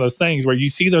just one of those things where you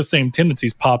see those same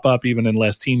tendencies pop up even in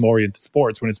less team-oriented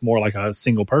sports when it's more like a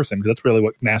single person, because that's really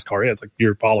what NASCAR is. Like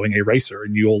you're following a racer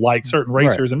and you'll like certain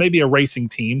racers and maybe a racing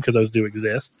team because those do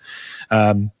exist.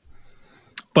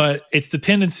 But it's the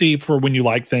tendency for when you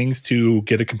like things to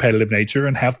get a competitive nature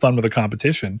and have fun with the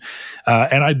competition.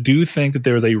 And I do think that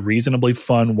there is a reasonably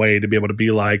fun way to be able to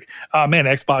be like, oh man,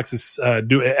 Xbox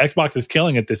is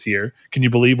killing it this year. Can you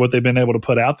believe what they've been able to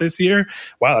put out this year?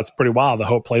 Wow, that's pretty wild. I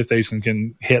hope PlayStation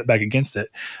can hit back against it.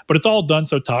 But it's all done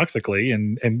so toxically,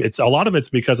 and it's a lot of it's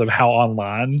because of how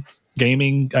online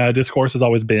gaming discourse has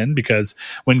always been, because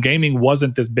when gaming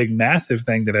wasn't this big massive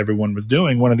thing that everyone was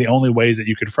doing, one of the only ways that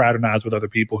you could fraternize with other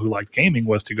people who liked gaming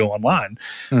was to go online.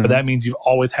 But that means you've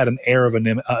always had an air of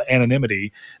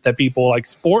anonymity that people like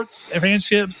sports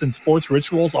fanships and sports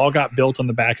rituals all got built on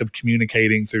the back of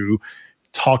communicating through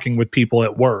talking with people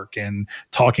at work and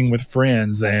talking with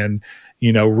friends and,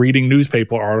 you know, reading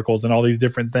newspaper articles and all these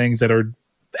different things that are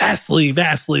vastly,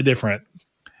 vastly different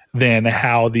than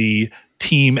how the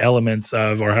team elements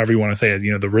of, or however you want to say it,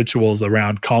 you know, the rituals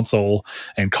around console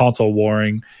and console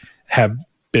warring have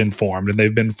been formed, and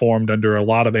they've been formed under a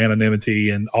lot of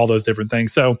anonymity and all those different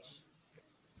things. So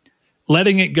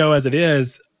letting it go as it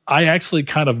is, I actually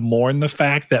kind of mourn the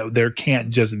fact that there can't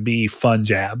just be fun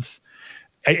jabs.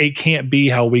 It can't be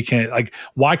how we can, like,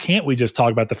 why can't we just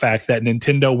talk about the fact that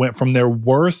Nintendo went from their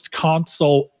worst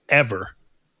console ever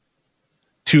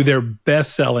to their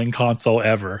best-selling console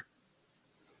ever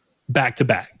back to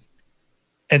back,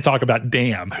 and talk about,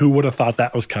 damn, who would have thought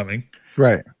that was coming?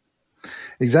 Right.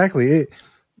 Exactly.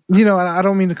 You know, and I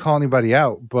don't mean to call anybody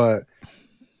out, but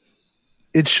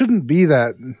it shouldn't be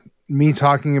that me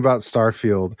talking about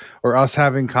Starfield or us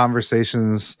having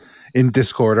conversations in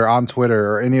Discord or on Twitter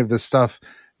or any of this stuff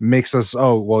makes us,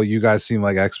 oh, well, you guys seem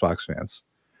like Xbox fans.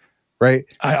 Right?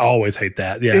 I always hate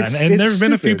that. Yeah. And there's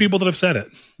been a few people that have said it.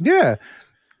 Yeah.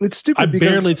 It's stupid. I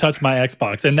barely touch my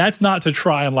Xbox, and that's not to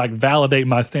try and like validate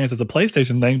my stance as a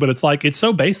PlayStation thing, but it's like, it's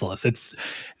so baseless. It's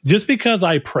just because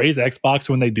I praise Xbox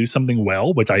when they do something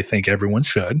well, which I think everyone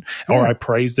should, or I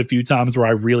praised a few times where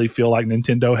I really feel like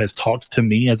Nintendo has talked to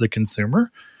me as a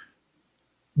consumer.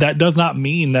 That does not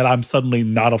mean that I'm suddenly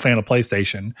not a fan of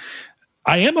PlayStation.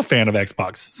 I am a fan of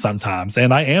Xbox sometimes,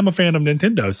 and I am a fan of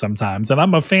Nintendo sometimes, and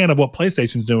I'm a fan of what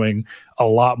PlayStation's doing a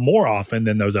lot more often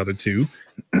than those other two.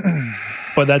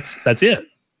 But that's it,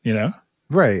 you know?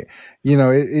 Right. You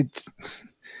know,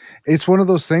 it's one of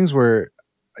those things where,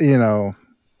 you know,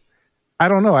 I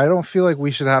don't know. I don't feel like we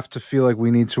should have to feel like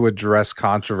we need to address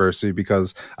controversy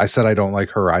because I said I don't like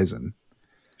Horizon.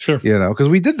 Sure. You know, because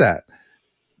we did that.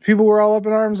 People were all up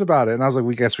in arms about it, and I was like,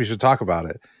 we guess we should talk about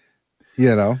it.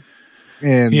 You know?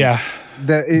 And yeah,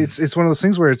 that it's one of those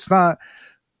things where it's not,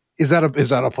 is that a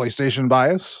PlayStation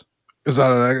bias? Is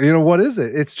that you know, what is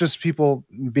it? It's just people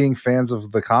being fans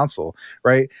of the console,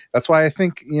 right? That's why I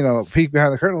think, you know, peek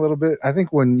behind the curtain a little bit. I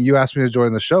think when you asked me to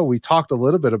join the show, we talked a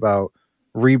little bit about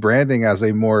rebranding as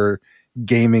a more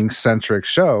gaming centric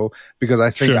show, because I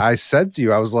think I said to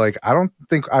you, I was like, I don't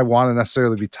think I want to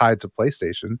necessarily be tied to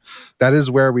PlayStation. That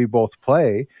is where we both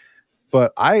play.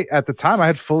 But at the time, I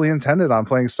had fully intended on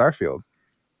playing Starfield.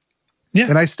 Yeah.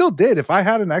 And I still did. If I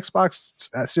had an Xbox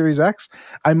Series X,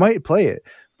 I might play it.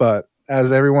 But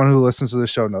as everyone who listens to the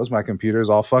show knows, my computer is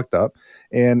all fucked up.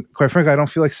 And quite frankly, I don't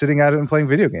feel like sitting at it and playing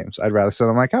video games. I'd rather sit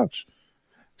on my couch.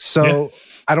 So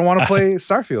I don't want to play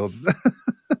Starfield.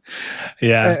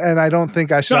 And I don't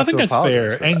think I should. I think that's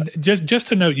fair. And just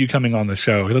to note, you coming on the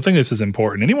show, because I think this is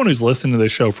important. Anyone who's listened to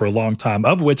this show for a long time,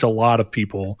 of which a lot of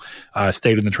people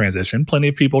stayed in the transition, plenty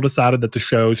of people decided that the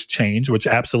show's changed, which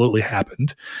absolutely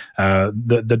happened.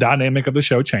 The dynamic of the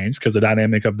show changed because the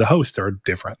dynamic of the hosts are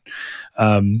different.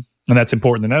 And that's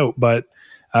important to note. But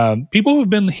people who've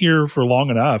been here for long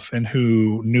enough and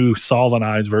who knew Saul and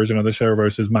I's version of the show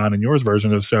versus mine and yours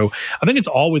version of the show, I think it's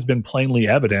always been plainly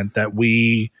evident that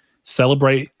we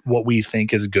celebrate what we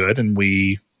think is good and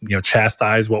we, you know,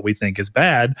 chastise what we think is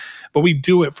bad, but we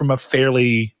do it from a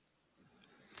fairly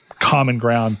common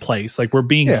ground place. Like, we're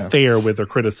being fair with our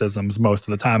criticisms most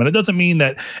of the time. And it doesn't mean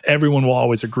that everyone will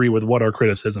always agree with what our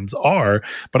criticisms are,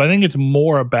 but I think it's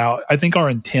more about, I think our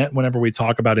intent whenever we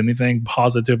talk about anything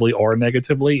positively or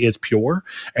negatively is pure,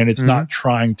 and it's not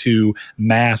trying to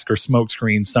mask or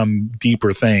smokescreen some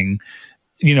deeper thing.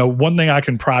 You know, one thing I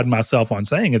can pride myself on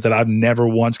saying is that I've never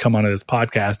once come onto this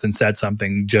podcast and said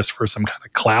something just for some kind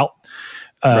of clout,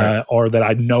 or that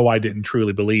I know I didn't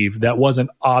truly believe. That wasn't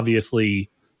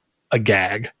obviously a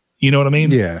gag. You know what I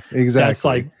mean? Yeah,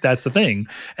 exactly. That's the thing.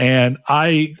 And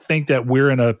I think that we're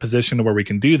in a position where we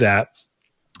can do that.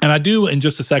 And I do, in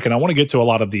just a second, I want to get to a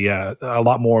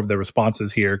lot more of the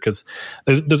responses here, because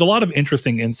there's a lot of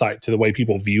interesting insight to the way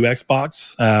people view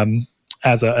Xbox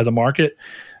as a market.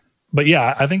 But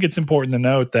yeah, I think it's important to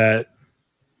note that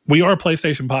we are a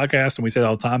PlayStation podcast, and we say it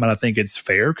all the time, and I think it's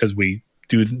fair because we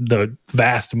do the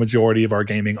vast majority of our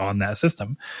gaming on that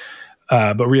system.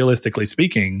 But realistically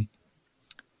speaking,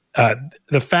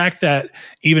 the fact that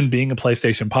even being a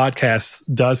PlayStation podcast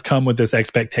does come with this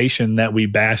expectation that we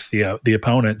bash the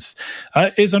opponents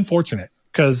is unfortunate,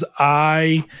 because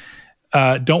I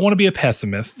don't want to be a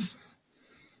pessimist,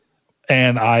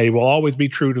 and I will always be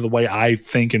true to the way I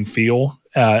think and feel,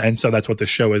 and so that's what the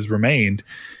show has remained.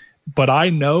 But I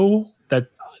know that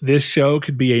this show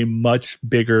could be a much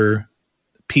bigger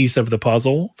piece of the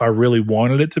puzzle if I really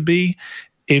wanted it to be,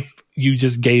 if you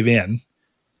just gave in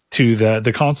to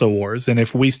the console wars. And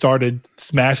if we started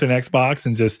smashing Xbox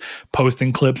and just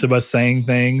posting clips of us saying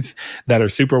things that are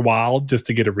super wild just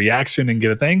to get a reaction and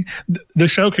get a thing, the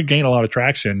show could gain a lot of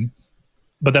traction.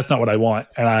 But that's not what I want.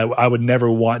 And I would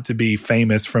never want to be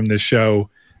famous from this show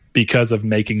because of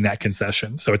making that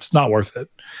concession. So it's not worth it.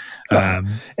 No.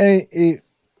 And it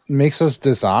makes us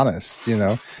dishonest, you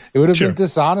know. It would have been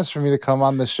dishonest for me to come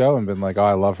on the show and been like, oh,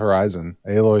 I love Horizon.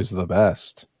 Aloy's the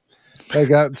best. Like,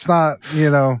 it's not, you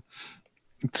know,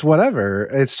 it's whatever.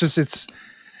 It's just,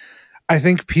 I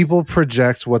think people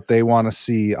project what they want to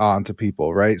see onto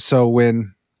people, right? So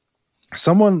when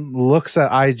someone looks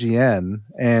at IGN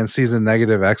and sees a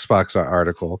negative Xbox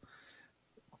article,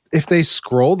 if they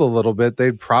scrolled a little bit,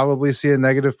 they'd probably see a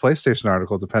negative PlayStation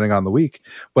article, depending on the week,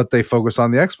 but they focus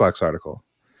on the Xbox article.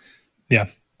 Yeah.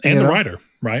 And the writer,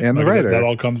 right? And the writer. That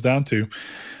all comes down to.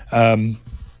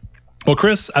 Well,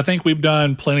 Chris, I think we've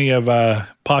done plenty of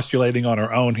postulating on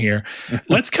our own here.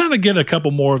 Let's kind of get a couple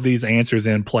more of these answers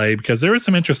in play, because there are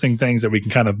some interesting things that we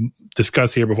can kind of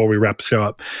discuss here before we wrap the show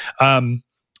up.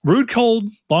 Rude Cold,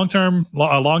 long-time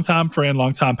friend,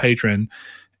 long-time patron.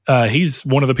 He's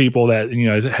one of the people that, you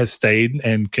know, has stayed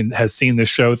and has seen this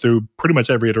show through pretty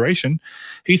much every iteration.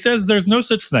 He says there's no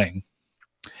such thing.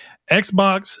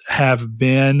 Xbox have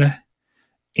been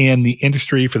in the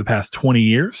industry for the past 20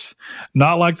 years.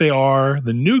 Not like they are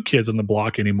the new kids on the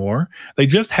block anymore. They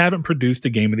just haven't produced a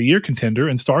Game of the Year contender,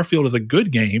 and Starfield is a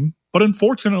good game, but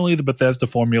unfortunately the Bethesda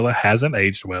formula hasn't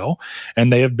aged well,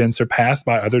 and they have been surpassed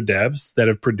by other devs that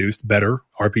have produced better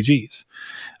RPGs.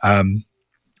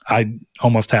 I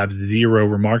almost have zero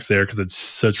remarks there because it's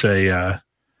such an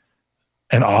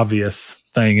obvious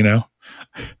thing, you know?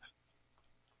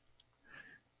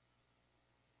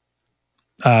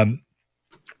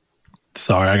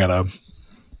 Sorry, I gotta.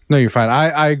 No, you're fine.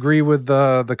 I agree with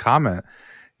the comment.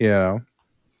 You know,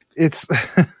 it's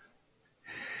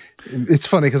it's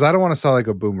funny because I don't want to sound like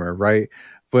a boomer, right?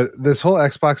 But this whole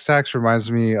Xbox tax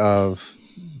reminds me of,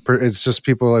 it's just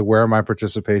people like, where are my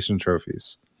participation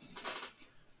trophies?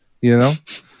 You know,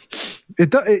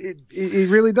 it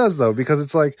really does, though, because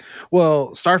it's like, well,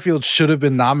 Starfield should have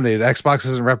been nominated. Xbox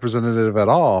isn't representative at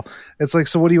all. It's like,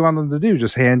 so what do you want them to do?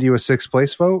 Just hand you a 6th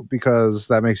place vote because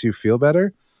that makes you feel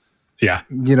better? Yeah.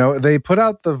 You know, they put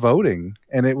out the voting,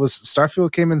 and it was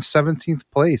Starfield came in 17th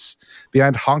place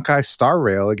behind Honkai Star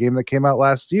Rail, a game that came out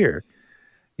last year.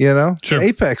 You know, sure.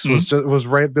 Apex was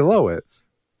right below it.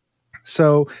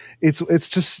 So it's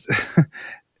just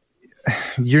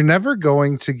you're never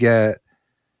going to get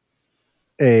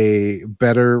a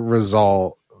better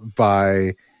result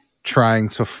by trying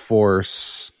to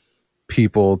force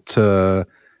people to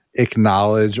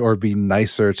acknowledge or be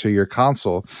nicer to your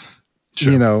console.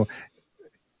 Sure. You know,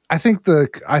 I think,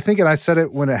 and I said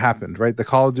it when it happened, right? The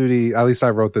Call of Duty, at least I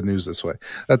wrote the news this way,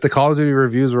 that the Call of Duty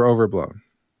reviews were overblown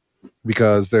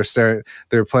because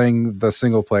they're playing the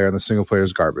single player, and the single player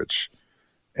is garbage.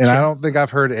 And sure. I don't think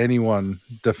I've heard anyone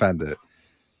defend it.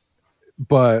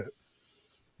 But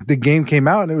the game came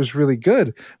out and it was really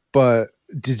good. But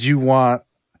did you want,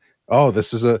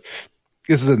 this is a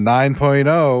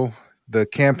 9.0, the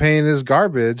campaign is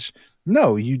garbage?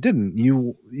 No, you didn't.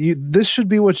 You this should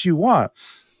be what you want.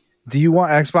 Do you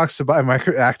want Xbox to buy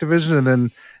Activision and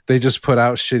then they just put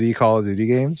out shitty Call of Duty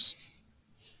games?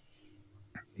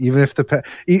 Even if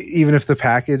the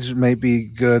package may be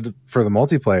good for the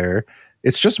multiplayer,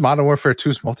 it's just Modern Warfare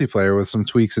 2's multiplayer with some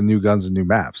tweaks and new guns and new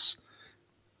maps.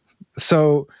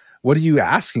 So what are you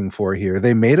asking for here?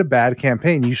 They made a bad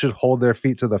campaign. You should hold their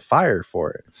feet to the fire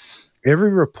for it.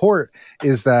 Every report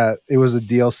is that it was a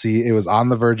DLC. It was on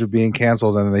the verge of being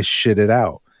canceled, and they shit it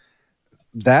out.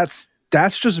 That's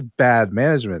just bad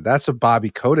management. That's a Bobby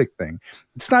Kotick thing.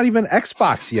 It's not even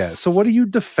Xbox yet. So what are you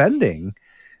defending?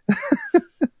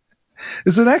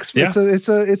 It's an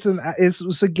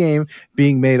it's a game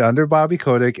being made under Bobby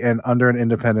Kotick and under an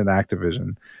independent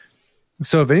Activision.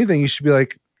 So if anything, you should be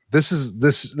like, this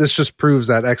just proves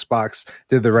that Xbox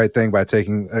did the right thing by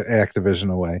taking Activision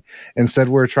away. Instead,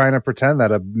 we're trying to pretend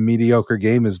that a mediocre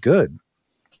game is good.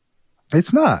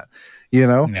 It's not, you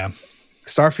know? Yeah.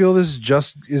 Starfield is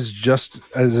just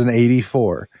as an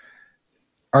 84.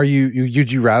 Are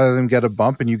you'd you rather them get a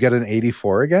bump and you get an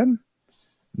 84 again?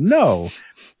 No.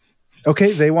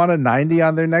 Okay, they want a 90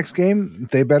 on their next game.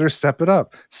 They better step it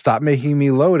up. Stop making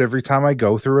me load every time I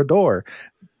go through a door.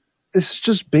 It's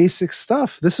just basic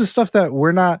stuff. This is stuff that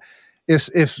we're not.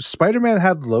 If Spider-Man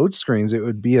had load screens, it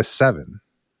would be a 7,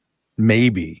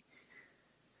 maybe.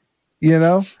 You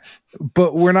know,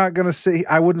 but we're not going to say.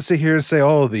 I wouldn't sit here and say,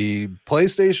 "Oh, the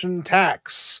PlayStation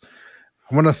tax.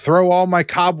 I'm going to throw all my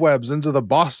cobwebs into the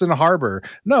Boston Harbor."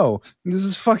 No, this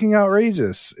is fucking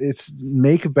outrageous. It's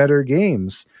make better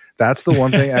games. That's the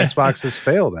one thing Xbox has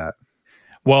failed at.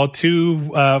 Well,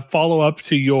 to follow up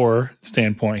to your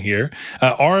standpoint here,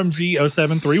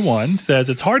 RMG0731 says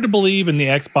it's hard to believe in the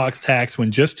Xbox tax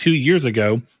when just 2 years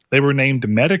ago they were named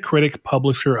Metacritic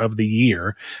Publisher of the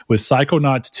Year, with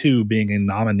Psychonauts 2 being a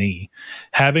nominee.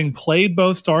 Having played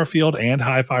both Starfield and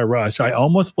Hi-Fi Rush, I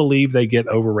almost believe they get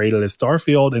overrated, as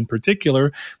Starfield in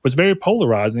particular was very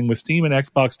polarizing, with Steam and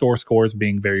Xbox Store scores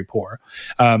being very poor.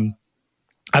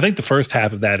 I think the first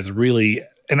half of that is really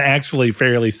an actually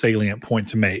fairly salient point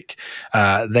to make.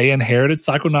 They inherited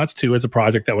Psychonauts 2 as a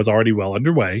project that was already well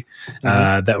underway,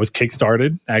 that was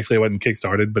kickstarted. Actually, it wasn't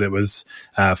kickstarted, but it was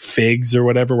Figs or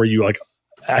whatever, where you like,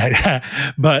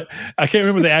 but I can't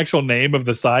remember the actual name of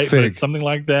the site, but it's something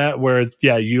like that, where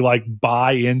you like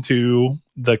buy into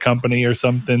the company or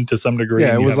something to some degree.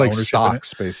 Yeah, it was like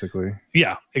stocks, basically.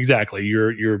 Yeah, exactly.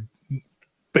 You're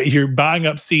buying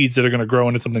up seeds that are going to grow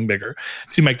into something bigger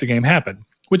to make the game happen,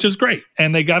 which is great.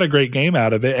 And they got a great game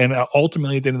out of it. And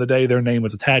ultimately, at the end of the day, their name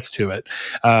was attached to it.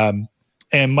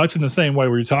 And much in the same way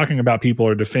we're talking about people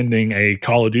are defending a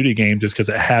Call of Duty game just because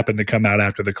it happened to come out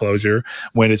after the closure,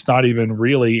 when it's not even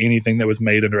really anything that was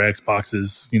made under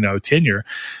Xbox's, tenure.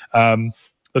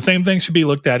 The same thing should be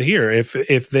looked at here.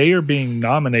 If they are being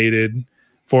nominated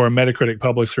for a Metacritic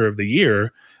Publisher of the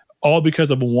Year, all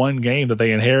because of one game that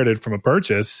they inherited from a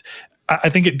purchase, I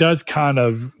think it does kind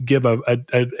of give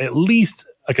at least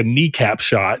like a kneecap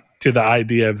shot to the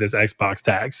idea of this Xbox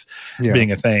tax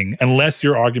being a thing, unless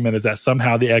your argument is that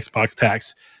somehow the Xbox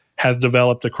tax has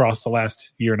developed across the last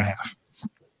year and a half,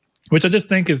 which I just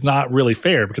think is not really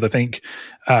fair, because I think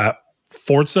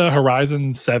Forza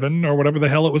Horizon 7 or whatever the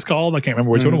hell it was called, I can't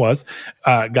remember which one it was,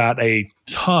 got a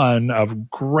ton of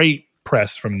great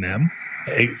press from them.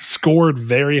 It scored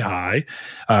very high.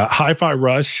 Hi-Fi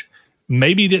Rush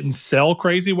maybe didn't sell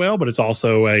crazy well, but it's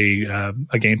also a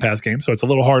Game Pass game, so it's a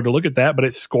little hard to look at that, but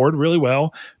it scored really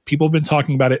well. People have been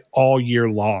talking about it all year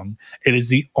long. It is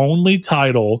the only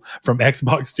title from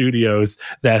Xbox Studios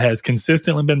that has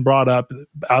consistently been brought up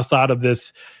outside of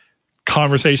this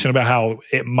conversation about how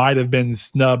it might have been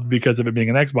snubbed because of it being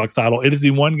an Xbox title. It is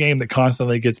the one game that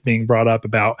constantly gets being brought up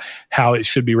about how it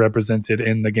should be represented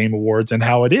in the Game Awards, and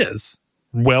how it is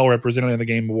well represented in the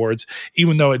Game Awards,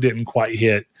 even though it didn't quite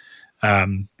hit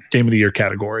Game of the Year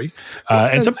category.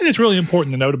 And something that's really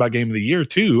important to note about Game of the Year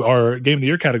too, or Game of the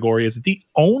Year category, is the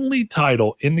only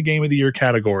title in the Game of the Year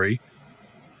category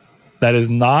that is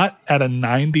not at a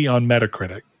 90 on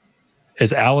Metacritic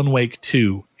is Alan Wake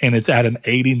 2, and it's at an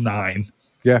 89.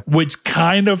 Yeah. Which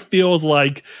kind of feels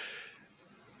like,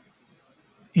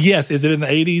 yes, is it in the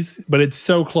 80s? But it's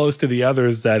so close to the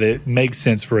others that it makes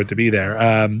sense for it to be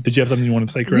there. Did you have something you wanted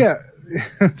to say, Chris?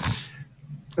 Yeah.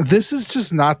 This is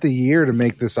just not the year to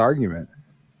make this argument.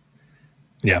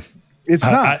 Yeah. It's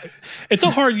not. It's a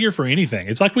hard year for anything.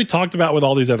 It's like we talked about with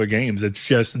all these other games. It's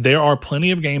just, there are plenty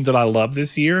of games that I love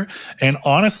this year. And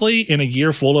honestly, in a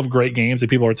year full of great games that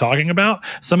people are talking about,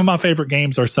 some of my favorite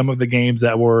games are some of the games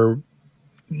that were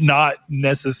not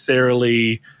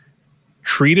necessarily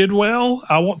treated well.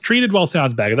 Treated well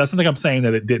sounds bad. That's something I'm saying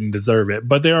that it didn't deserve it.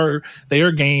 But they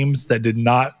are games that did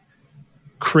not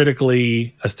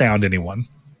critically astound anyone.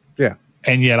 Yeah.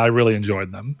 And yet I really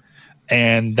enjoyed them.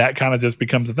 And that kind of just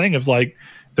becomes a thing of like,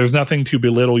 there's nothing to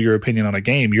belittle your opinion on a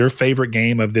game. Your favorite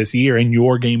game of this year and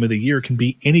your game of the year can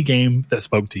be any game that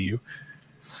spoke to you.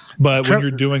 But when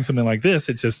you're doing something like this,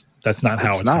 it's just, that's not how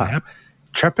it's going to happen.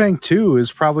 Trepang 2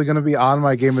 is probably going to be on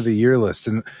my game of the year list.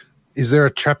 And is there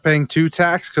a Trepang 2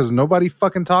 tax? Because nobody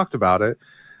fucking talked about it.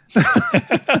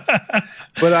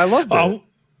 But I love it.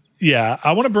 Yeah,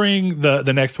 I want to bring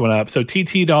the next one up. So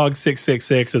TT Dog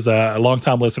 666 is a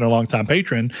longtime listener, longtime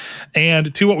patron.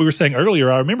 And to what we were saying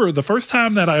earlier, I remember the first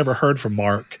time that I ever heard from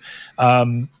Mark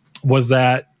was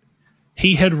that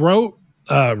he had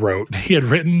he had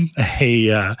written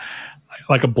a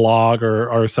like a blog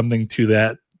or something to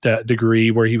that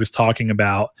degree, where he was talking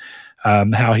about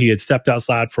how he had stepped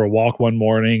outside for a walk one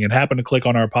morning and happened to click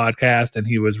on our podcast, and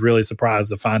he was really surprised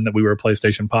to find that we were a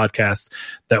PlayStation podcast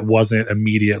that wasn't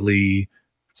immediately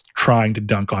trying to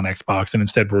dunk on Xbox, and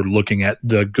instead were looking at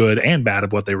the good and bad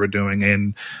of what they were doing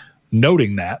and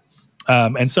noting that.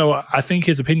 And so I think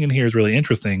his opinion here is really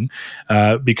interesting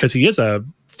because he is a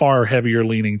far heavier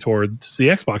leaning towards the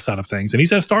Xbox side of things. And he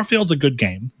says Starfield's a good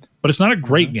game, but it's not a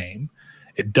great game.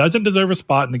 It doesn't deserve a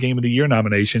spot in the Game of the Year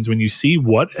nominations when you see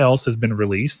what else has been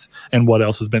released and what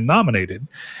else has been nominated.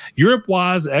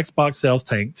 Europe-wise, Xbox sales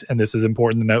tanked, and this is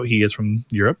important to note, he is from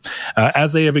Europe,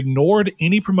 as they have ignored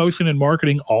any promotion and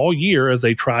marketing all year as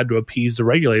they tried to appease the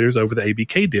regulators over the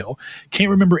ABK deal. Can't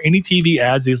remember any TV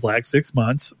ads these last 6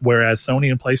 months, whereas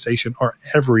Sony and PlayStation are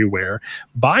everywhere.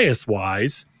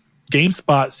 Bias-wise,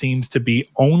 GameSpot seems to be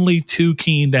only too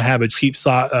keen to have a cheap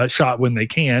shot when they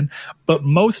can, but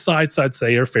most sites, I'd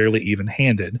say, are fairly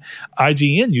even-handed.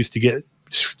 IGN used to get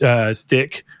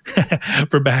stick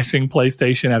for bashing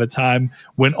PlayStation at a time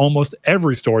when almost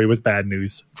every story was bad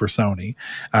news for Sony.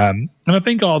 And I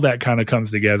think all that kind of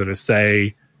comes together to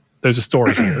say there's a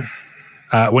story here.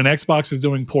 When Xbox is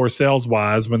doing poor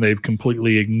sales-wise, when they've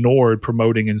completely ignored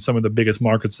promoting in some of the biggest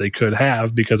markets they could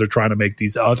have because they're trying to make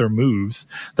these other moves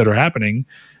that are happening,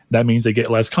 that means they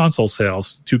get less console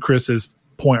sales. To Chris's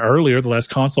point earlier, the less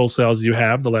console sales you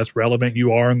have, the less relevant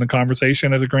you are in the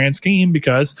conversation as a grand scheme,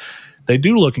 because they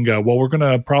do look and go, well, we're going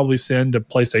to probably send a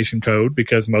PlayStation code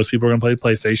because most people are going to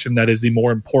play PlayStation. That is the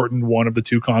more important one of the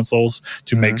two consoles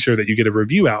to make sure that you get a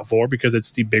review out for, because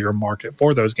it's the bigger market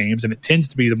for those games, and it tends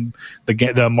to be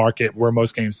the market where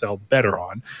most games sell better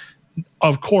on.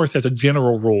 Of course, as a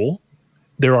general rule,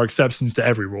 there are exceptions to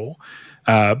every rule.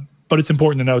 But it's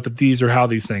important to note that these are how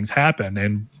these things happen,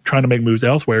 and trying to make moves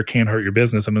elsewhere can hurt your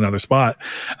business in another spot.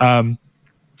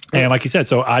 And like you said,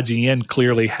 so IGN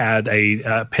clearly had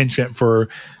a penchant for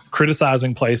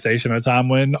criticizing PlayStation at a time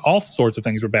when all sorts of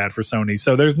things were bad for Sony.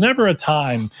 So there's never a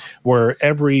time where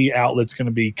every outlet's going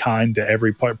to be kind to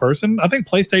every person. I think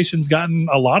PlayStation's gotten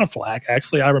a lot of flack.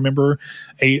 Actually, I remember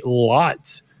a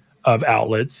lot of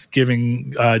outlets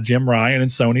giving Jim Ryan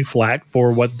and Sony flack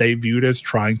for what they viewed as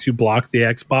trying to block the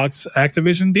Xbox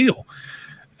Activision deal.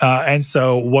 And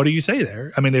so what do you say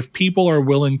there? I mean, if people are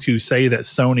willing to say that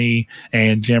Sony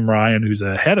and Jim Ryan, who's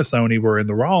the head of Sony, were in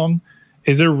the wrong,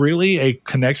 is there really a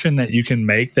connection that you can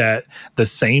make that the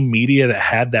same media that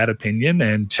had that opinion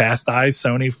and chastised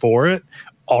Sony for it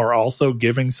are also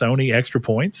giving Sony extra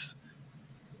points?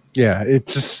 Yeah, it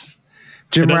just...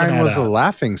 Jim Ryan was a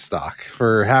laughing stock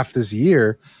for half this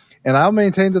year. And I'll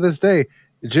maintain to this day,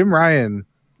 Jim Ryan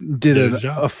did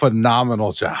a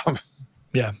phenomenal job.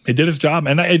 Yeah, he did his job.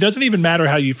 And it doesn't even matter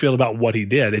how you feel about what he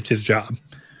did. It's his job.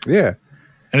 Yeah.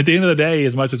 And at the end of the day,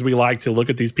 as much as we like to look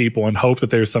at these people and hope that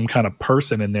there's some kind of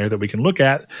person in there that we can look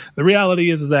at, the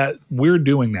reality is that we're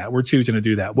doing that. We're choosing to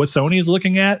do that. What Sony is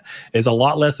looking at is a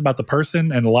lot less about the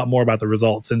person and a lot more about the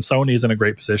results. And Sony is in a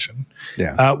great position.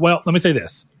 Yeah. Well, let me say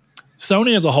this.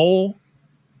 Sony as a whole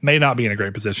may not be in a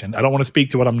great position. I don't want to speak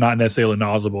to what I'm not necessarily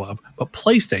knowledgeable of, but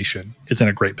PlayStation is in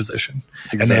a great position.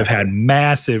 Exactly. And they have had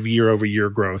massive year-over-year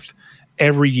growth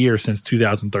every year since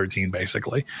 2013,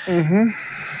 basically. Mm-hmm.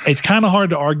 It's kind of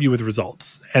hard to argue with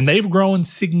results. And they've grown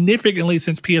significantly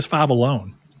since PS5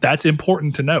 alone. That's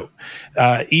important to note.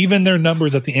 Even their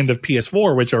numbers at the end of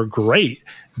PS4, which are great,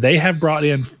 they have brought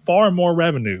in far more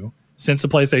revenue since the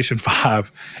PlayStation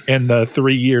 5 in the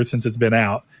 3 years since it's been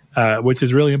out. Which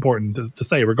is really important to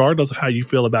say. Regardless of how you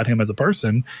feel about him as a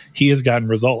person, he has gotten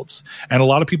results. And a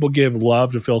lot of people give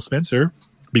love to Phil Spencer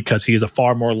because he is a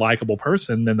far more likable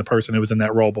person than the person who was in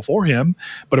that role before him.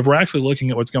 But if we're actually looking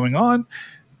at what's going on,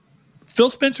 Phil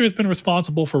Spencer has been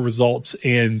responsible for results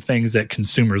in things that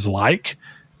consumers like.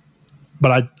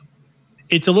 But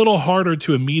it's a little harder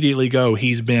to immediately go,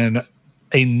 he's been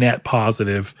a net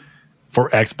positive for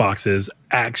Xbox's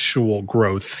actual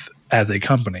growth as a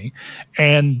company.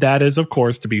 And that is, of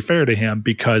course, to be fair to him,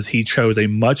 because he chose a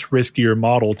much riskier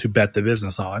model to bet the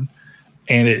business on.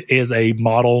 And it is a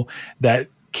model that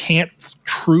can't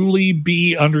truly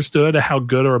be understood how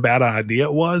good or a bad idea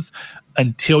it was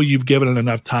until you've given it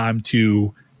enough time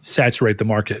to saturate the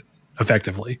market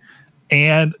effectively.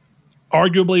 And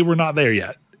arguably, we're not there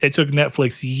yet. It took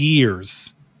Netflix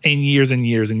years and years and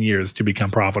years and years to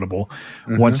become profitable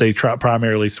once they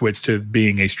primarily switched to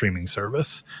being a streaming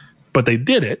service. But they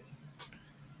did it,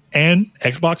 and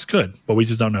Xbox could, but we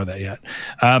just don't know that yet.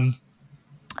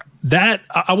 That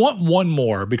I want one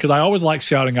more, because I always like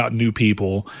shouting out new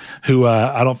people who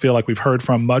I don't feel like we've heard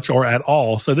from much or at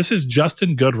all. So this is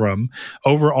Justin Goodrum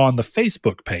over on the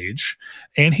Facebook page,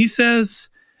 and he says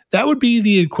that would be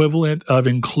the equivalent of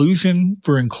inclusion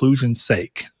for inclusion's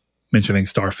sake, mentioning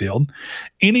Starfield.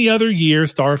 Any other year,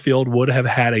 Starfield would have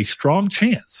had a strong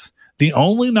chance. The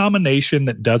only nomination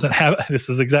that doesn't have, this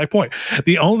is the exact point,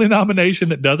 the only nomination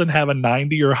that doesn't have a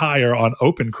 90 or higher on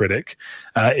OpenCritic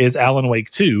is Alan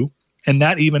Wake 2. And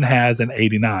that even has an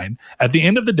 89. At the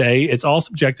end of the day, it's all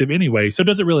subjective anyway, so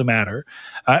does it really matter?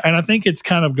 And I think it's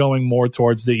kind of going more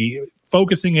towards the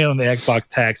focusing in on the Xbox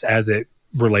tax as it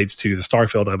relates to the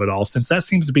Starfield of it all, since that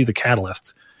seems to be the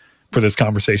catalyst for this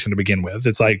conversation to begin with.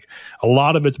 It's like a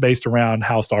lot of it's based around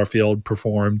how Starfield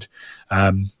performed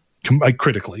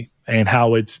critically and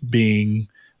how it's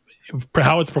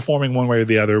performing one way or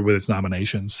the other with its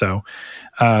nominations. So,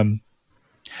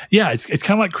 yeah, it's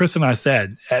kind of like Chris and I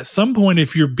said. At some point,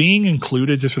 if you're being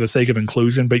included just for the sake of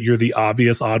inclusion, but you're the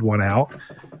obvious odd one out,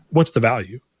 what's the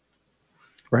value?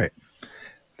 Right.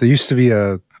 There used to be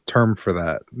a term for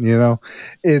that.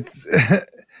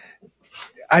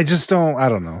 I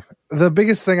don't know. The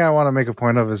biggest thing I want to make a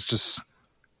point of is just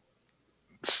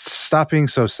stop being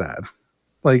so sad.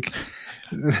 Like,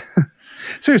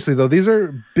 seriously though, these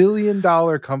are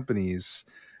billion-dollar companies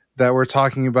that we're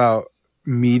talking about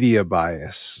media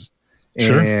bias.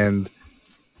 Sure. And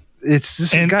it's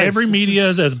just, and guys, every media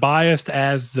is as biased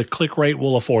as the click rate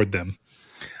will afford them.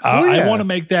 Yeah. I want to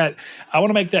make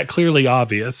that clearly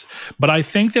obvious, but I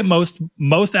think that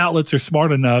most outlets are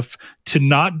smart enough to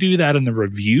not do that in the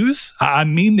reviews. I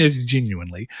mean this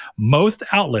genuinely. Most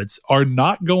outlets are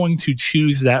not going to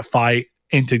choose that fight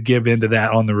and to give into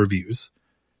that on the reviews.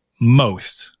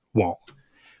 Most won't.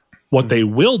 What they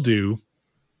will do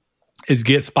is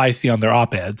get spicy on their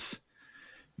op-eds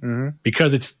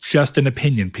because it's just an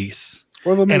opinion piece.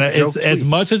 And as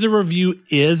much as a review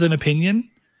is an opinion,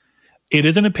 it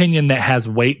is an opinion that has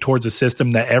weight towards a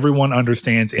system that everyone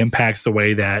understands impacts the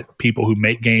way that people who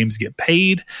make games get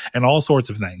paid and all sorts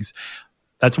of things.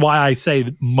 That's why I say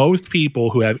that most people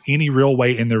who have any real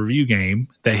weight in the review game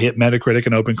that hit Metacritic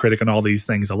and OpenCritic and all these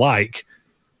things alike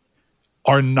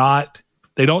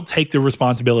they don't take the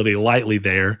responsibility lightly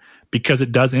there, because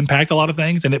it does impact a lot of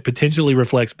things and it potentially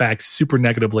reflects back super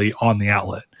negatively on the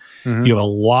outlet. You have a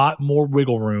lot more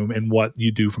wiggle room in what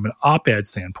you do from an op-ed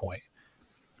standpoint,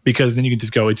 because then you can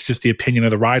just go, it's just the opinion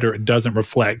of the writer. It doesn't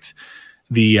reflect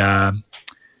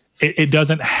it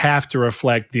doesn't have to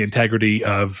reflect the integrity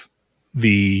of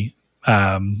the,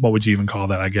 what would you even call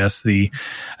that? I guess the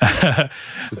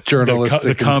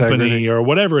journalistic the company integrity, or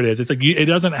whatever it is. It's like it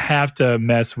doesn't have to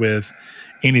mess with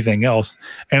anything else.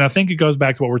 And I think it goes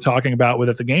back to what we're talking about with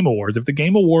at the Game Awards. If the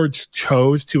Game Awards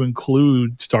chose to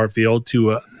include Starfield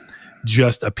to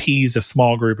just appease a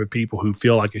small group of people who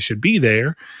feel like it should be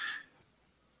there,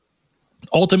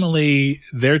 ultimately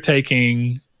they're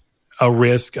taking a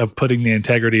risk of putting the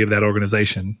integrity of that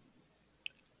organization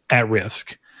at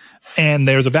risk. And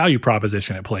there's a value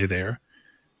proposition at play there.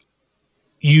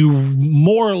 You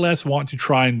more or less want to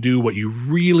try and do what you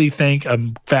really think a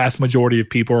vast majority of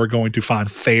people are going to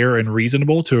find fair and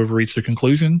reasonable to have reached a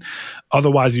conclusion.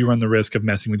 Otherwise, you run the risk of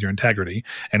messing with your integrity.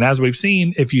 And as we've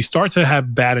seen, if you start to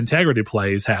have bad integrity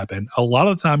plays happen, a lot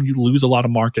of the time you lose a lot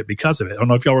of market because of it. I don't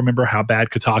know if y'all remember how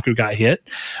bad Kotaku got hit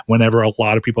whenever a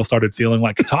lot of people started feeling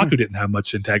like Kotaku didn't have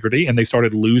much integrity, and they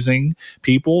started losing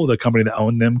people. The company that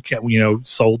owned them,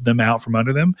 sold them out from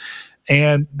under them.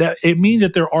 And that it means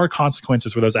that there are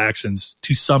consequences for those actions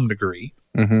to some degree,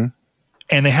 and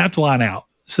they have to line out.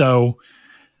 So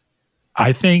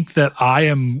I think that I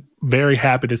am very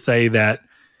happy to say that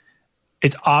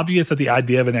it's obvious that the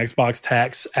idea of an Xbox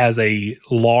tax as a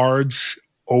large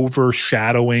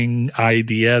overshadowing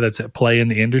idea that's at play in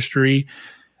the industry,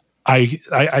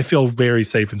 I feel very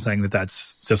safe in saying that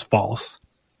that's just false.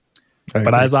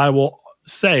 But as I will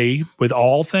say with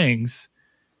all things,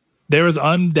 there is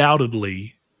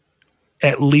undoubtedly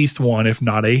at least one, if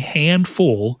not a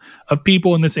handful, of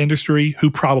people in this industry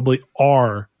who probably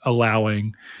are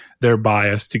allowing their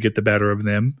bias to get the better of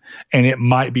them. And it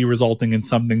might be resulting in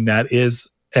something that is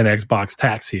an Xbox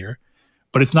tax here.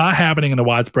 But it's not happening in a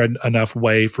widespread enough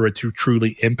way for it to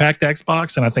truly impact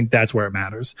Xbox. And I think that's where it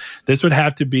matters. This would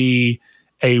have to be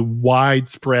a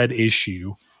widespread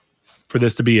issue for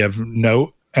this to be of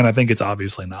note. And I think it's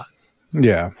obviously not.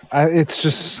 Yeah. It's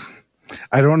just...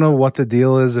 I don't know what the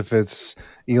deal is, if it's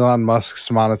Elon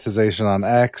Musk's monetization on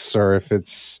X or if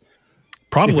it's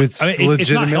probably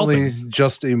legitimately it's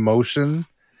just emotion.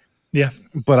 Yeah.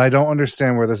 But I don't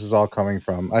understand where this is all coming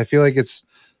from. I feel like it's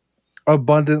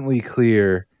abundantly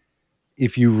clear,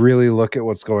 if you really look at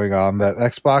what's going on, that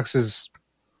Xbox is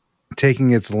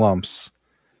taking its lumps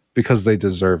because they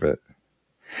deserve it.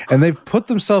 And they've put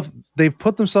themselves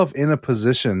in a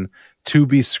position to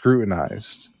be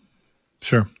scrutinized.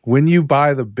 Sure. When you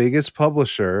buy the biggest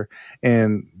publisher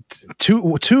and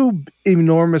two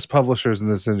enormous publishers in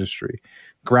this industry,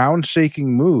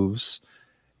 ground-shaking moves,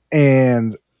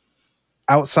 And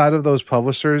outside of those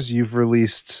publishers, you've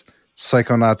released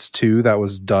Psychonauts 2 that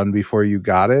was done before you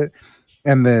got it.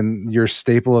 And then your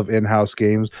staple of in-house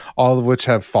games, all of which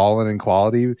have fallen in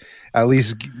quality, at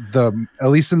least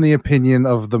in the opinion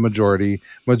of the majority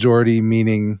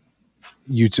meaning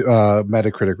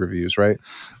Metacritic reviews, right?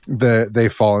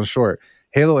 They've fallen short.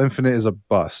 Halo Infinite is a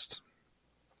bust.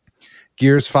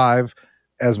 Gears 5,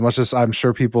 as much as I'm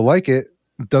sure people like it,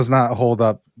 does not hold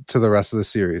up to the rest of the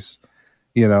series.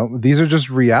 You know, these are just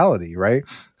reality, right?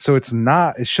 So it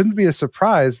shouldn't be a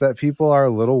surprise that people are a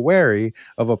little wary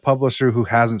of a publisher who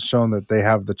hasn't shown that they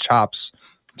have the chops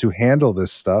to handle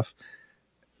this stuff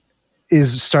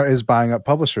is buying up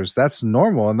publishers. That's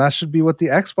normal, and that should be what the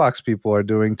Xbox people are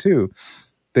doing too.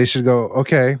 They should go,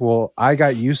 okay, well, I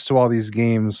got used to all these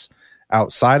games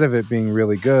outside of it being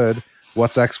really good.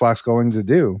 What's Xbox going to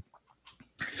do?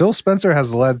 Phil Spencer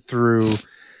has led through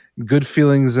good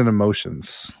feelings and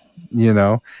emotions, you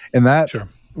know, and that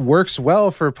works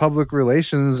well for public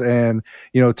relations and,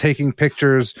 you know, taking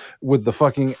pictures with the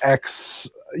fucking X,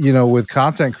 you know, with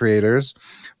content creators.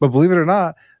 But believe it or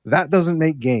not, that doesn't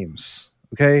make games.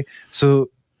 Okay. So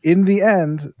in the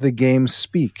end, the games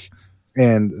speak.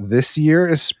 And this year,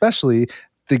 especially,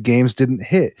 the games didn't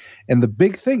hit. And the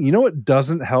big thing, you know what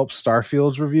doesn't help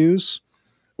Starfield's reviews?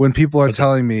 When people are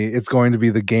telling me it's going to be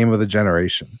the game of the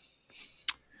generation.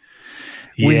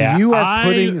 Yeah,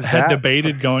 I had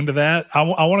debated going to that. I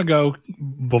want to go,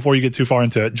 before you get too far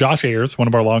into it, Josh Ayers, one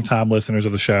of our longtime listeners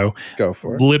of the show. Go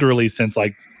for it. Literally since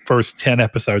like first 10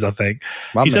 episodes, I think.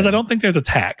 He says, I don't think there's a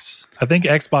tax. I think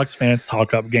Xbox fans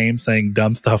talk up games saying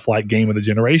dumb stuff like game of the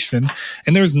generation,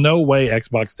 and there's no way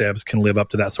Xbox devs can live up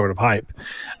to that sort of hype.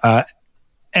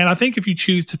 And I think if you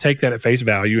choose to take that at face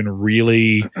value and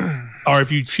really, or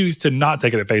if you choose to not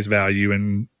take it at face value,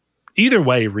 and either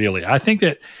way, really, I think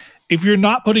that if you're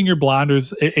not putting your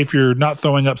blinders, if you're not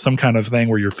throwing up some kind of thing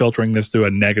where you're filtering this through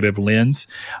a negative lens,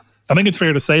 I think it's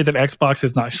fair to say that Xbox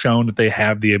has not shown that they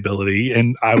have the ability,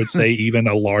 and I would say even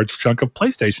a large chunk of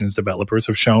PlayStation's developers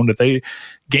have shown that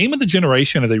game of the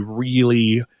generation is a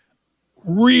really,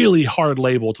 really hard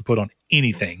label to put on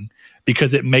anything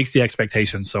because it makes the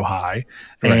expectations so high.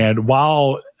 Right. And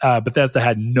while Bethesda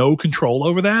had no control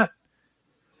over that,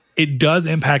 it does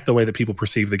impact the way that people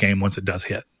perceive the game once it does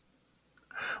hit.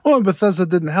 Well, and Bethesda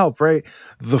didn't help, right?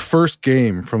 The first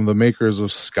game from the makers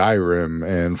of Skyrim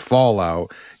and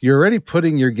Fallout, you're already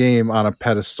putting your game on a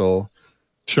pedestal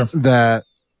that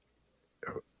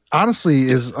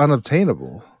honestly is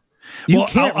unobtainable. You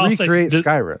can't recreate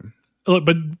Skyrim. Look,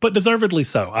 but deservedly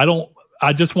so.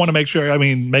 I just want to make sure,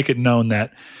 make it known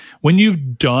that when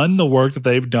you've done the work that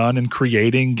they've done in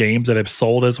creating games that have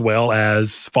sold as well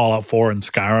as Fallout 4 and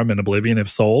Skyrim and Oblivion have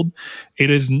sold,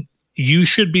 you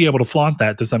should be able to flaunt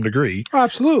that to some degree. Oh,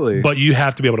 absolutely. But you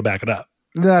have to be able to back it up.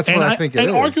 That's what I think it is.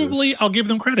 And arguably, I'll give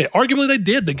them credit. Arguably, they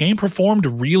did. The game performed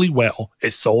really well.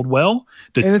 It sold well.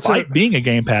 Despite being a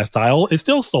Game Pass title, it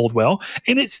still sold well.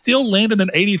 And it still landed an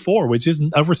 84, which is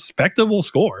a respectable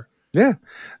score. Yeah.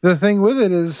 The thing with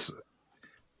it is,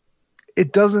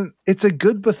 it's a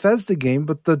good Bethesda game,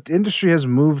 but the industry has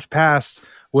moved past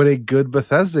what a good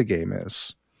Bethesda game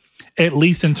is. At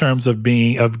least in terms of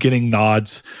getting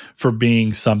nods for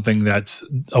being something that's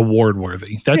award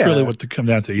worthy. That's really what to come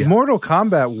down to. Yeah. Mortal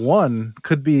Kombat 1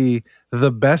 could be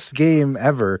the best game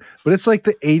ever, but it's like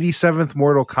the 87th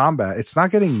Mortal Kombat. It's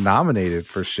not getting nominated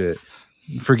for shit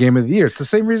for Game of the Year. It's the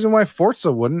same reason why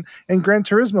Forza wouldn't, and Gran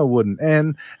Turismo wouldn't,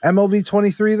 and MLB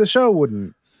 23 the show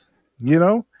wouldn't. You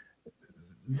know?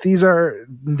 These are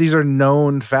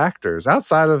known factors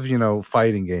outside of,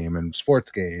 fighting game and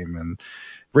sports game and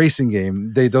racing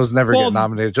game. Those never get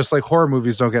nominated, just like horror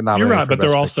movies don't get nominated. You're right, but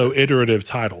they're also iterative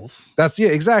titles.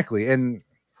 Exactly. And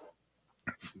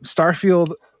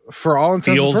Starfield, for all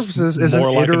intents and purposes, is an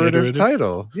iterative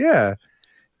title. Yeah.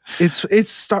 It's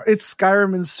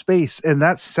Skyrim in space, and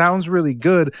that sounds really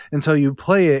good until you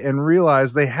play it and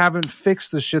realize they haven't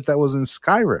fixed the shit that was in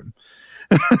Skyrim.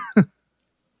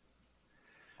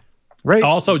 Right. I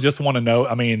also just want to know,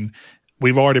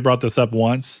 we've already brought this up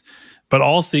once, but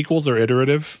all sequels are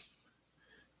iterative.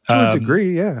 To a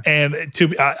degree, yeah. And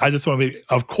I just want to be,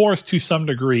 of course, to some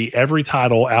degree, every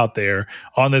title out there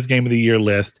on this Game of the Year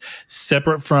list,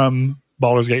 separate from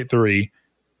Baldur's Gate 3,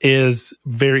 is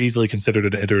very easily considered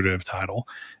an iterative title.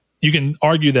 You can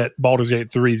argue that Baldur's Gate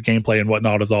 3's gameplay and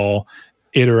whatnot is all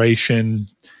iteration,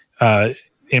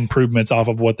 improvements off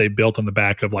of what they built on the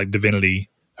back of like Divinity,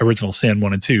 Original Sin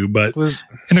 1 and 2. But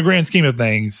in the grand scheme of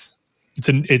things,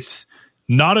 it's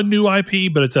not a new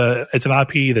IP, but it's an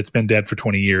IP that's been dead for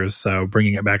 20 years. So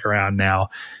bringing it back around now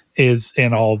is,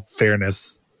 in all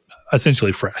fairness,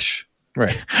 essentially fresh.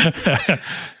 Right.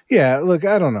 Yeah, look,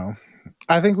 I don't know.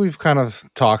 I think we've kind of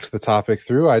talked the topic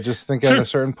through. I just think at a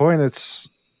certain point, it's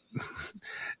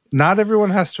not everyone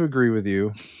has to agree with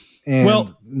you,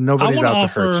 and nobody's out to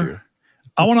hurt you.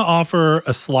 I want to offer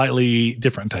a slightly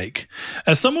different take.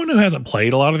 As someone who hasn't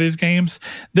played a lot of these games,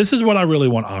 this is what I really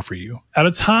want to offer you. At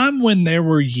a time when there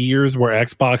were years where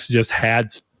Xbox just had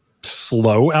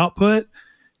slow output,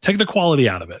 take the quality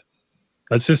out of it.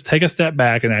 Let's just take a step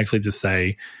back and actually just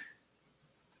say,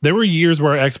 there were years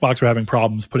where Xbox were having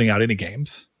problems putting out any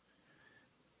games.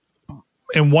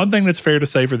 And one thing that's fair to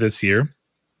say for this year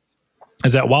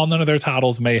is that while none of their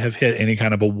titles may have hit any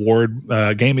kind of award,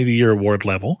 Game of the Year award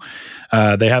level,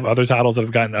 they have other titles that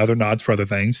have gotten other nods for other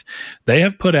things. They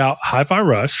have put out Hi-Fi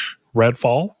Rush,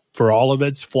 Redfall, for all of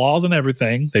its flaws and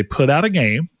everything. They put out a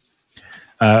game.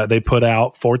 They put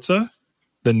out Forza,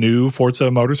 the new Forza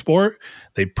Motorsport.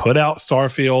 They put out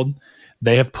Starfield.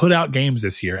 They have put out games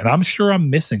this year, and I'm sure I'm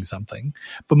missing something.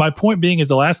 But my point being is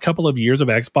the last couple of years of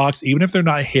Xbox, even if they're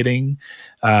not hitting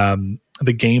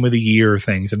the Game of the Year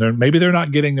things, and maybe they're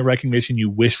not getting the recognition you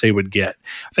wish they would get.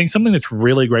 I think something that's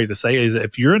really great to say is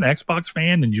if you're an Xbox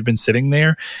fan and you've been sitting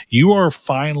there, you are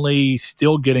finally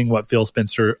still getting what Phil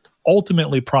Spencer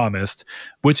ultimately promised,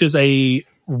 which is a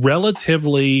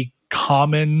relatively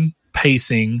common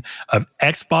pacing of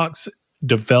Xbox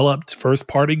developed first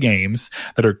party games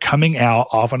that are coming out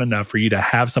often enough for you to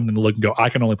have something to look and go, I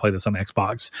can only play this on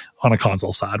Xbox on a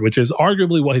console side, which is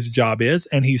arguably what his job is,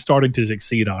 and he's starting to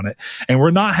succeed on it. And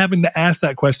we're not having to ask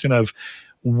that question of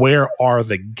where are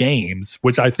the games,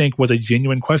 which I think was a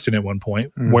genuine question at one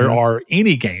point. Mm-hmm. Where are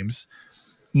any games?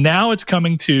 Now it's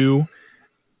coming to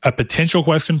a potential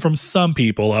question from some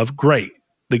people of, great,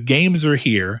 the games are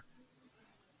here.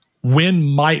 When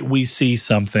might we see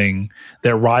something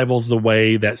that rivals the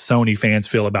way that Sony fans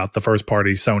feel about the first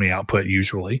party Sony output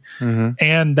usually? Mm-hmm.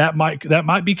 And that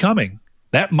might be coming.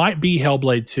 That might be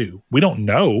Hellblade 2. We don't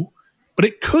know, but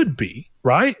it could be,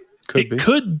 right?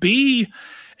 Could be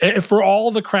for all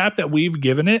the crap that we've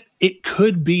given it, it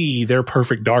could be their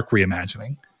Perfect Dark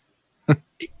reimagining.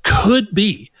 It could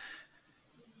be.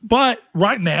 But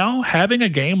right now, having a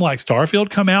game like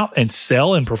Starfield come out and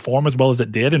sell and perform as well as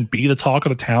it did and be the talk of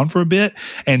the town for a bit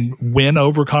and win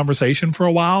over conversation for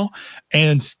a while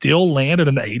and still land at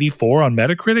an 84 on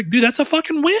Metacritic, dude, that's a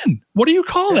fucking win. What do you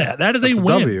call that? That is a win.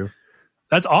 W.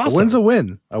 That's awesome. A win's a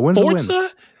win. Forza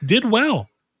did well.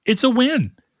 It's a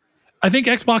win. I think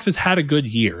Xbox has had a good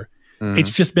year.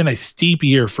 It's just been a steep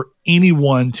year for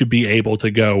anyone to be able to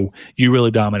go, you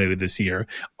really dominated this year.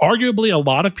 Arguably, a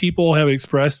lot of people have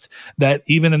expressed that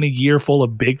even in a year full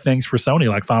of big things for Sony,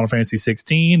 like Final Fantasy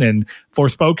 16 and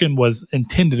Forspoken was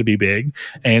intended to be big,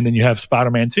 and then you have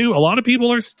Spider-Man 2, a lot of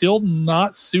people are still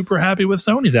not super happy with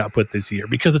Sony's output this year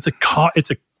because it's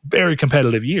a very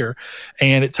competitive year.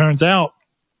 And it turns out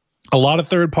a lot of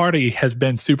third party has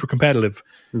been super competitive.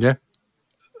 Yeah.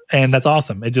 And that's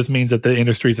awesome. It just means that the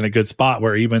industry's in a good spot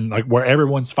where where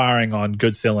everyone's firing on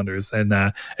good cylinders. And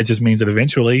it just means that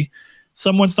eventually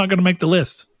someone's not going to make the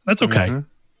list. That's okay. Mm-hmm.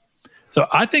 So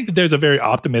I think that there's a very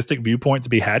optimistic viewpoint to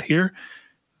be had here.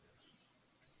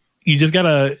 You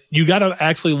gotta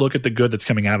actually look at the good that's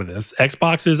coming out of this.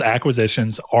 Xbox's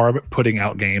acquisitions are putting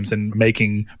out games and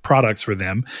making products for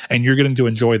them, and you're getting to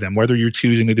enjoy them, whether you're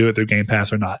choosing to do it through Game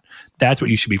Pass or not. That's what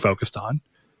you should be focused on.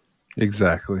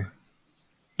 Exactly.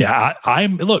 Yeah,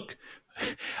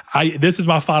 this is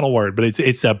my final word, but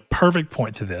it's a perfect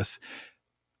point to this.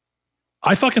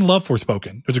 I fucking love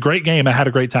Forspoken. It was a great game. I had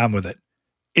a great time with it.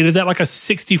 It is at like a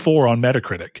 64 on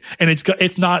Metacritic, and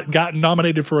it's not gotten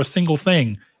nominated for a single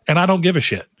thing, and I don't give a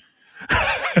shit.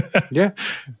 Yeah.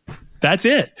 That's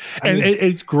it.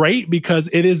 It's great because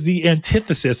it is the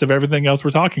antithesis of everything else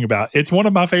we're talking about. It's one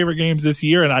of my favorite games this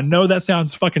year, and I know that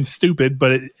sounds fucking stupid,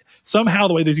 but somehow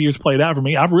the way this year's played out for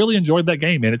me, I've really enjoyed that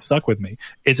game, and it stuck with me.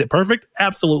 Is it perfect?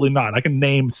 Absolutely not. I can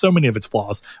name so many of its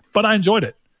flaws, but I enjoyed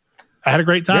it. I had a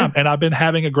great time, and I've been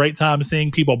having a great time seeing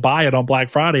people buy it on Black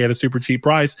Friday at a super cheap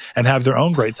price and have their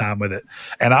own great time with it.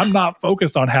 And I'm not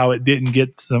focused on how it didn't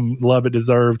get some love it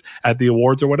deserved at the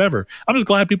awards or whatever. I'm just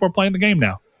glad people are playing the game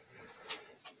now.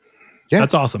 Yeah.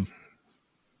 That's awesome.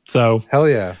 So hell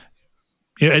yeah.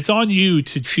 It's on you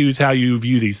to choose how you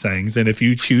view these things. And if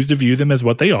you choose to view them as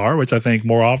what they are, which I think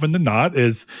more often than not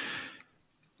is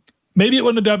maybe it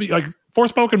wasn't a W. Like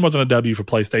Forspoken wasn't a W for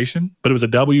PlayStation, but it was a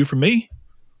W for me.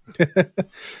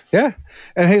 Yeah.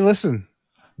 And hey, listen,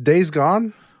 Days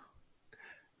Gone.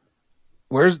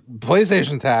 Where's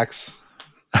PlayStation tax?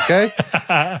 Okay.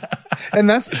 And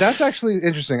that's actually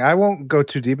interesting. I won't go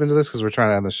too deep into this because we're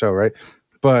trying to end the show, right?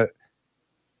 But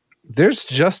there's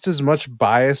just as much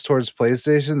bias towards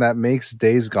PlayStation that makes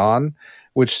Days Gone,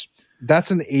 which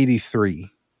that's an 83.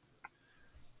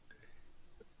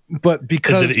 But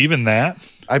because is it even that?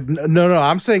 No,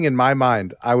 I'm saying in my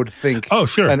mind, I would think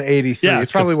sure. an 83. Yeah,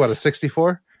 it's probably what, a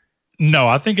 64? No,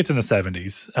 I think it's in the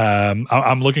 70s.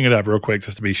 I'm looking it up real quick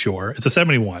just to be sure. It's a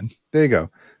 71. There you go.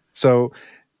 So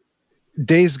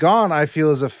Days Gone, I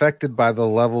feel, is affected by the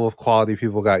level of quality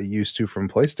people got used to from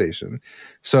PlayStation.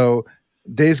 So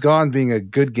Days Gone being a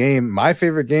good game, my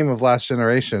favorite game of last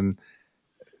generation,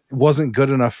 wasn't good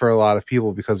enough for a lot of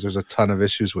people because there's a ton of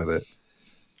issues with it.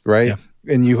 Right? Yeah.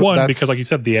 And because like you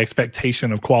said, the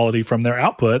expectation of quality from their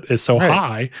output is so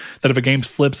high that if a game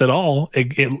slips at all,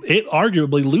 it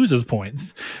arguably loses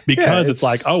points because it's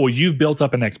like, oh, well, you've built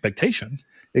up an expectation.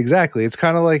 Exactly. It's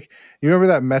kind of like, you remember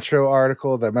that Metro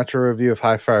article, that Metro review of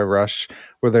Hi-Fi Rush,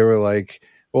 where they were like,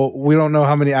 well, we don't know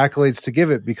how many accolades to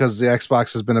give it because the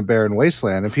Xbox has been a barren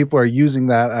wasteland, and people are using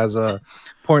that as a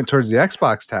point towards the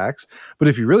Xbox tax. But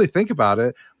if you really think about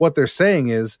it, what they're saying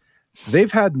is,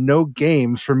 they've had no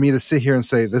games for me to sit here and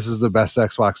say, this is the best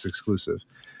Xbox exclusive,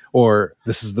 or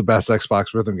this is the best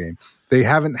Xbox rhythm game. They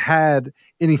haven't had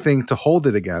anything to hold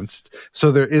it against.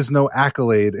 So there is no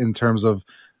accolade in terms of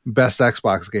best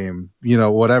Xbox game,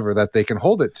 whatever, that they can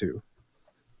hold it to.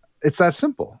 It's that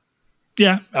simple.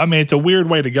 Yeah. I mean, it's a weird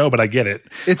way to go, but I get it.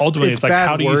 Ultimately, it's like,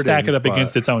 how do you stack it up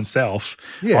against its own self?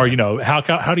 Yeah. Or,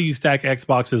 how do you stack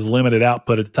Xbox's limited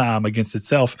output at the time against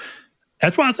itself?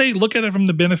 That's why I say look at it from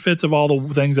the benefits of all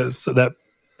the things that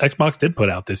Xbox did put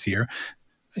out this year.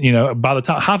 By the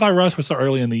time Hi-Fi Rush was so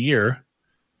early in the year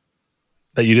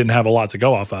that you didn't have a lot to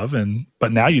go off of,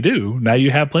 but now you do. Now you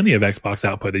have plenty of Xbox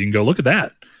output that you can go look at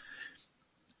that.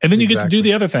 And then you get to do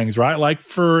the other things, right? Like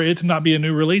for it to not be a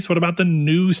new release, what about the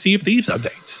new Sea of Thieves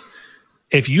updates?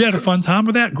 If you had a fun time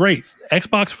with that, great.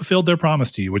 Xbox fulfilled their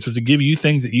promise to you, which was to give you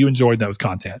things that you enjoyed that was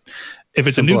content. If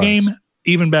it's a new game,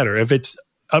 even better. If it's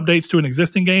updates to an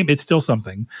existing game, it's still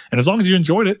something. And as long as you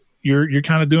enjoyed it, you're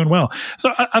kind of doing well.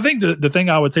 So I think the thing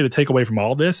I would say to take away from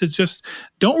all this is just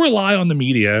don't rely on the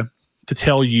media to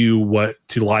tell you what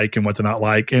to like and what to not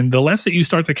like. And the less that you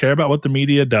start to care about what the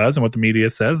media does and what the media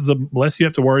says, the less you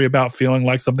have to worry about feeling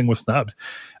like something was snubbed.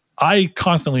 I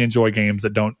constantly enjoy games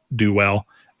that don't do well,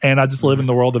 and I just live in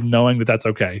the world of knowing that that's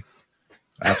okay.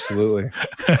 Absolutely.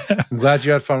 I'm glad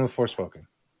you had fun with Forspoken.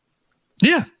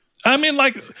 Yeah. I mean,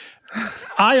 like,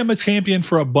 I am a champion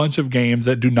for a bunch of games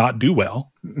that do not do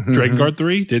well. Drakengard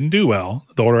 3 didn't do well.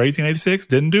 The Order 1886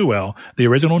 didn't do well. The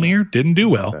original Nier didn't do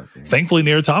well. Thankfully,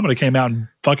 Nier Automata came out and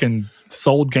fucking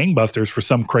sold gangbusters for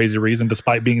some crazy reason,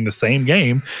 despite being the same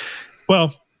game.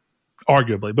 Well,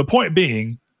 arguably. But point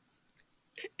being,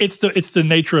 it's the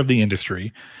nature of the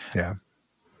industry. Yeah.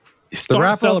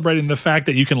 Start celebrating the fact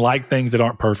that you can like things that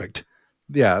aren't perfect.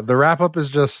 Yeah. The wrap-up is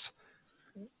just,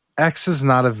 X is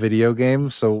not a video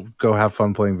game, so go have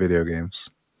fun playing video games.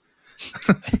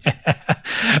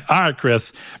 All right,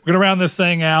 Chris. We're going to round this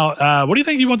thing out. What do you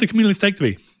think you want the community stake to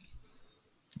be?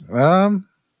 I'm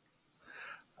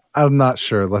not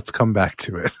sure. Let's come back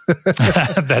to it.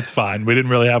 That's fine. We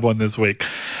didn't really have one this week.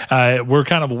 We're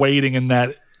kind of waiting in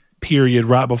that period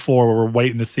right before where we're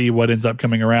waiting to see what ends up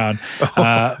coming around.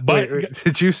 But wait,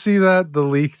 did you see that the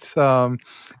leaked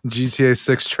GTA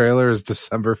 6 trailer is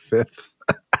December 5th?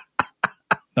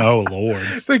 Oh, Lord.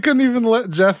 They couldn't even let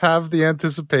Jeff have the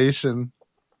anticipation.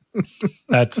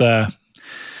 That's,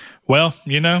 well,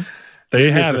 there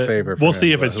you have it. We'll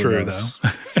see if it's true, though.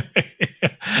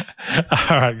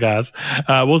 All right, guys.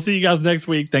 We'll see you guys next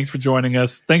week. Thanks for joining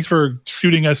us. Thanks for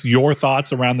shooting us your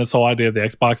thoughts around this whole idea of the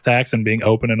Xbox tax and being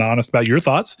open and honest about your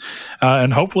thoughts.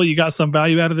 And hopefully you got some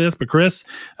value out of this. But, Chris,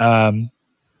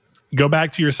 go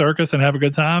back to your circus and have a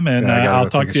good time. And I'll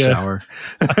talk to you.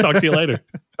 I'll talk to you later.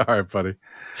 All right, buddy.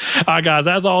 All right, guys,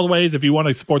 as always, if you want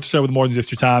to support the show with more than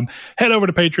just your time, head over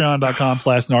to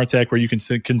patreon.com/Nartech, where you can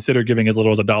consider giving as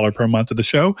little as $1 per month to the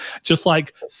show. Just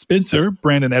like Spencer,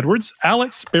 Brandon Edwards,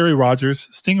 Alex, Barry Rogers,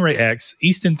 Stingray X,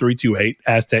 Easton328,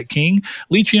 Aztec King,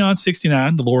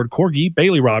 Lecheon69, The Lord Corgi,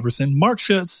 Bailey Robertson, Mark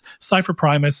Schutz, Cypher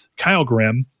Primus, Kyle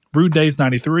Grimm, Rude Days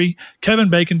 93, Kevin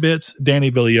Bacon Bits, Danny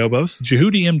Villalobos,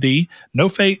 Jehudi MD, No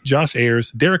Fate, Josh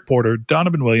Ayers, Derek Porter,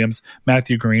 Donovan Williams,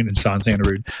 Matthew Green, and Sean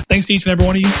Sanderud. Thanks to each and every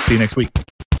one of you. See you next week.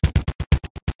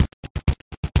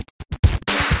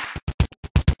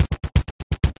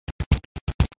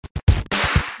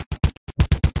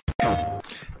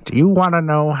 Do you want to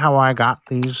know how I got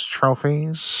these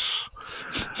trophies?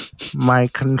 My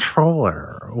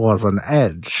controller was an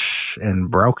edge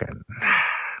and broken.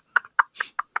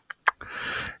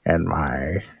 And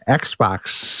my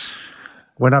Xbox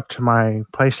went up to my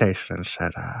PlayStation and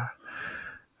said,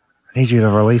 I need you to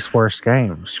release worse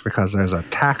games because there's a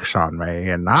tax on me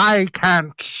and I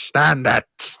can't stand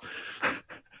it.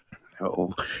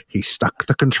 No, he stuck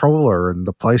the controller in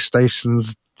the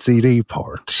PlayStation's CD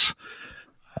port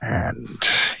and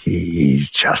he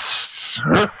just...